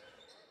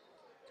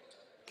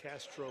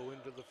 Castro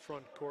into the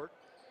front court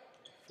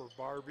for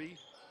Barbie.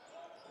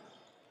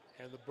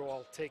 And the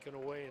ball taken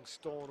away and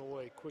stolen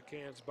away. Quick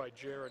hands by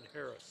Jaron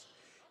Harris.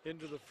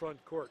 Into the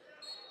front court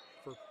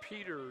for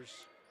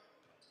Peters.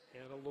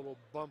 And a little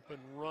bump and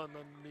run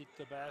underneath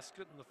the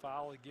basket, and the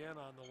foul again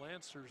on the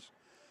Lancers.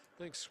 I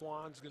think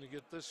Swan's going to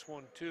get this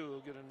one too.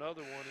 He'll get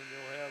another one, and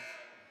they'll have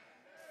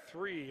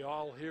 3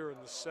 all here in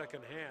the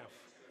second half.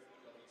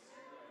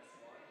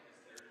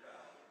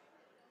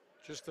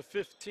 Just the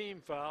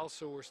 15 foul,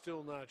 so we're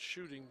still not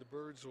shooting. The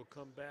Birds will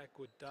come back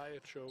with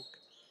Diachoke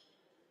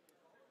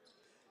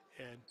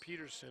and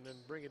Peterson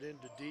and bring it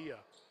into Dia.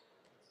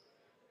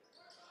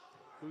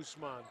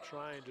 Usman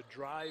trying to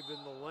drive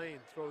in the lane,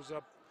 throws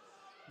up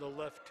the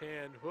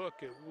left-hand hook.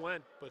 It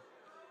went, but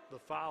the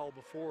foul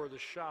before the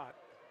shot.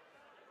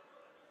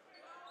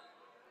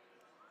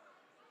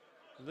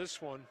 And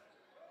this one,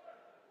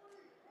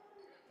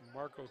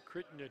 Marko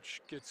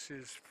Kritnic gets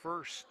his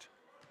first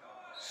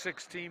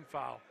 16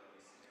 foul.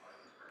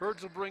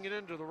 Birds will bring it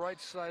into the right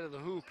side of the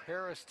hoop.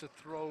 Harris to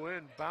throw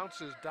in,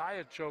 bounces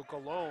Diachoke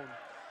alone.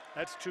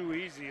 That's too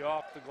easy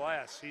off the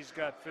glass. He's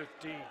got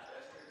 15.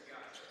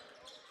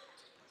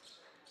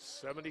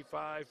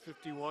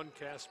 75-51,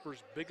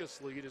 Casper's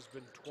biggest lead has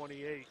been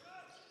 28.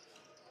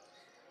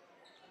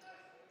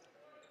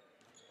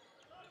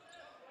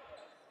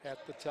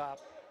 At the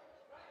top.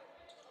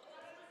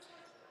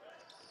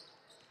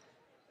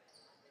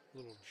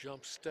 Little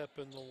jump step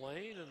in the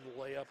lane, and the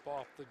layup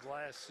off the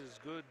glass is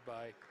good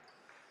by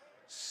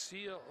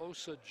Sia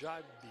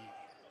Osajabi.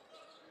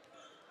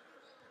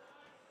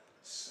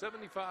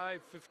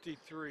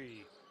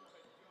 75-53.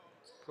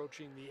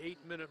 Approaching the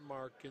 8-minute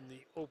mark in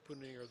the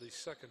opening or the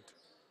second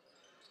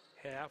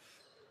half.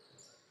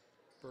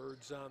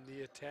 Birds on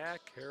the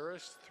attack.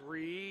 Harris,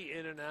 3,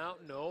 in and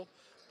out, no.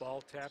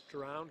 Ball tapped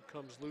around,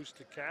 comes loose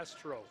to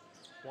Castro.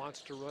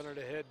 Wants to run it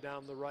ahead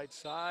down the right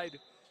side.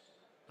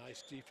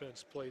 Nice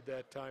defense played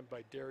that time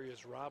by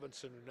Darius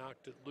Robinson, who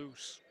knocked it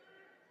loose.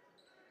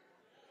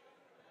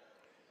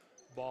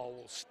 Ball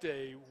will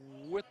stay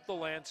with the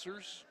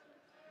Lancers,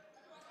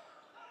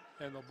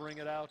 and they'll bring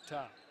it out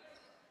top.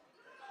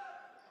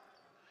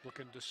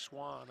 Looking to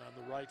Swan on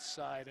the right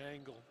side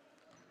angle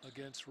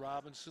against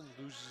Robinson,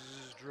 loses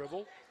his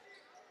dribble.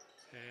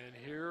 And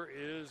here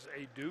is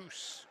a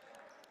deuce.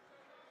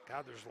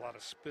 God, there's a lot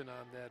of spin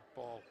on that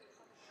ball.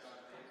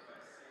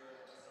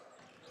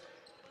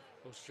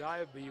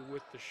 Osajabi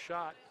with the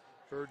shot.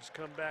 Birds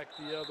come back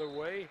the other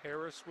way.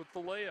 Harris with the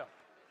layup.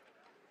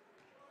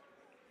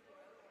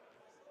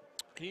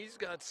 He's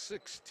got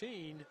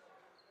 16.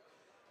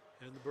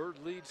 And the Bird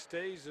lead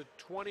stays at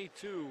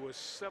 22 with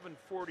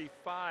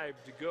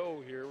 7:45 to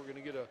go here. We're going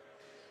to get a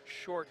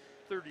short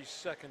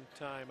 30-second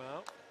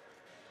timeout.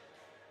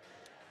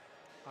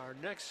 Our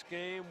next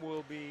game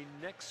will be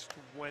next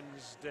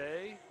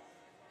Wednesday.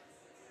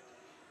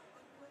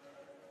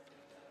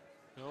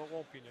 No, it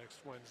won't be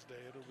next Wednesday.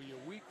 It'll be a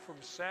week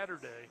from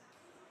Saturday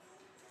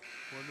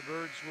when the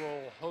Birds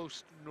will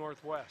host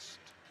Northwest.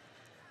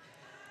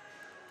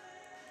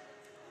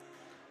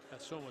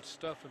 Got so much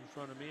stuff in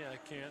front of me, I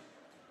can't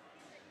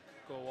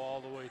go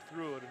all the way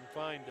through it and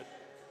find it.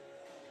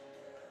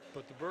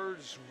 But the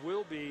Birds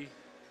will be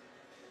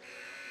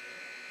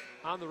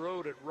on the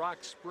road at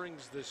Rock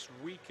Springs this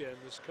weekend,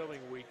 this coming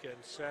weekend,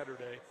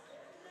 Saturday.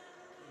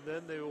 And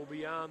then they will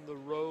be on the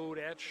road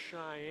at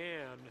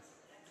Cheyenne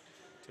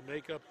to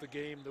make up the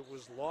game that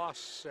was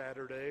lost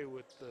Saturday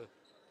with the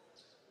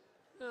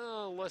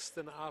less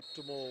than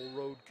optimal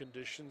road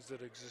conditions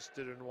that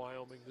existed in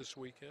Wyoming this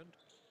weekend.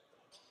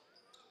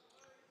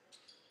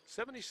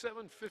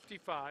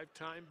 77-55,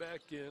 time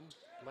back in.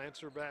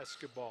 Lancer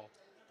basketball.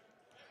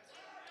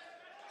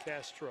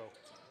 Castro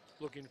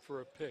looking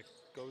for a pick.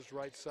 Goes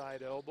right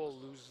side elbow,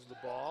 loses the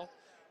ball.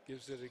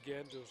 Gives it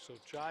again to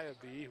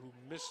Sochayabi, who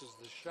misses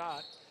the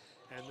shot.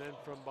 And then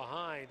from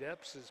behind,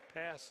 Epps'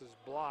 pass is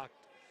blocked,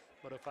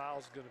 but a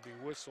foul's going to be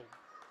whistled.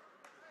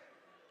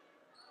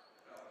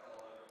 Foul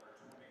call on number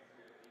 23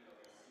 of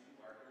BWC,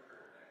 Martin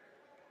Kurtnick.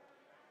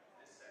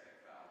 His second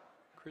foul.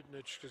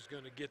 Kritnich is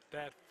going to get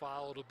that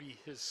foul to be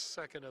his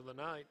second of the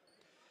night.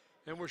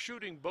 And we're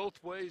shooting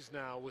both ways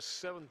now with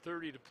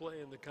 7:30 to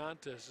play in the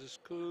contest. This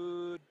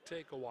could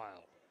take a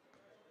while.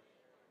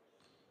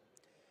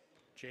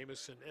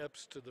 Jamison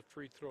Epps to the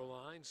free throw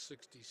line,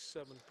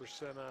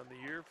 67% on the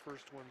year.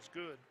 First one's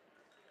good.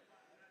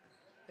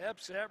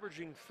 Epps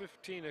averaging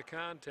 15 a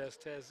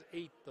contest, has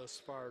 8 thus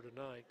far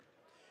tonight.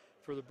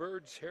 For the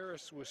Birds,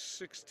 Harris with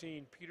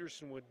 16,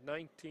 Peterson with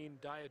 19,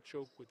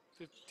 Diachok with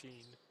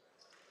 15.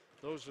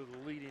 Those are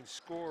the leading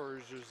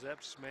scorers as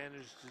Epps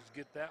managed to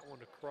get that one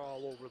to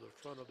crawl over the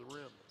front of the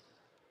rim.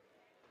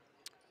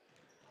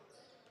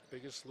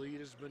 Biggest lead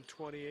has been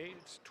 28.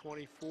 It's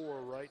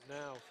 24 right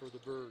now for the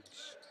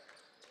Birds.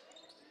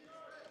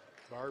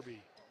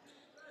 Barbie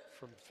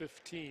from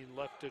 15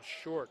 left it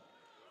short.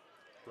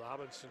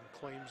 Robinson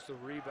claims the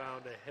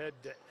rebound ahead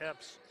to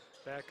Epps.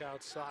 Back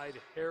outside,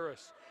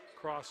 Harris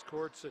cross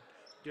courts it.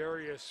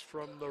 Darius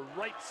from the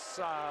right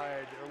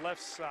side, or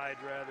left side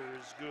rather,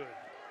 is good.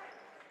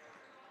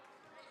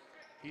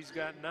 He's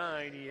got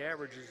 9, he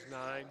averages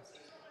 9.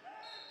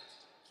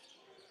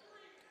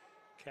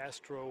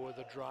 Castro with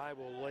a drive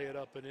will lay it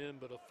up and in,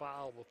 but a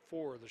foul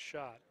before the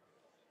shot.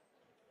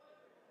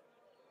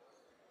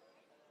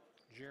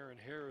 Jaron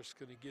Harris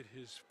going to get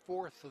his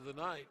 4th of the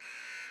night.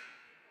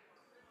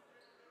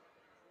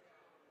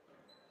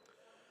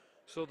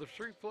 So the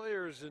 3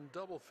 players in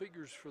double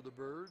figures for the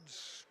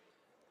Birds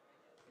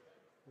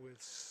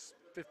with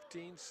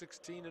 15,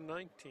 16, and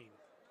 19.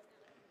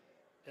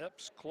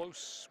 Epps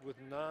close with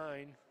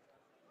 9.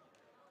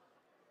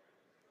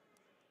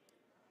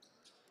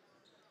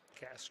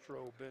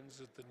 Castro bends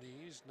at the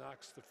knees,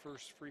 knocks the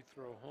first free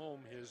throw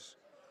home. His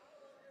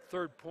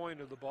 3rd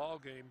point of the ball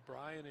game.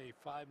 Brian, a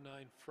 5'9"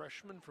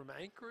 freshman from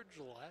Anchorage,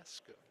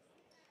 Alaska.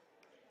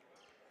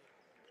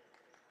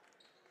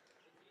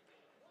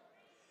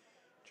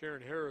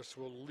 Jaron Harris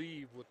will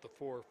leave with the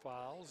 4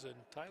 fouls, and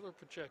Tyler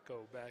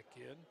Pacheco back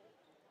in.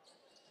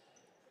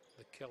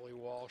 The Kelly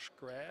Walsh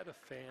grad, a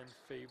fan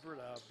favorite,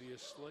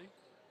 obviously.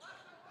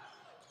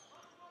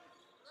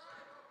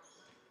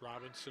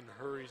 Robinson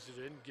hurries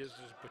it in, gives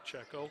it to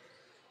Pacheco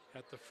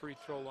at the free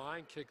throw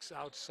line, kicks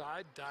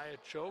outside.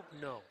 Diachok,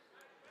 no.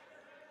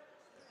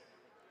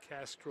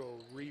 Castro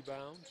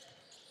rebounds.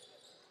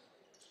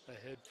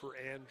 Ahead for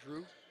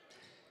Andrew.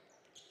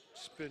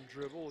 Spin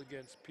dribble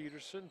against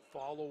Peterson,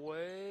 fall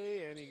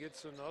away, and he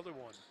gets another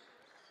one.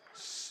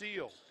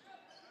 Seal.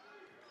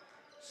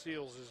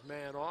 Seals his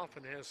man off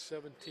and has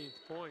 17th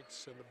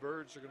points, and the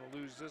Birds are going to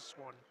lose this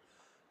one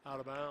out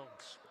of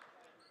bounds.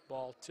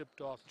 Ball tipped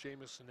off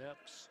Jamison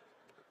Epps.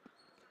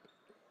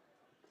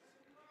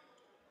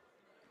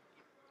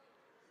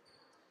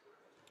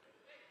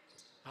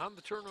 On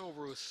the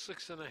turnover with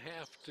 6.5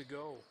 to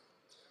go.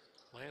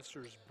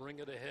 Lancers bring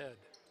it ahead.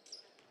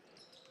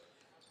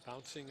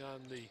 Bouncing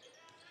on the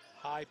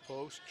high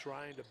post,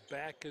 trying to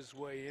back his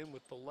way in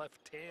with the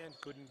left hand,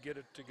 couldn't get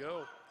it to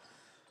go.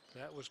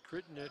 That was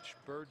Kritnich.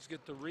 Birds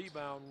get the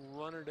rebound,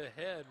 run it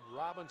ahead.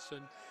 Robinson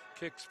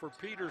kicks for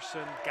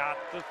Peterson, got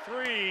the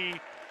 3.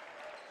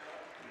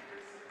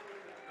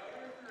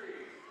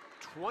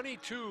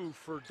 22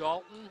 for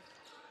Dalton.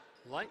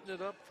 Lighten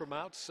it up from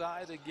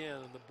outside again,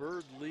 and the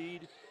Bird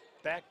lead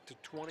back to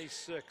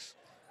 26.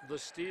 The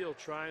steal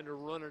trying to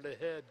run it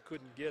ahead,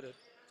 couldn't get it.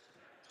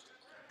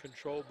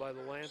 Controlled by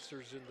the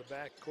Lancers in the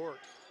back court.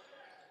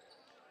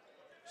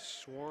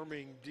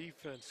 Swarming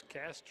defense.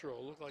 Castro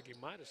looked like he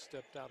might have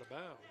stepped out of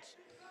bounds.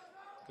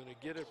 Going to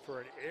get it for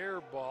an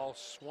air ball.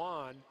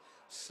 Swan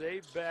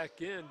saved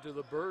back in to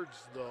the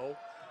Birds though.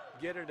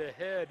 Get it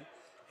ahead,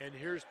 and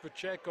here's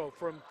Pacheco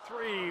from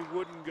 3,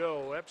 wouldn't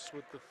go. Epps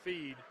with the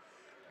feed,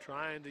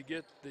 trying to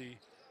get the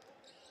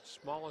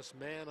smallest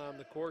man on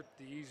the court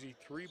the easy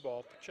 3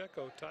 ball.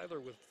 Pacheco, Tyler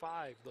with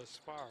 5 thus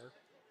far.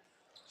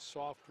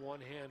 Soft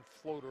one-hand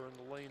floater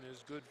in the lane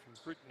is good from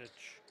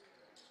Kritnich.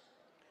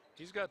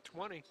 He's got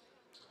 20,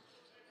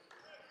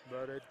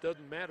 but it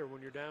doesn't matter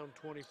when you're down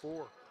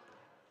 24.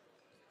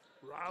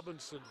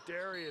 Robinson,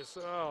 Darius,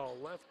 oh,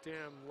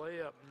 left-hand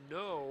layup,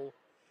 no,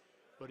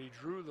 but he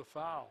drew the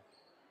foul.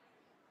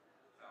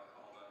 Foul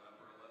called on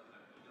number 11 of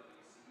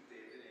BWC,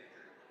 David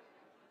Andrew.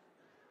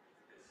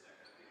 His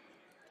second of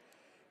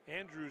the evening.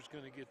 Andrew's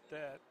going to get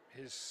that,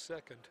 his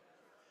second.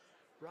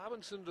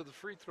 Robinson to the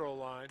free throw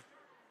line.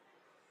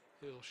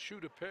 He'll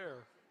shoot a pair.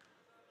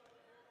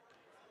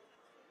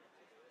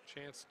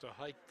 Chance to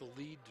hike the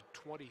lead to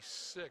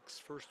 26.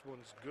 First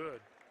one's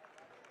good.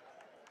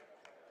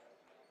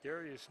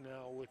 Darius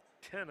now with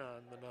 10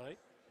 on the night.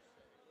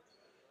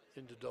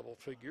 Into double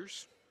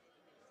figures.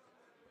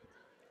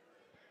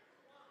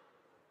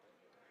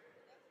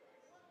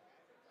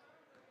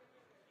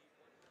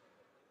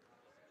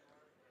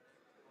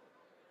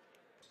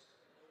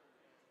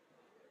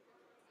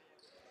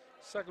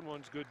 Second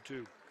one's good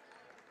too.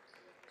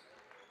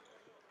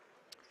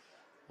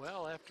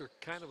 Well, after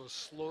kind of a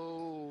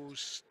slow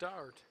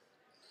start,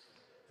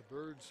 the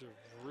Birds have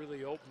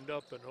really opened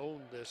up and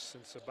owned this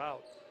since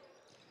about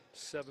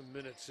 7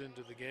 minutes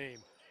into the game.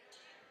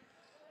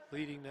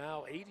 Leading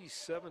now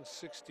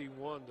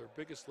 87-61. Their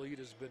biggest lead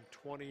has been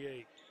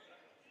 28.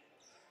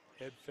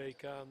 Head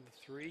fake on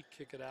the three,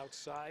 kick it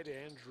outside.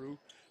 Andrew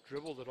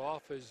dribbled it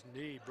off his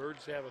knee.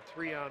 Birds have a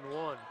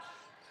 3-on-1.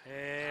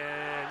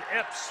 And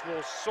Epps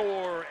will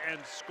soar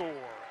and score.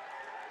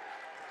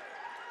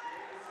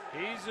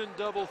 He's in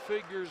double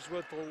figures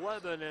with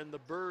 11, and the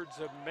Birds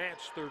have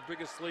matched their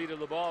biggest lead of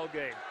the ball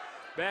game.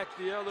 Back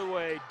the other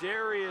way,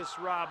 Darius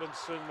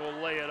Robinson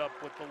will lay it up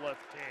with the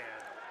left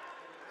hand.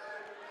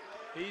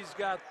 He's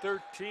got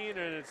 13,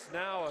 and it's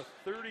now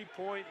a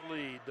 30-point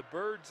lead. The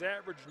Birds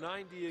average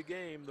 90 a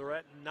game. They're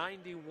at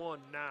 91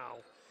 now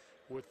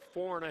with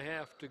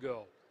 4.5 to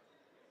go.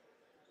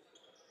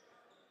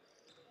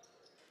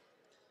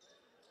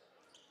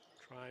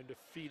 Trying to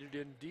feed it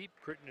in deep.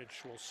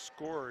 Kritnich will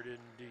score it in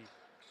deep.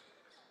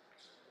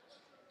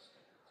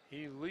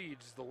 He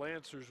leads the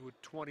Lancers with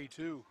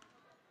 22.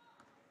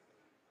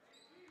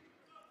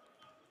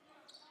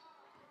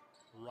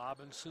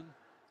 Robinson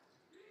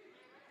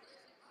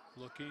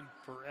looking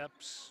for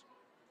Epps.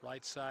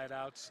 Right side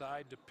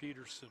outside to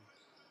Peterson.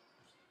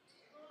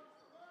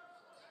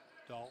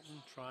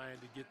 Dalton trying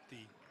to get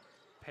the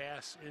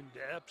pass into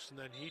Epps, and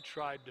then he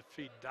tried to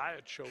feed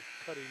Diachok,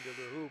 cutting to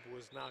the hoop,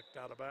 was knocked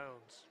out of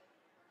bounds.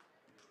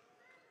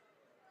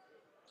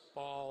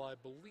 Ball, I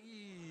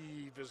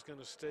believe, is going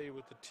to stay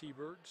with the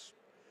T-Birds.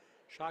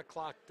 Shot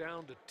clock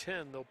down to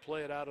 10. They'll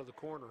play it out of the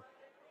corner.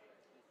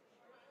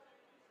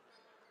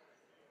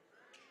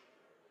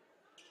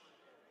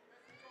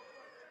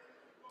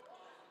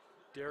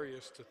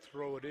 Darius to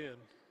throw it in.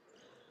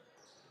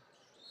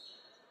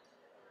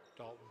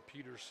 Dalton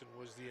Peterson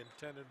was the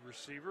intended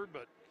receiver,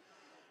 but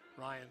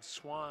Ryan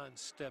Swan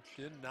stepped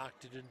in,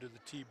 knocked it into the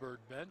T-Bird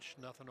bench.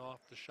 Nothing off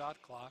the shot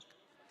clock.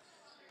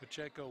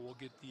 Pacheco will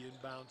get the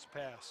inbounds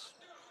pass.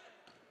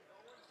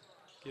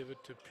 Give it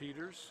to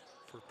Peters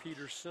for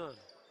Peterson.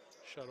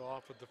 Shut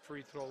off at the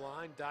free throw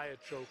line.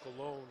 Diachok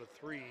alone, a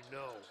three,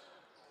 no.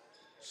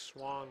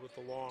 Swan with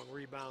the long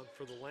rebound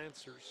for the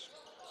Lancers.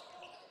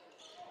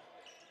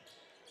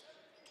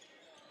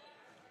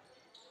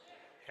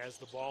 Has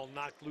the ball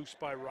knocked loose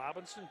by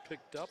Robinson,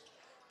 picked up.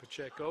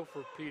 Pacheco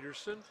for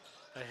Peterson.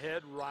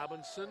 Ahead,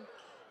 Robinson,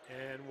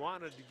 and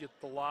wanted to get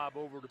the lob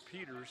over to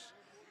Peters.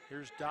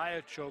 Here's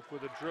Diachok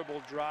with a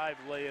dribble drive,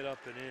 lay it up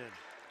and in.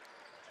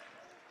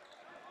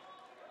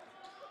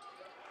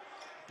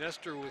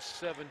 Nestor was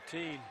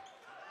 17.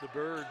 The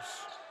Birds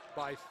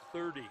by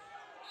 30.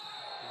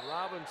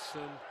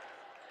 Robinson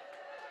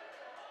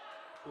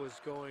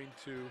was going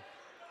to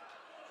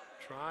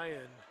try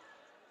and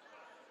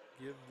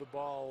give the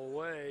ball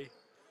away.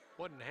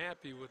 Wasn't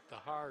happy with the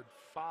hard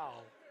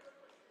foul.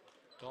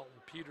 Dalton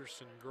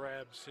Peterson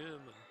grabs him,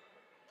 and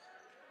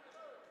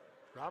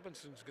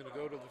Robinson's going to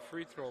go to the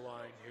free throw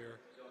line here.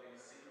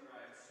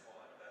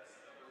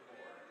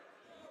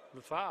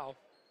 The foul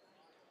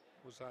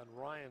was on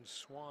Ryan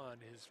Swan,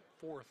 his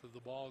fourth of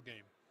the ball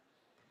game.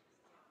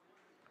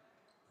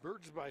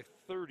 Birds by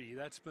 30.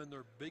 That's been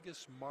their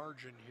biggest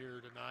margin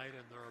here tonight,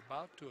 and they're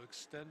about to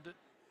extend it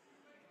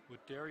with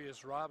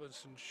Darius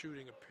Robinson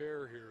shooting a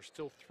pair here.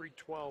 Still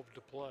 3:12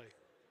 to play.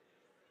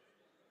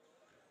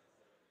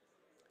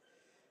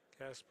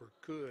 Casper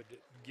could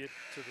get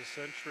to the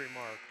century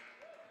mark.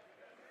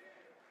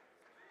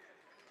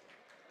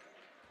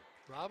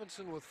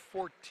 Robinson with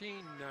 14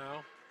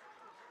 now.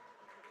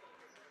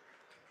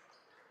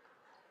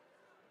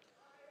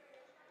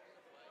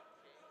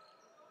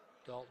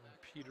 Dalton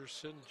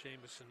Peterson,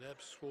 Jamison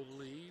Epps will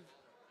leave.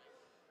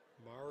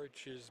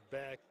 Marich is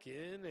back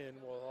in,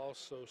 and we'll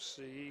also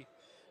see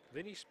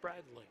Vinny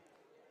Spradling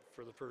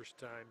for the first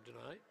time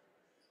tonight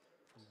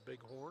from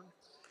Bighorn.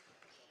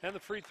 And the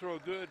free throw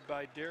good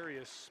by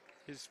Darius,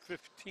 his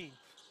 15th.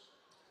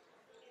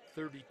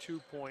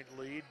 32-point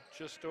lead,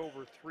 just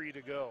over 3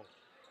 to go.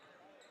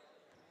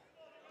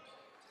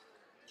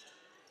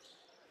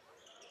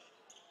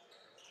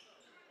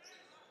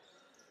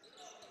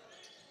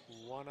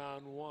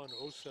 One-on-one,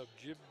 Osab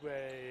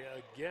Jibbe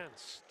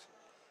against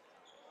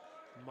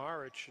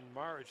Marich, and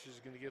Marich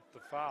is going to get the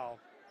foul.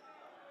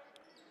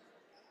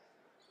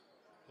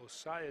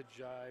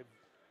 Osayajib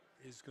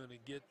is going to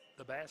get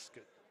the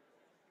basket.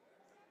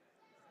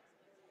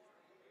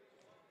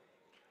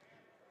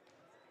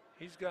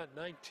 He's got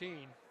 19.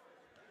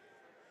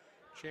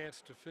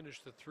 Chance to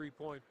finish the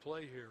three-point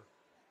play here.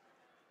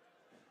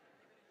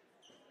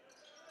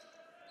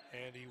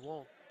 And he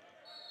won't.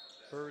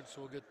 Birds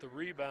will get the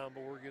rebound,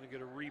 but we're going to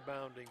get a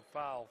rebounding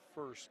foul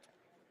first.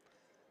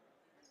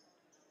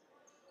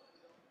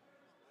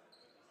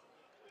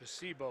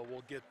 Pasibo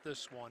will get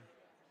this one.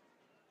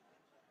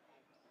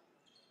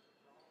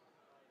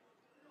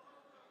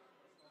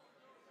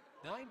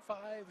 Nine,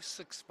 5,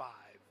 6, 5.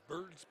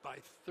 Birds by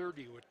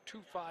 30 with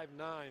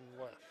 2:59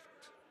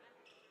 left.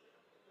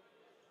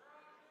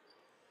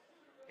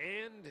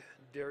 And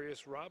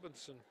Darius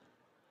Robinson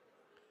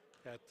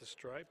at the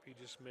stripe. He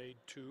just made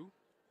 2.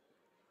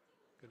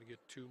 Going to get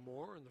 2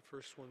 more, and the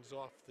first one's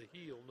off the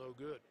heel, no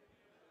good.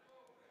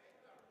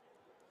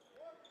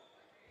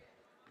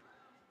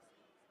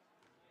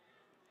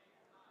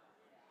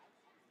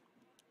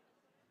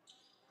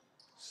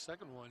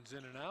 Second one's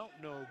in and out,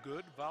 no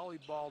good.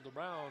 Volleyballed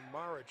around.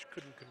 Maric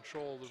couldn't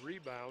control the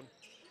rebound.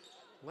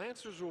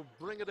 Lancers will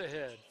bring it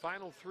ahead.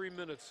 Final 3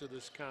 minutes of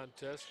this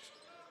contest.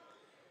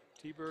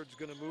 T-Bird's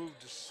going to move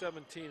to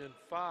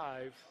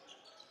 17-5.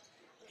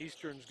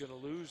 Eastern's going to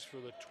lose for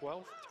the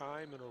 12th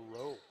time in a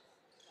row.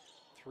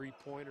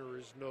 Three-pointer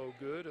is no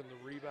good, and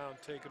the rebound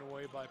taken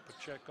away by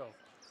Pacheco.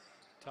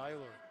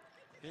 Tyler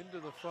into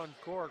the front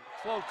court,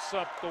 floats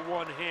up the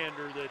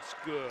one-hander that's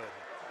good.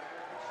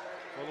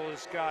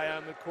 Littlest guy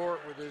on the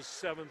court with his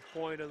 7th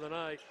point of the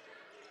night.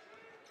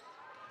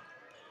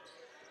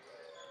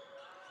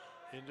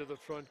 Into the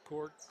front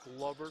court,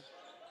 Glover.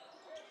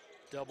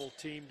 Double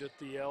teamed at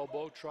the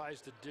elbow,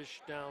 tries to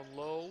dish down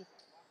low.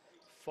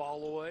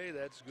 Fall away,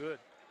 that's good.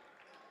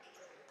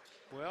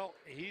 Well,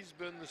 he's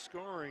been the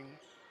scoring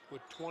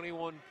with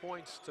 21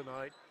 points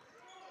tonight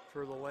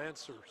for the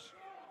Lancers.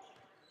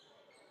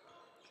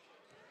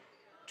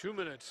 2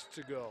 minutes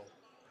to go.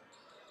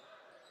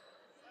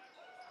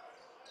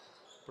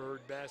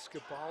 Bird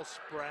basketball,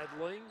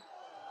 Spradling.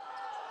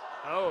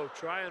 Oh,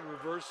 try and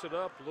reverse it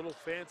up. A little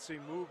fancy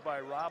move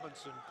by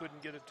Robinson,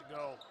 couldn't get it to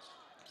go.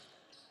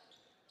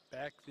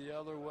 Back the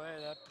other way,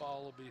 that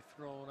ball will be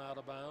thrown out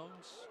of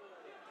bounds.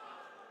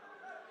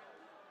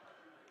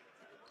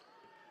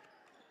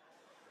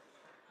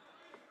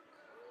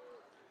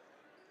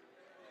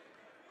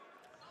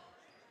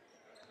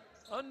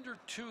 Under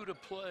 2 to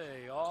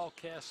play, all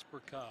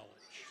Casper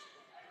College.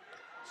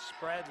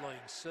 Spradling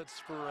sits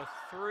for a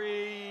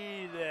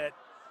 3 that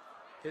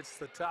hits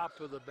the top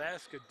of the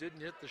basket,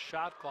 didn't hit the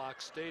shot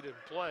clock, stayed in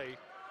play,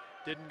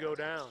 didn't go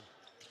down.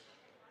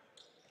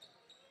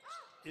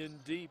 In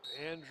deep,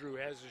 Andrew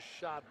has a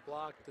shot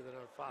blocked and then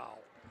a foul.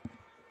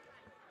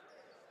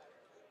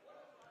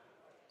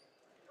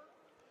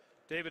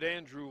 David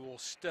Andrew will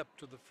step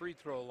to the free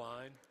throw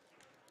line.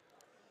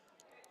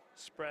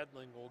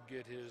 Spradling will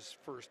get his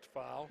first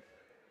foul.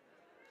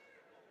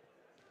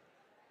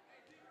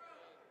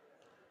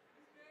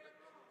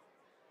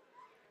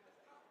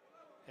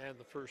 And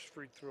the first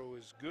free throw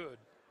is good.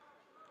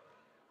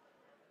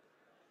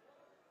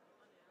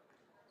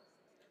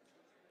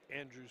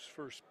 Andrew's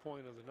first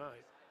point of the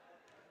night.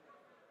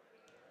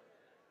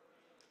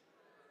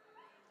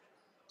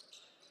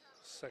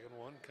 Second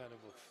one, kind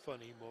of a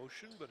funny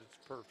motion, but it's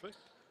perfect.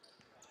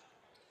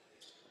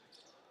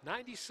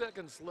 90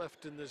 seconds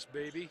left in this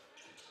baby.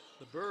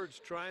 The Birds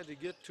trying to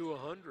get to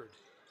 100.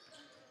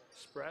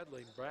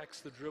 Spradling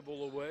backs the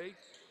dribble away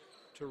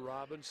to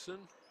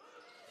Robinson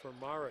for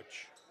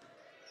Maric.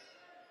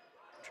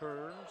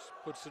 Turns,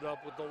 puts it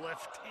up with the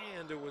left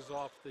hand. It was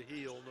off the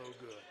heel, no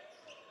good.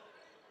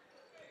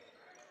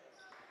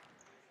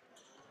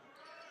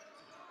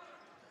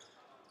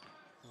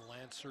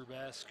 Lancer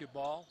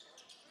basketball.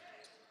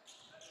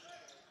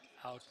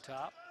 Out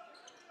top.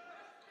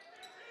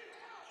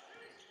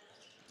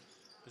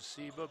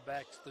 Basiba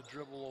backs the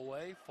dribble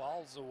away,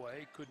 falls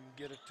away, couldn't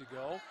get it to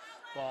go.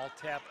 Ball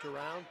tapped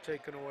around,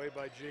 taken away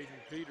by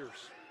Jaden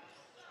Peters.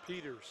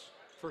 Peters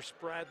for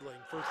Spradling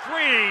for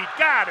 3,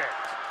 got it!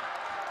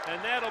 And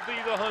that'll be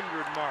the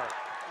 100 mark.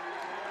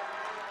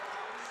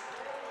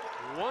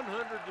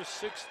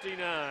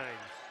 100-69.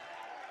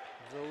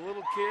 The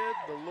little kid,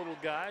 the little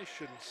guy,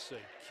 shouldn't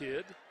say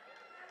kid.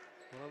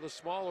 One of the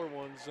smaller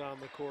ones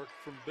on the court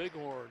from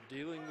Bighorn,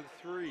 dealing with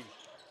 3.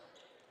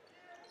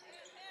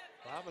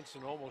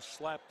 Robinson almost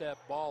slapped that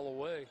ball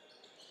away.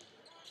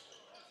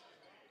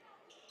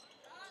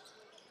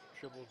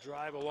 Dribble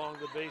drive along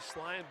the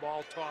baseline,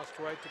 ball tossed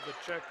right to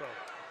Pacheco.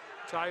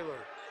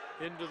 Tyler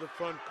into the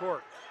front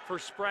court for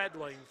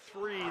Spradling,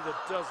 3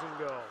 that doesn't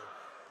go.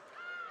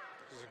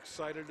 As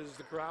excited as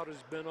the crowd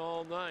has been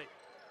all night.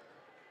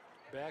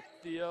 Back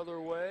the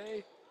other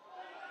way.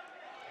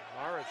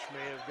 Maric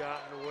may have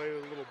gotten away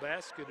with a little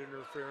basket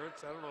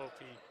interference. I don't know if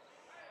he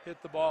hit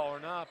the ball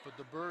or not, but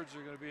the Birds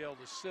are going to be able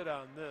to sit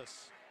on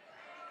this.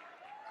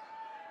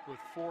 With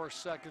 4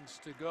 seconds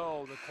to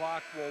go, the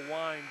clock will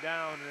wind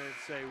down, and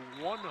it's a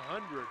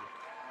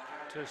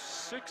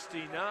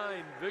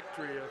 100-69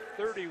 victory, a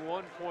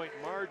 31-point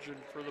margin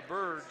for the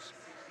Birds.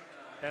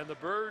 And the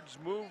Birds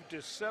move to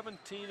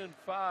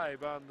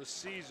 17-5 on the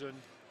season.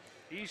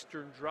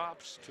 Eastern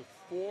drops to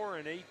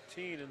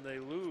 4-18, and they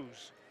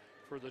lose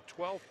for the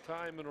 12th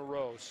time in a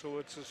row. So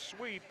it's a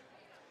sweep,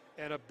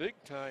 and a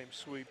big-time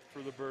sweep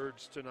for the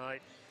Birds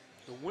tonight.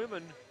 The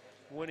women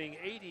winning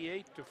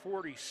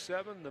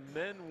 88-47, the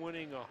men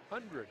winning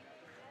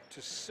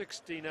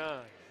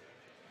 100-69.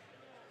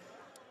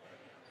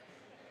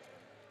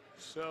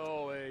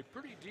 So a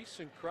pretty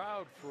decent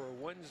crowd for a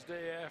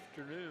Wednesday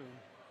afternoon.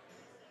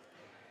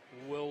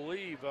 Will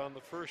leave on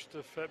the 1st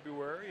of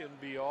February and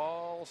be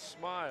all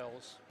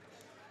smiles.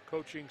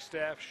 Coaching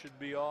staff should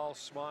be all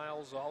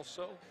smiles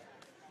also,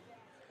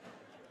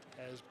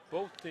 as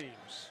Both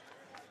teams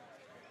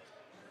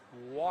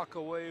walk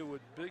away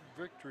with big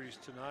victories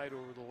tonight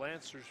over the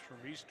Lancers from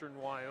eastern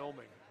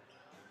Wyoming.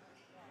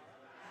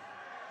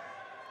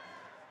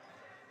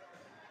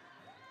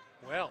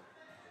 Well,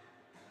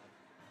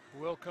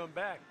 we'll come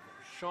back.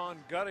 Sean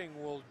Gutting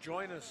will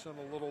join us in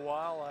a little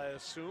while, I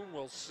assume.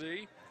 We'll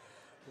see.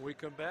 When we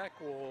come back,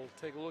 we'll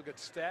take a look at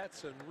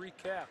stats and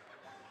recap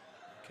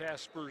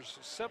Casper's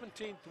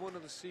 17th win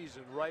of the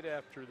season right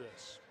after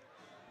this.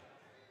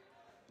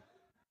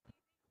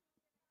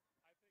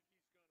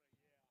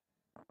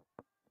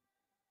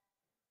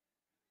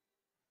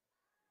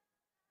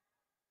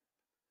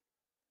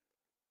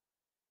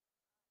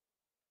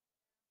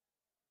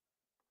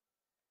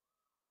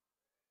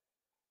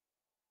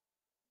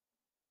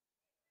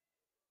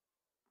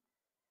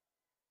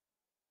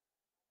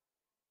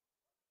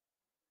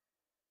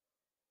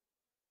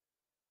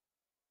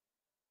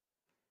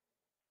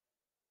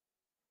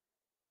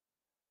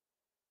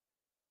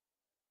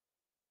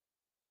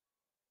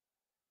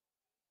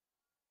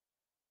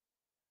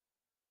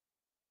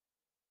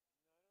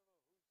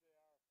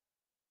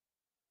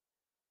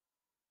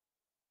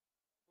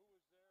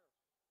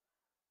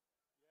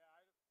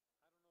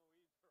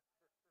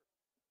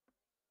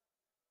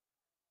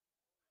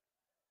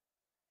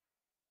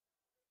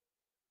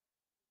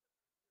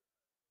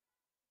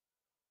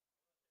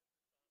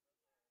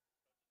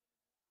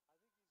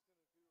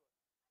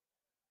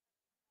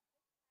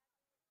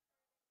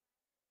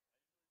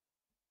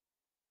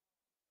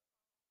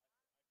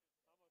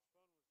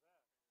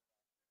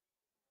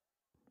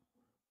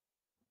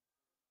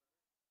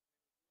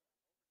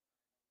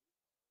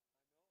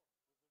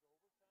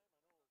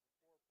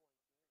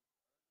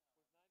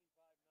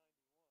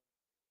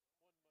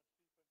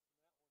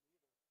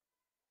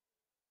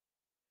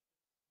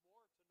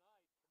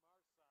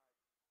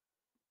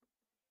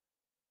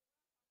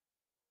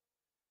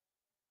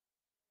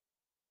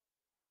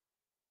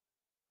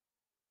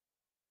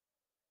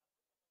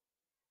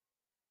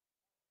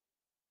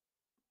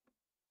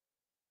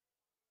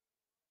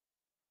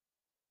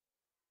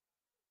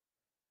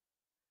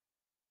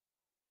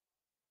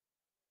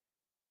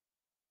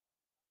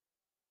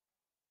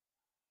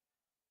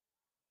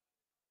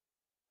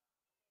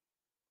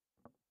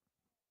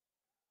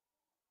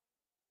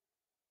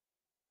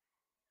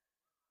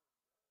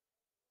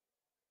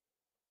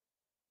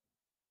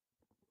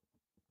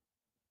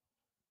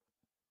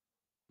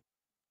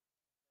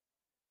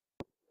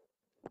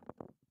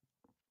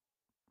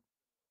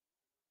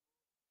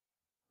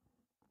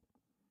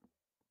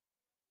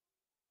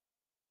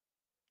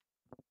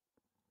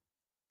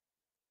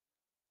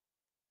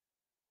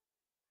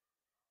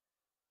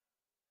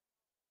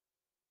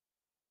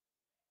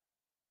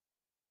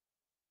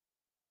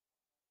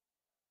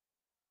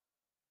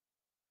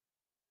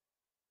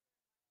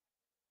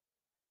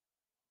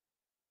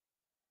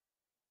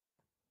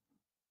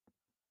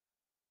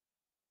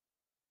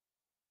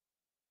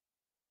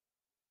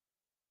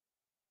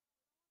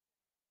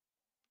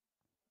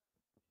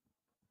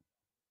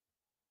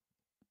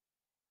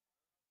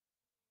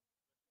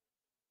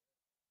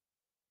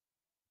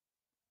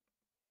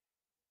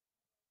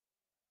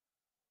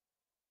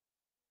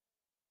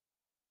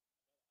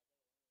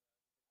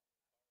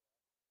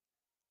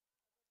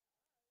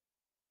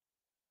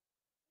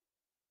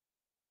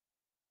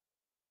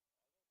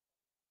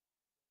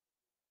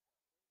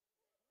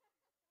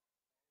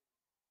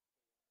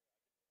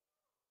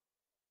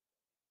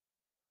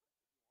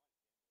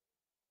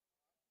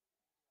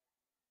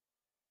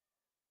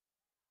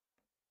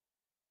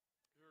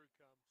 Here he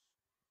comes.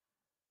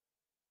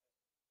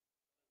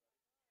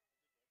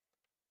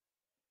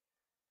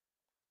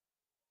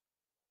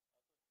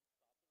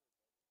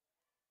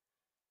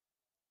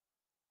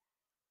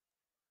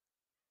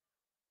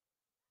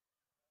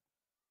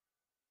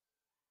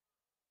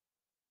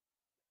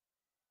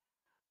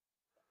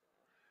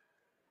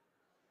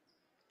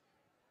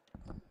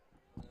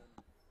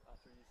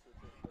 After you switch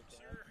it like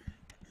that,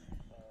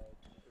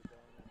 keep it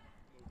going and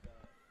move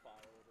that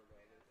file over the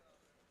other.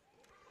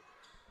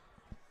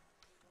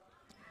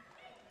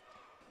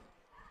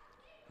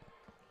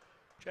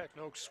 Jack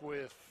Noakes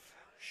with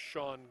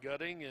Sean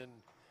Gutting. And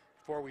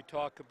before we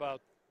talk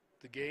about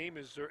the game,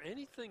 is there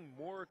anything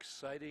more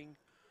exciting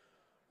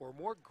or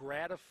more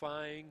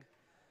gratifying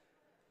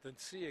than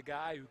see a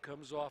guy who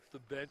comes off the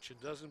bench and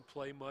doesn't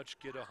play much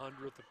get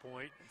 100th a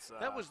point?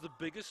 That was the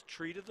biggest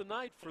treat of the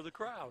night for the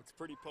crowd. It's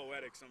pretty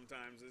poetic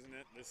sometimes, isn't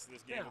it? This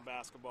game of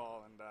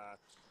basketball, and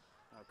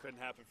couldn't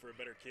happen for a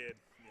better kid,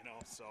 you know.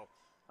 So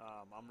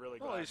I'm really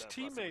glad. Well, his that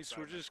teammates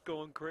were just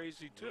going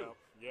crazy too.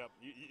 Yep.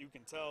 You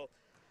can tell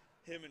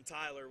him and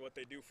Tyler what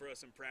they do for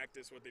us in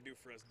practice, what they do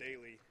for us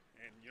daily,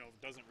 and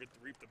doesn't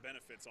reap the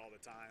benefits all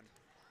the time.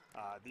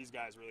 These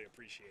guys really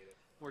appreciate it.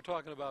 We're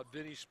talking about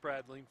Vinny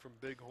Spradling from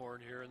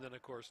Bighorn here, and then,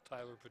 of course,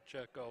 Tyler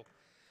Pacheco,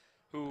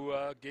 who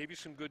gave you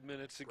some good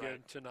minutes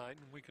again tonight,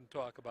 and we can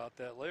talk about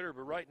that later.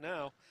 But right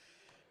now,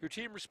 your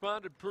team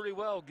responded pretty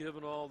well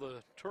given all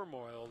the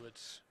turmoil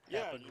that's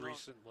happened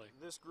recently.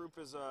 This group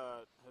has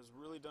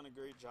really done a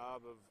great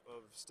job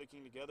of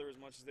sticking together as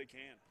much as they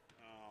can.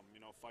 You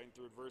know, fighting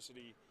through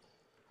adversity,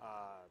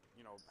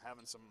 you know,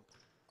 having some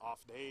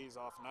off days,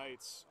 off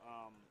nights,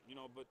 you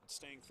know, but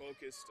staying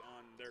focused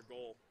on their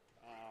goal.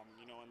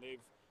 You know, and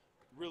they've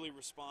really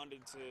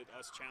responded to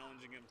us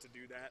challenging them to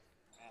do that.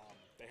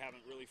 They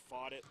haven't really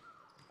fought it.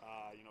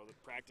 You know, the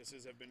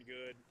practices have been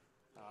good.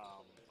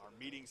 Our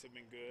meetings have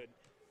been good.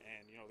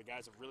 And, you know, the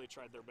guys have really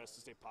tried their best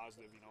to stay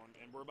positive, you know.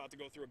 And we're about to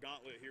go through a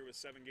gauntlet here with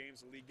 7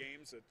 games of league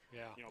games, that,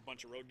 you know, a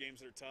bunch of road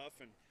games that are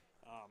tough. And,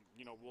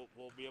 you know,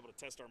 we'll be able to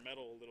test our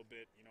mettle a little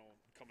bit, you know,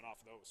 coming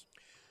off of those.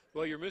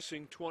 Well, you're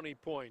missing 20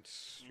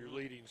 points. Your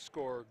leading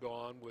scorer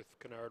gone with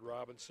Kennard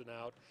Robinson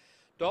out.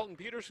 Dalton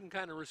Peterson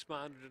kind of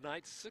responded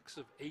tonight, 6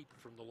 of 8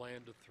 from the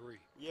land of 3.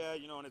 Yeah,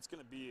 you know, and it's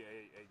going to be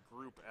a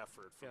group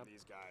effort from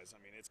these guys. I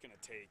mean, it's going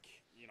to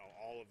take, you know,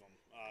 all of them.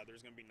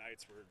 There's going to be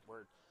nights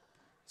where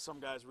some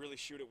guys really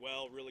shoot it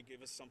well, really give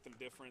us something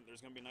different.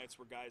 There's going to be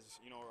nights where guys,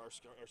 you know,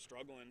 are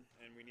struggling,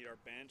 and we need our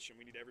bench, and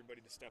we need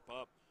everybody to step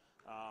up.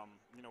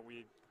 You know,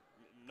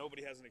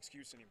 nobody has an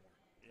excuse anymore,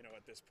 you know,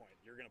 at this point.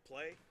 You're going to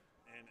play,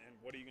 and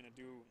what are you going to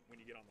do when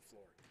you get on the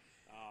floor?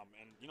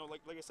 And, you know,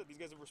 like I said, these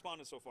guys have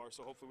responded so far,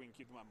 so hopefully we can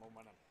keep them on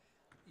momentum.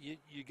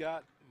 You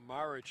got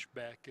Maric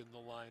back in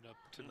the lineup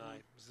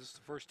tonight. Is this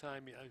the first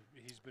time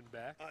he's been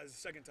back? It's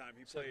the second time.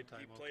 He played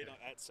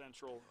at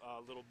Central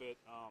a little bit,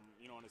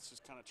 you know, and it's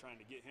just kind of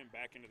trying to get him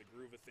back into the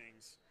groove of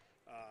things.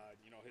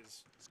 You know,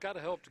 it's got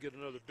to help to get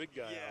another big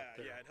guy out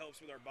there. Yeah, it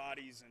helps with our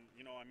bodies, and,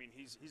 you know, I mean,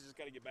 he's just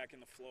got to get back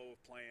in the flow of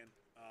playing,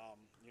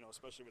 you know,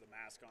 especially with a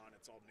mask on.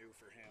 It's all new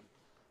for him,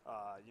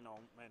 you know,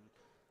 and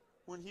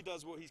when he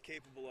does what he's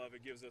capable of,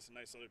 it gives us a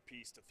nice other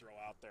piece to throw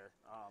out there,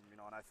 you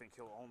know, and I think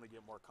he'll only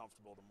get more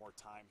comfortable the more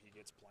time he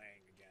gets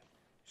playing again.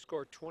 You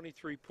scored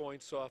 23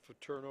 points off of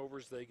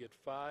turnovers. They get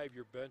 5.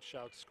 Your bench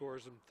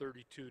outscores them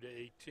 32 to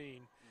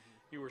 18.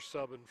 You were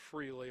subbing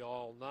freely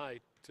all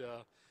night.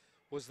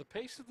 Was the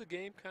pace of the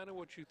game kind of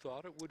what you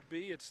thought it would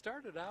be? It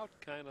started out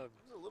kind of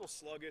a little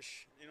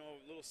sluggish, you know,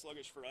 a little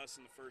sluggish for us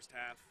in the first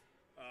half.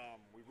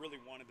 We really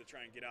wanted to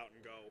try and get out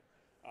and go.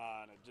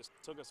 And it just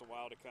took us a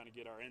while to kind of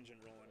get our engine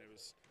rolling. It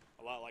was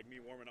a lot like me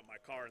warming up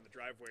my car in the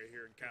driveway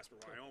here in Casper,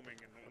 Wyoming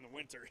in the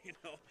winter, you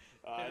know.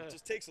 It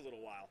just takes a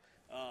little while.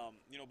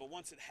 You know, but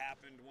once it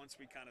happened, once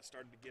we kind of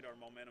started to get our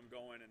momentum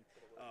going, and,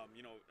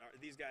 you know,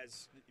 these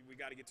guys, we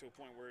got to get to a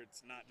point where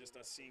it's not just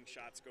us seeing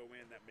shots go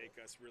in that make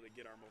us really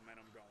get our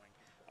momentum going.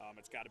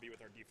 It's got to be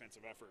with our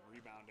defensive effort and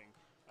rebounding.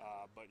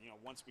 But, you know,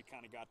 once we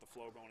kind of got the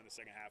flow going in the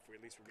second half, we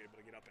at least were able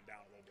to get up and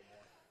down a little bit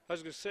more. I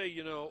was going to say,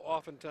 you know,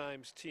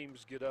 oftentimes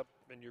teams get up,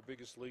 and your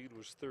biggest lead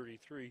was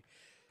 33.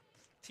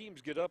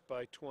 Teams get up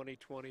by 20,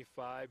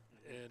 25,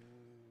 and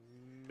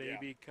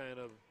maybe kind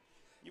of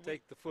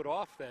take the foot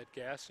off that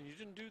gas, and you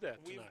didn't do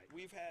that tonight.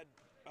 We've had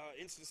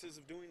instances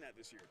of doing that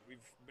this year.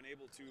 We've been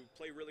able to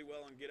play really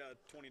well and get a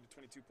 20 to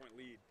 22-point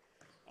lead,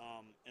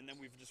 and then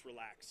we've just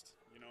relaxed,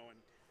 you know,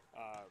 and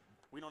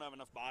we don't have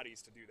enough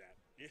bodies to do that.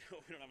 You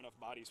know, we don't have enough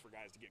bodies for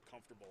guys to get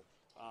comfortable.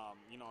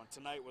 You know, and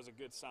tonight was a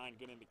good sign,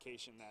 good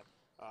indication that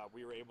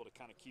we were able to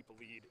kind of keep a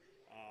lead,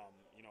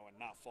 you know, and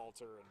not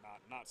falter and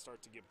not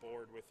start to get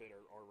bored with it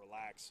or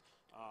relax.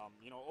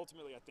 You know,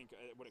 ultimately, I think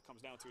what it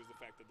comes down to is the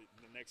fact that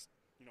the next,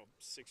 you know,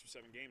 6 or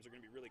 7 games are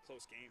going to be really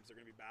close games. They're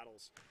going to be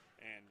battles,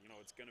 and, you know,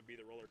 it's going to be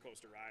the roller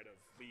coaster ride of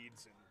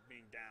leads and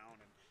being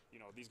down, and, you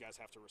know, these guys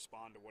have to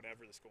respond to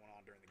whatever is going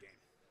on during the game.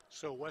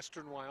 So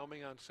Western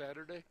Wyoming on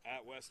Saturday?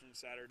 At Western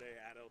Saturday,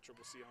 at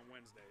LCCC on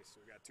Wednesday.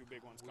 So we got 2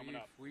 big ones coming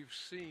up. We've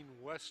seen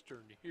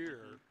Western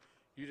here.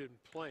 You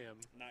didn't play them.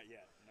 Not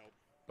yet, nope.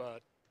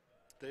 But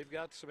they've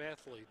got some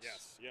athletes.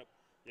 Yes, yep.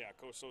 Yeah,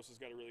 Coach Sosa's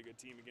got a really good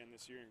team again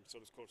this year, and so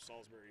does Coach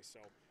Salisbury. So,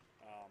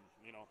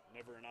 you know,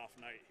 never an off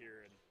night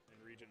here in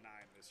Region 9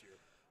 this year.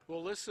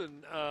 Well,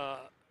 listen,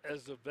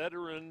 as a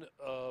veteran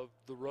of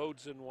the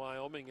roads in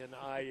Wyoming and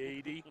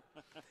I-80,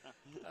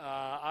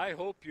 I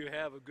hope you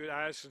have a good –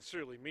 I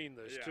sincerely mean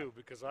this, too,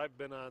 because I've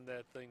been on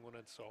that thing when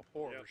it's a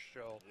horror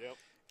show. Yep.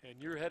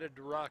 And you're headed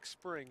to Rock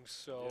Springs,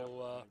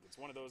 so it's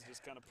one of those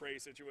just kind of prey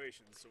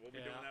situations, so we'll be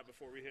doing that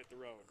before we hit the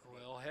road.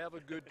 Well, have a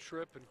good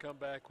trip and come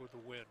back with a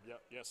win.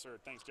 Yep. Yes, sir.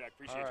 Thanks, Jack.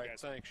 Appreciate you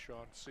guys. Thanks,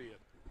 Sean. See you.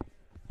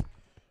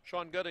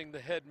 Sean Gutting, the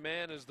head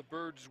man, as the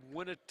Birds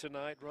win it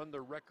tonight, run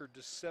their record to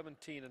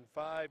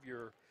 17-5.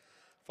 Your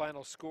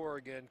final score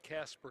again,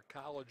 Casper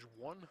College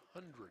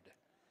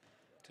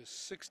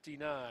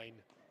 100-69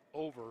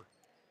 over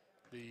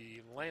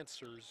the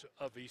Lancers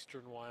of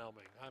Eastern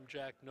Wyoming. I'm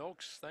Jack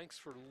Noakes. Thanks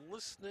for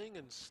listening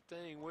and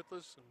staying with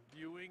us and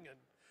viewing. And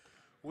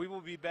we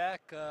will be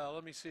back.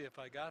 Let me see if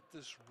I got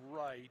this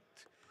right.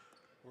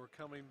 We're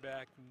coming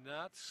back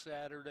not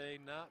Saturday,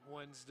 not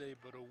Wednesday,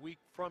 but a week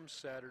from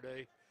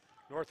Saturday.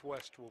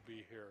 Northwest will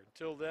be here.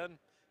 Until then,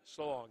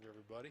 so long,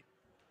 everybody.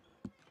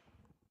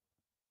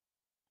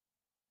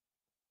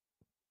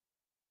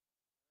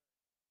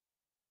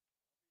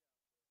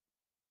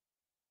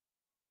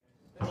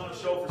 I want to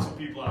show for some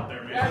people out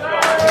there, maybe.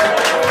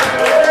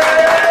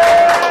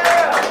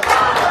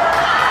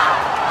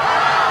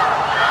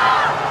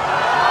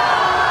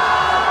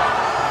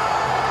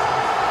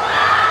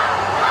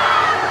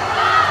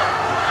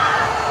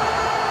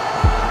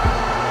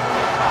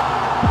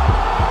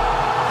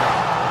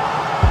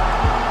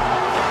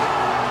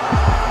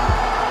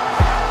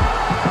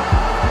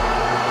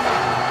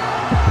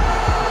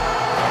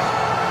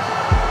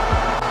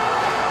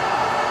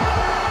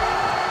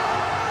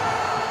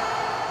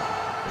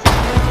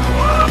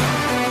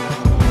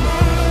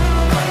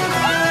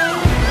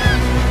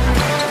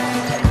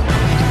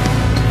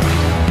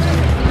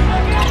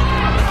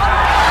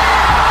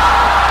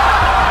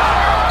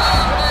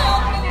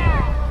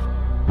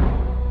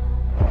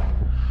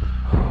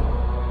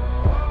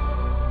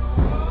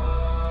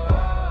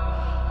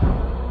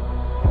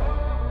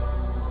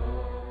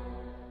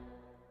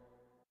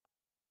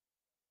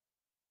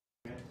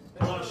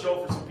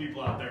 show for some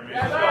people out there,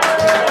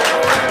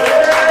 man.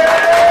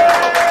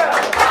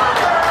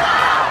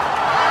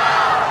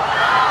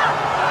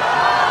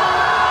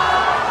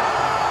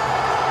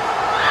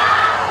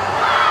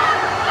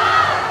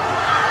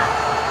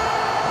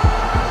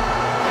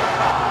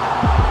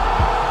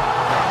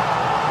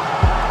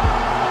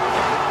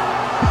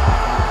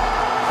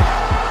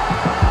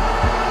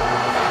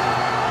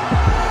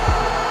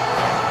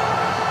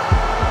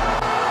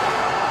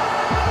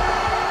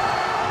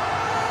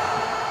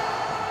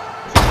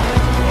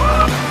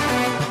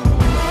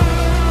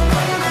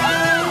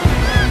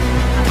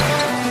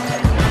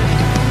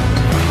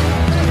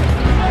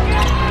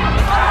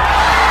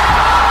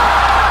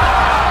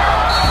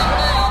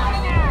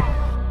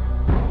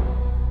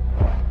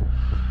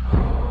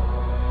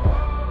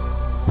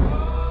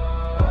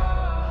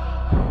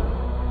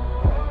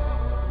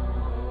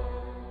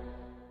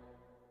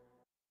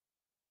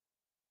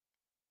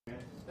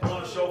 Put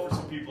on a show for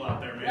some people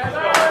out there,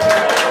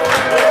 man.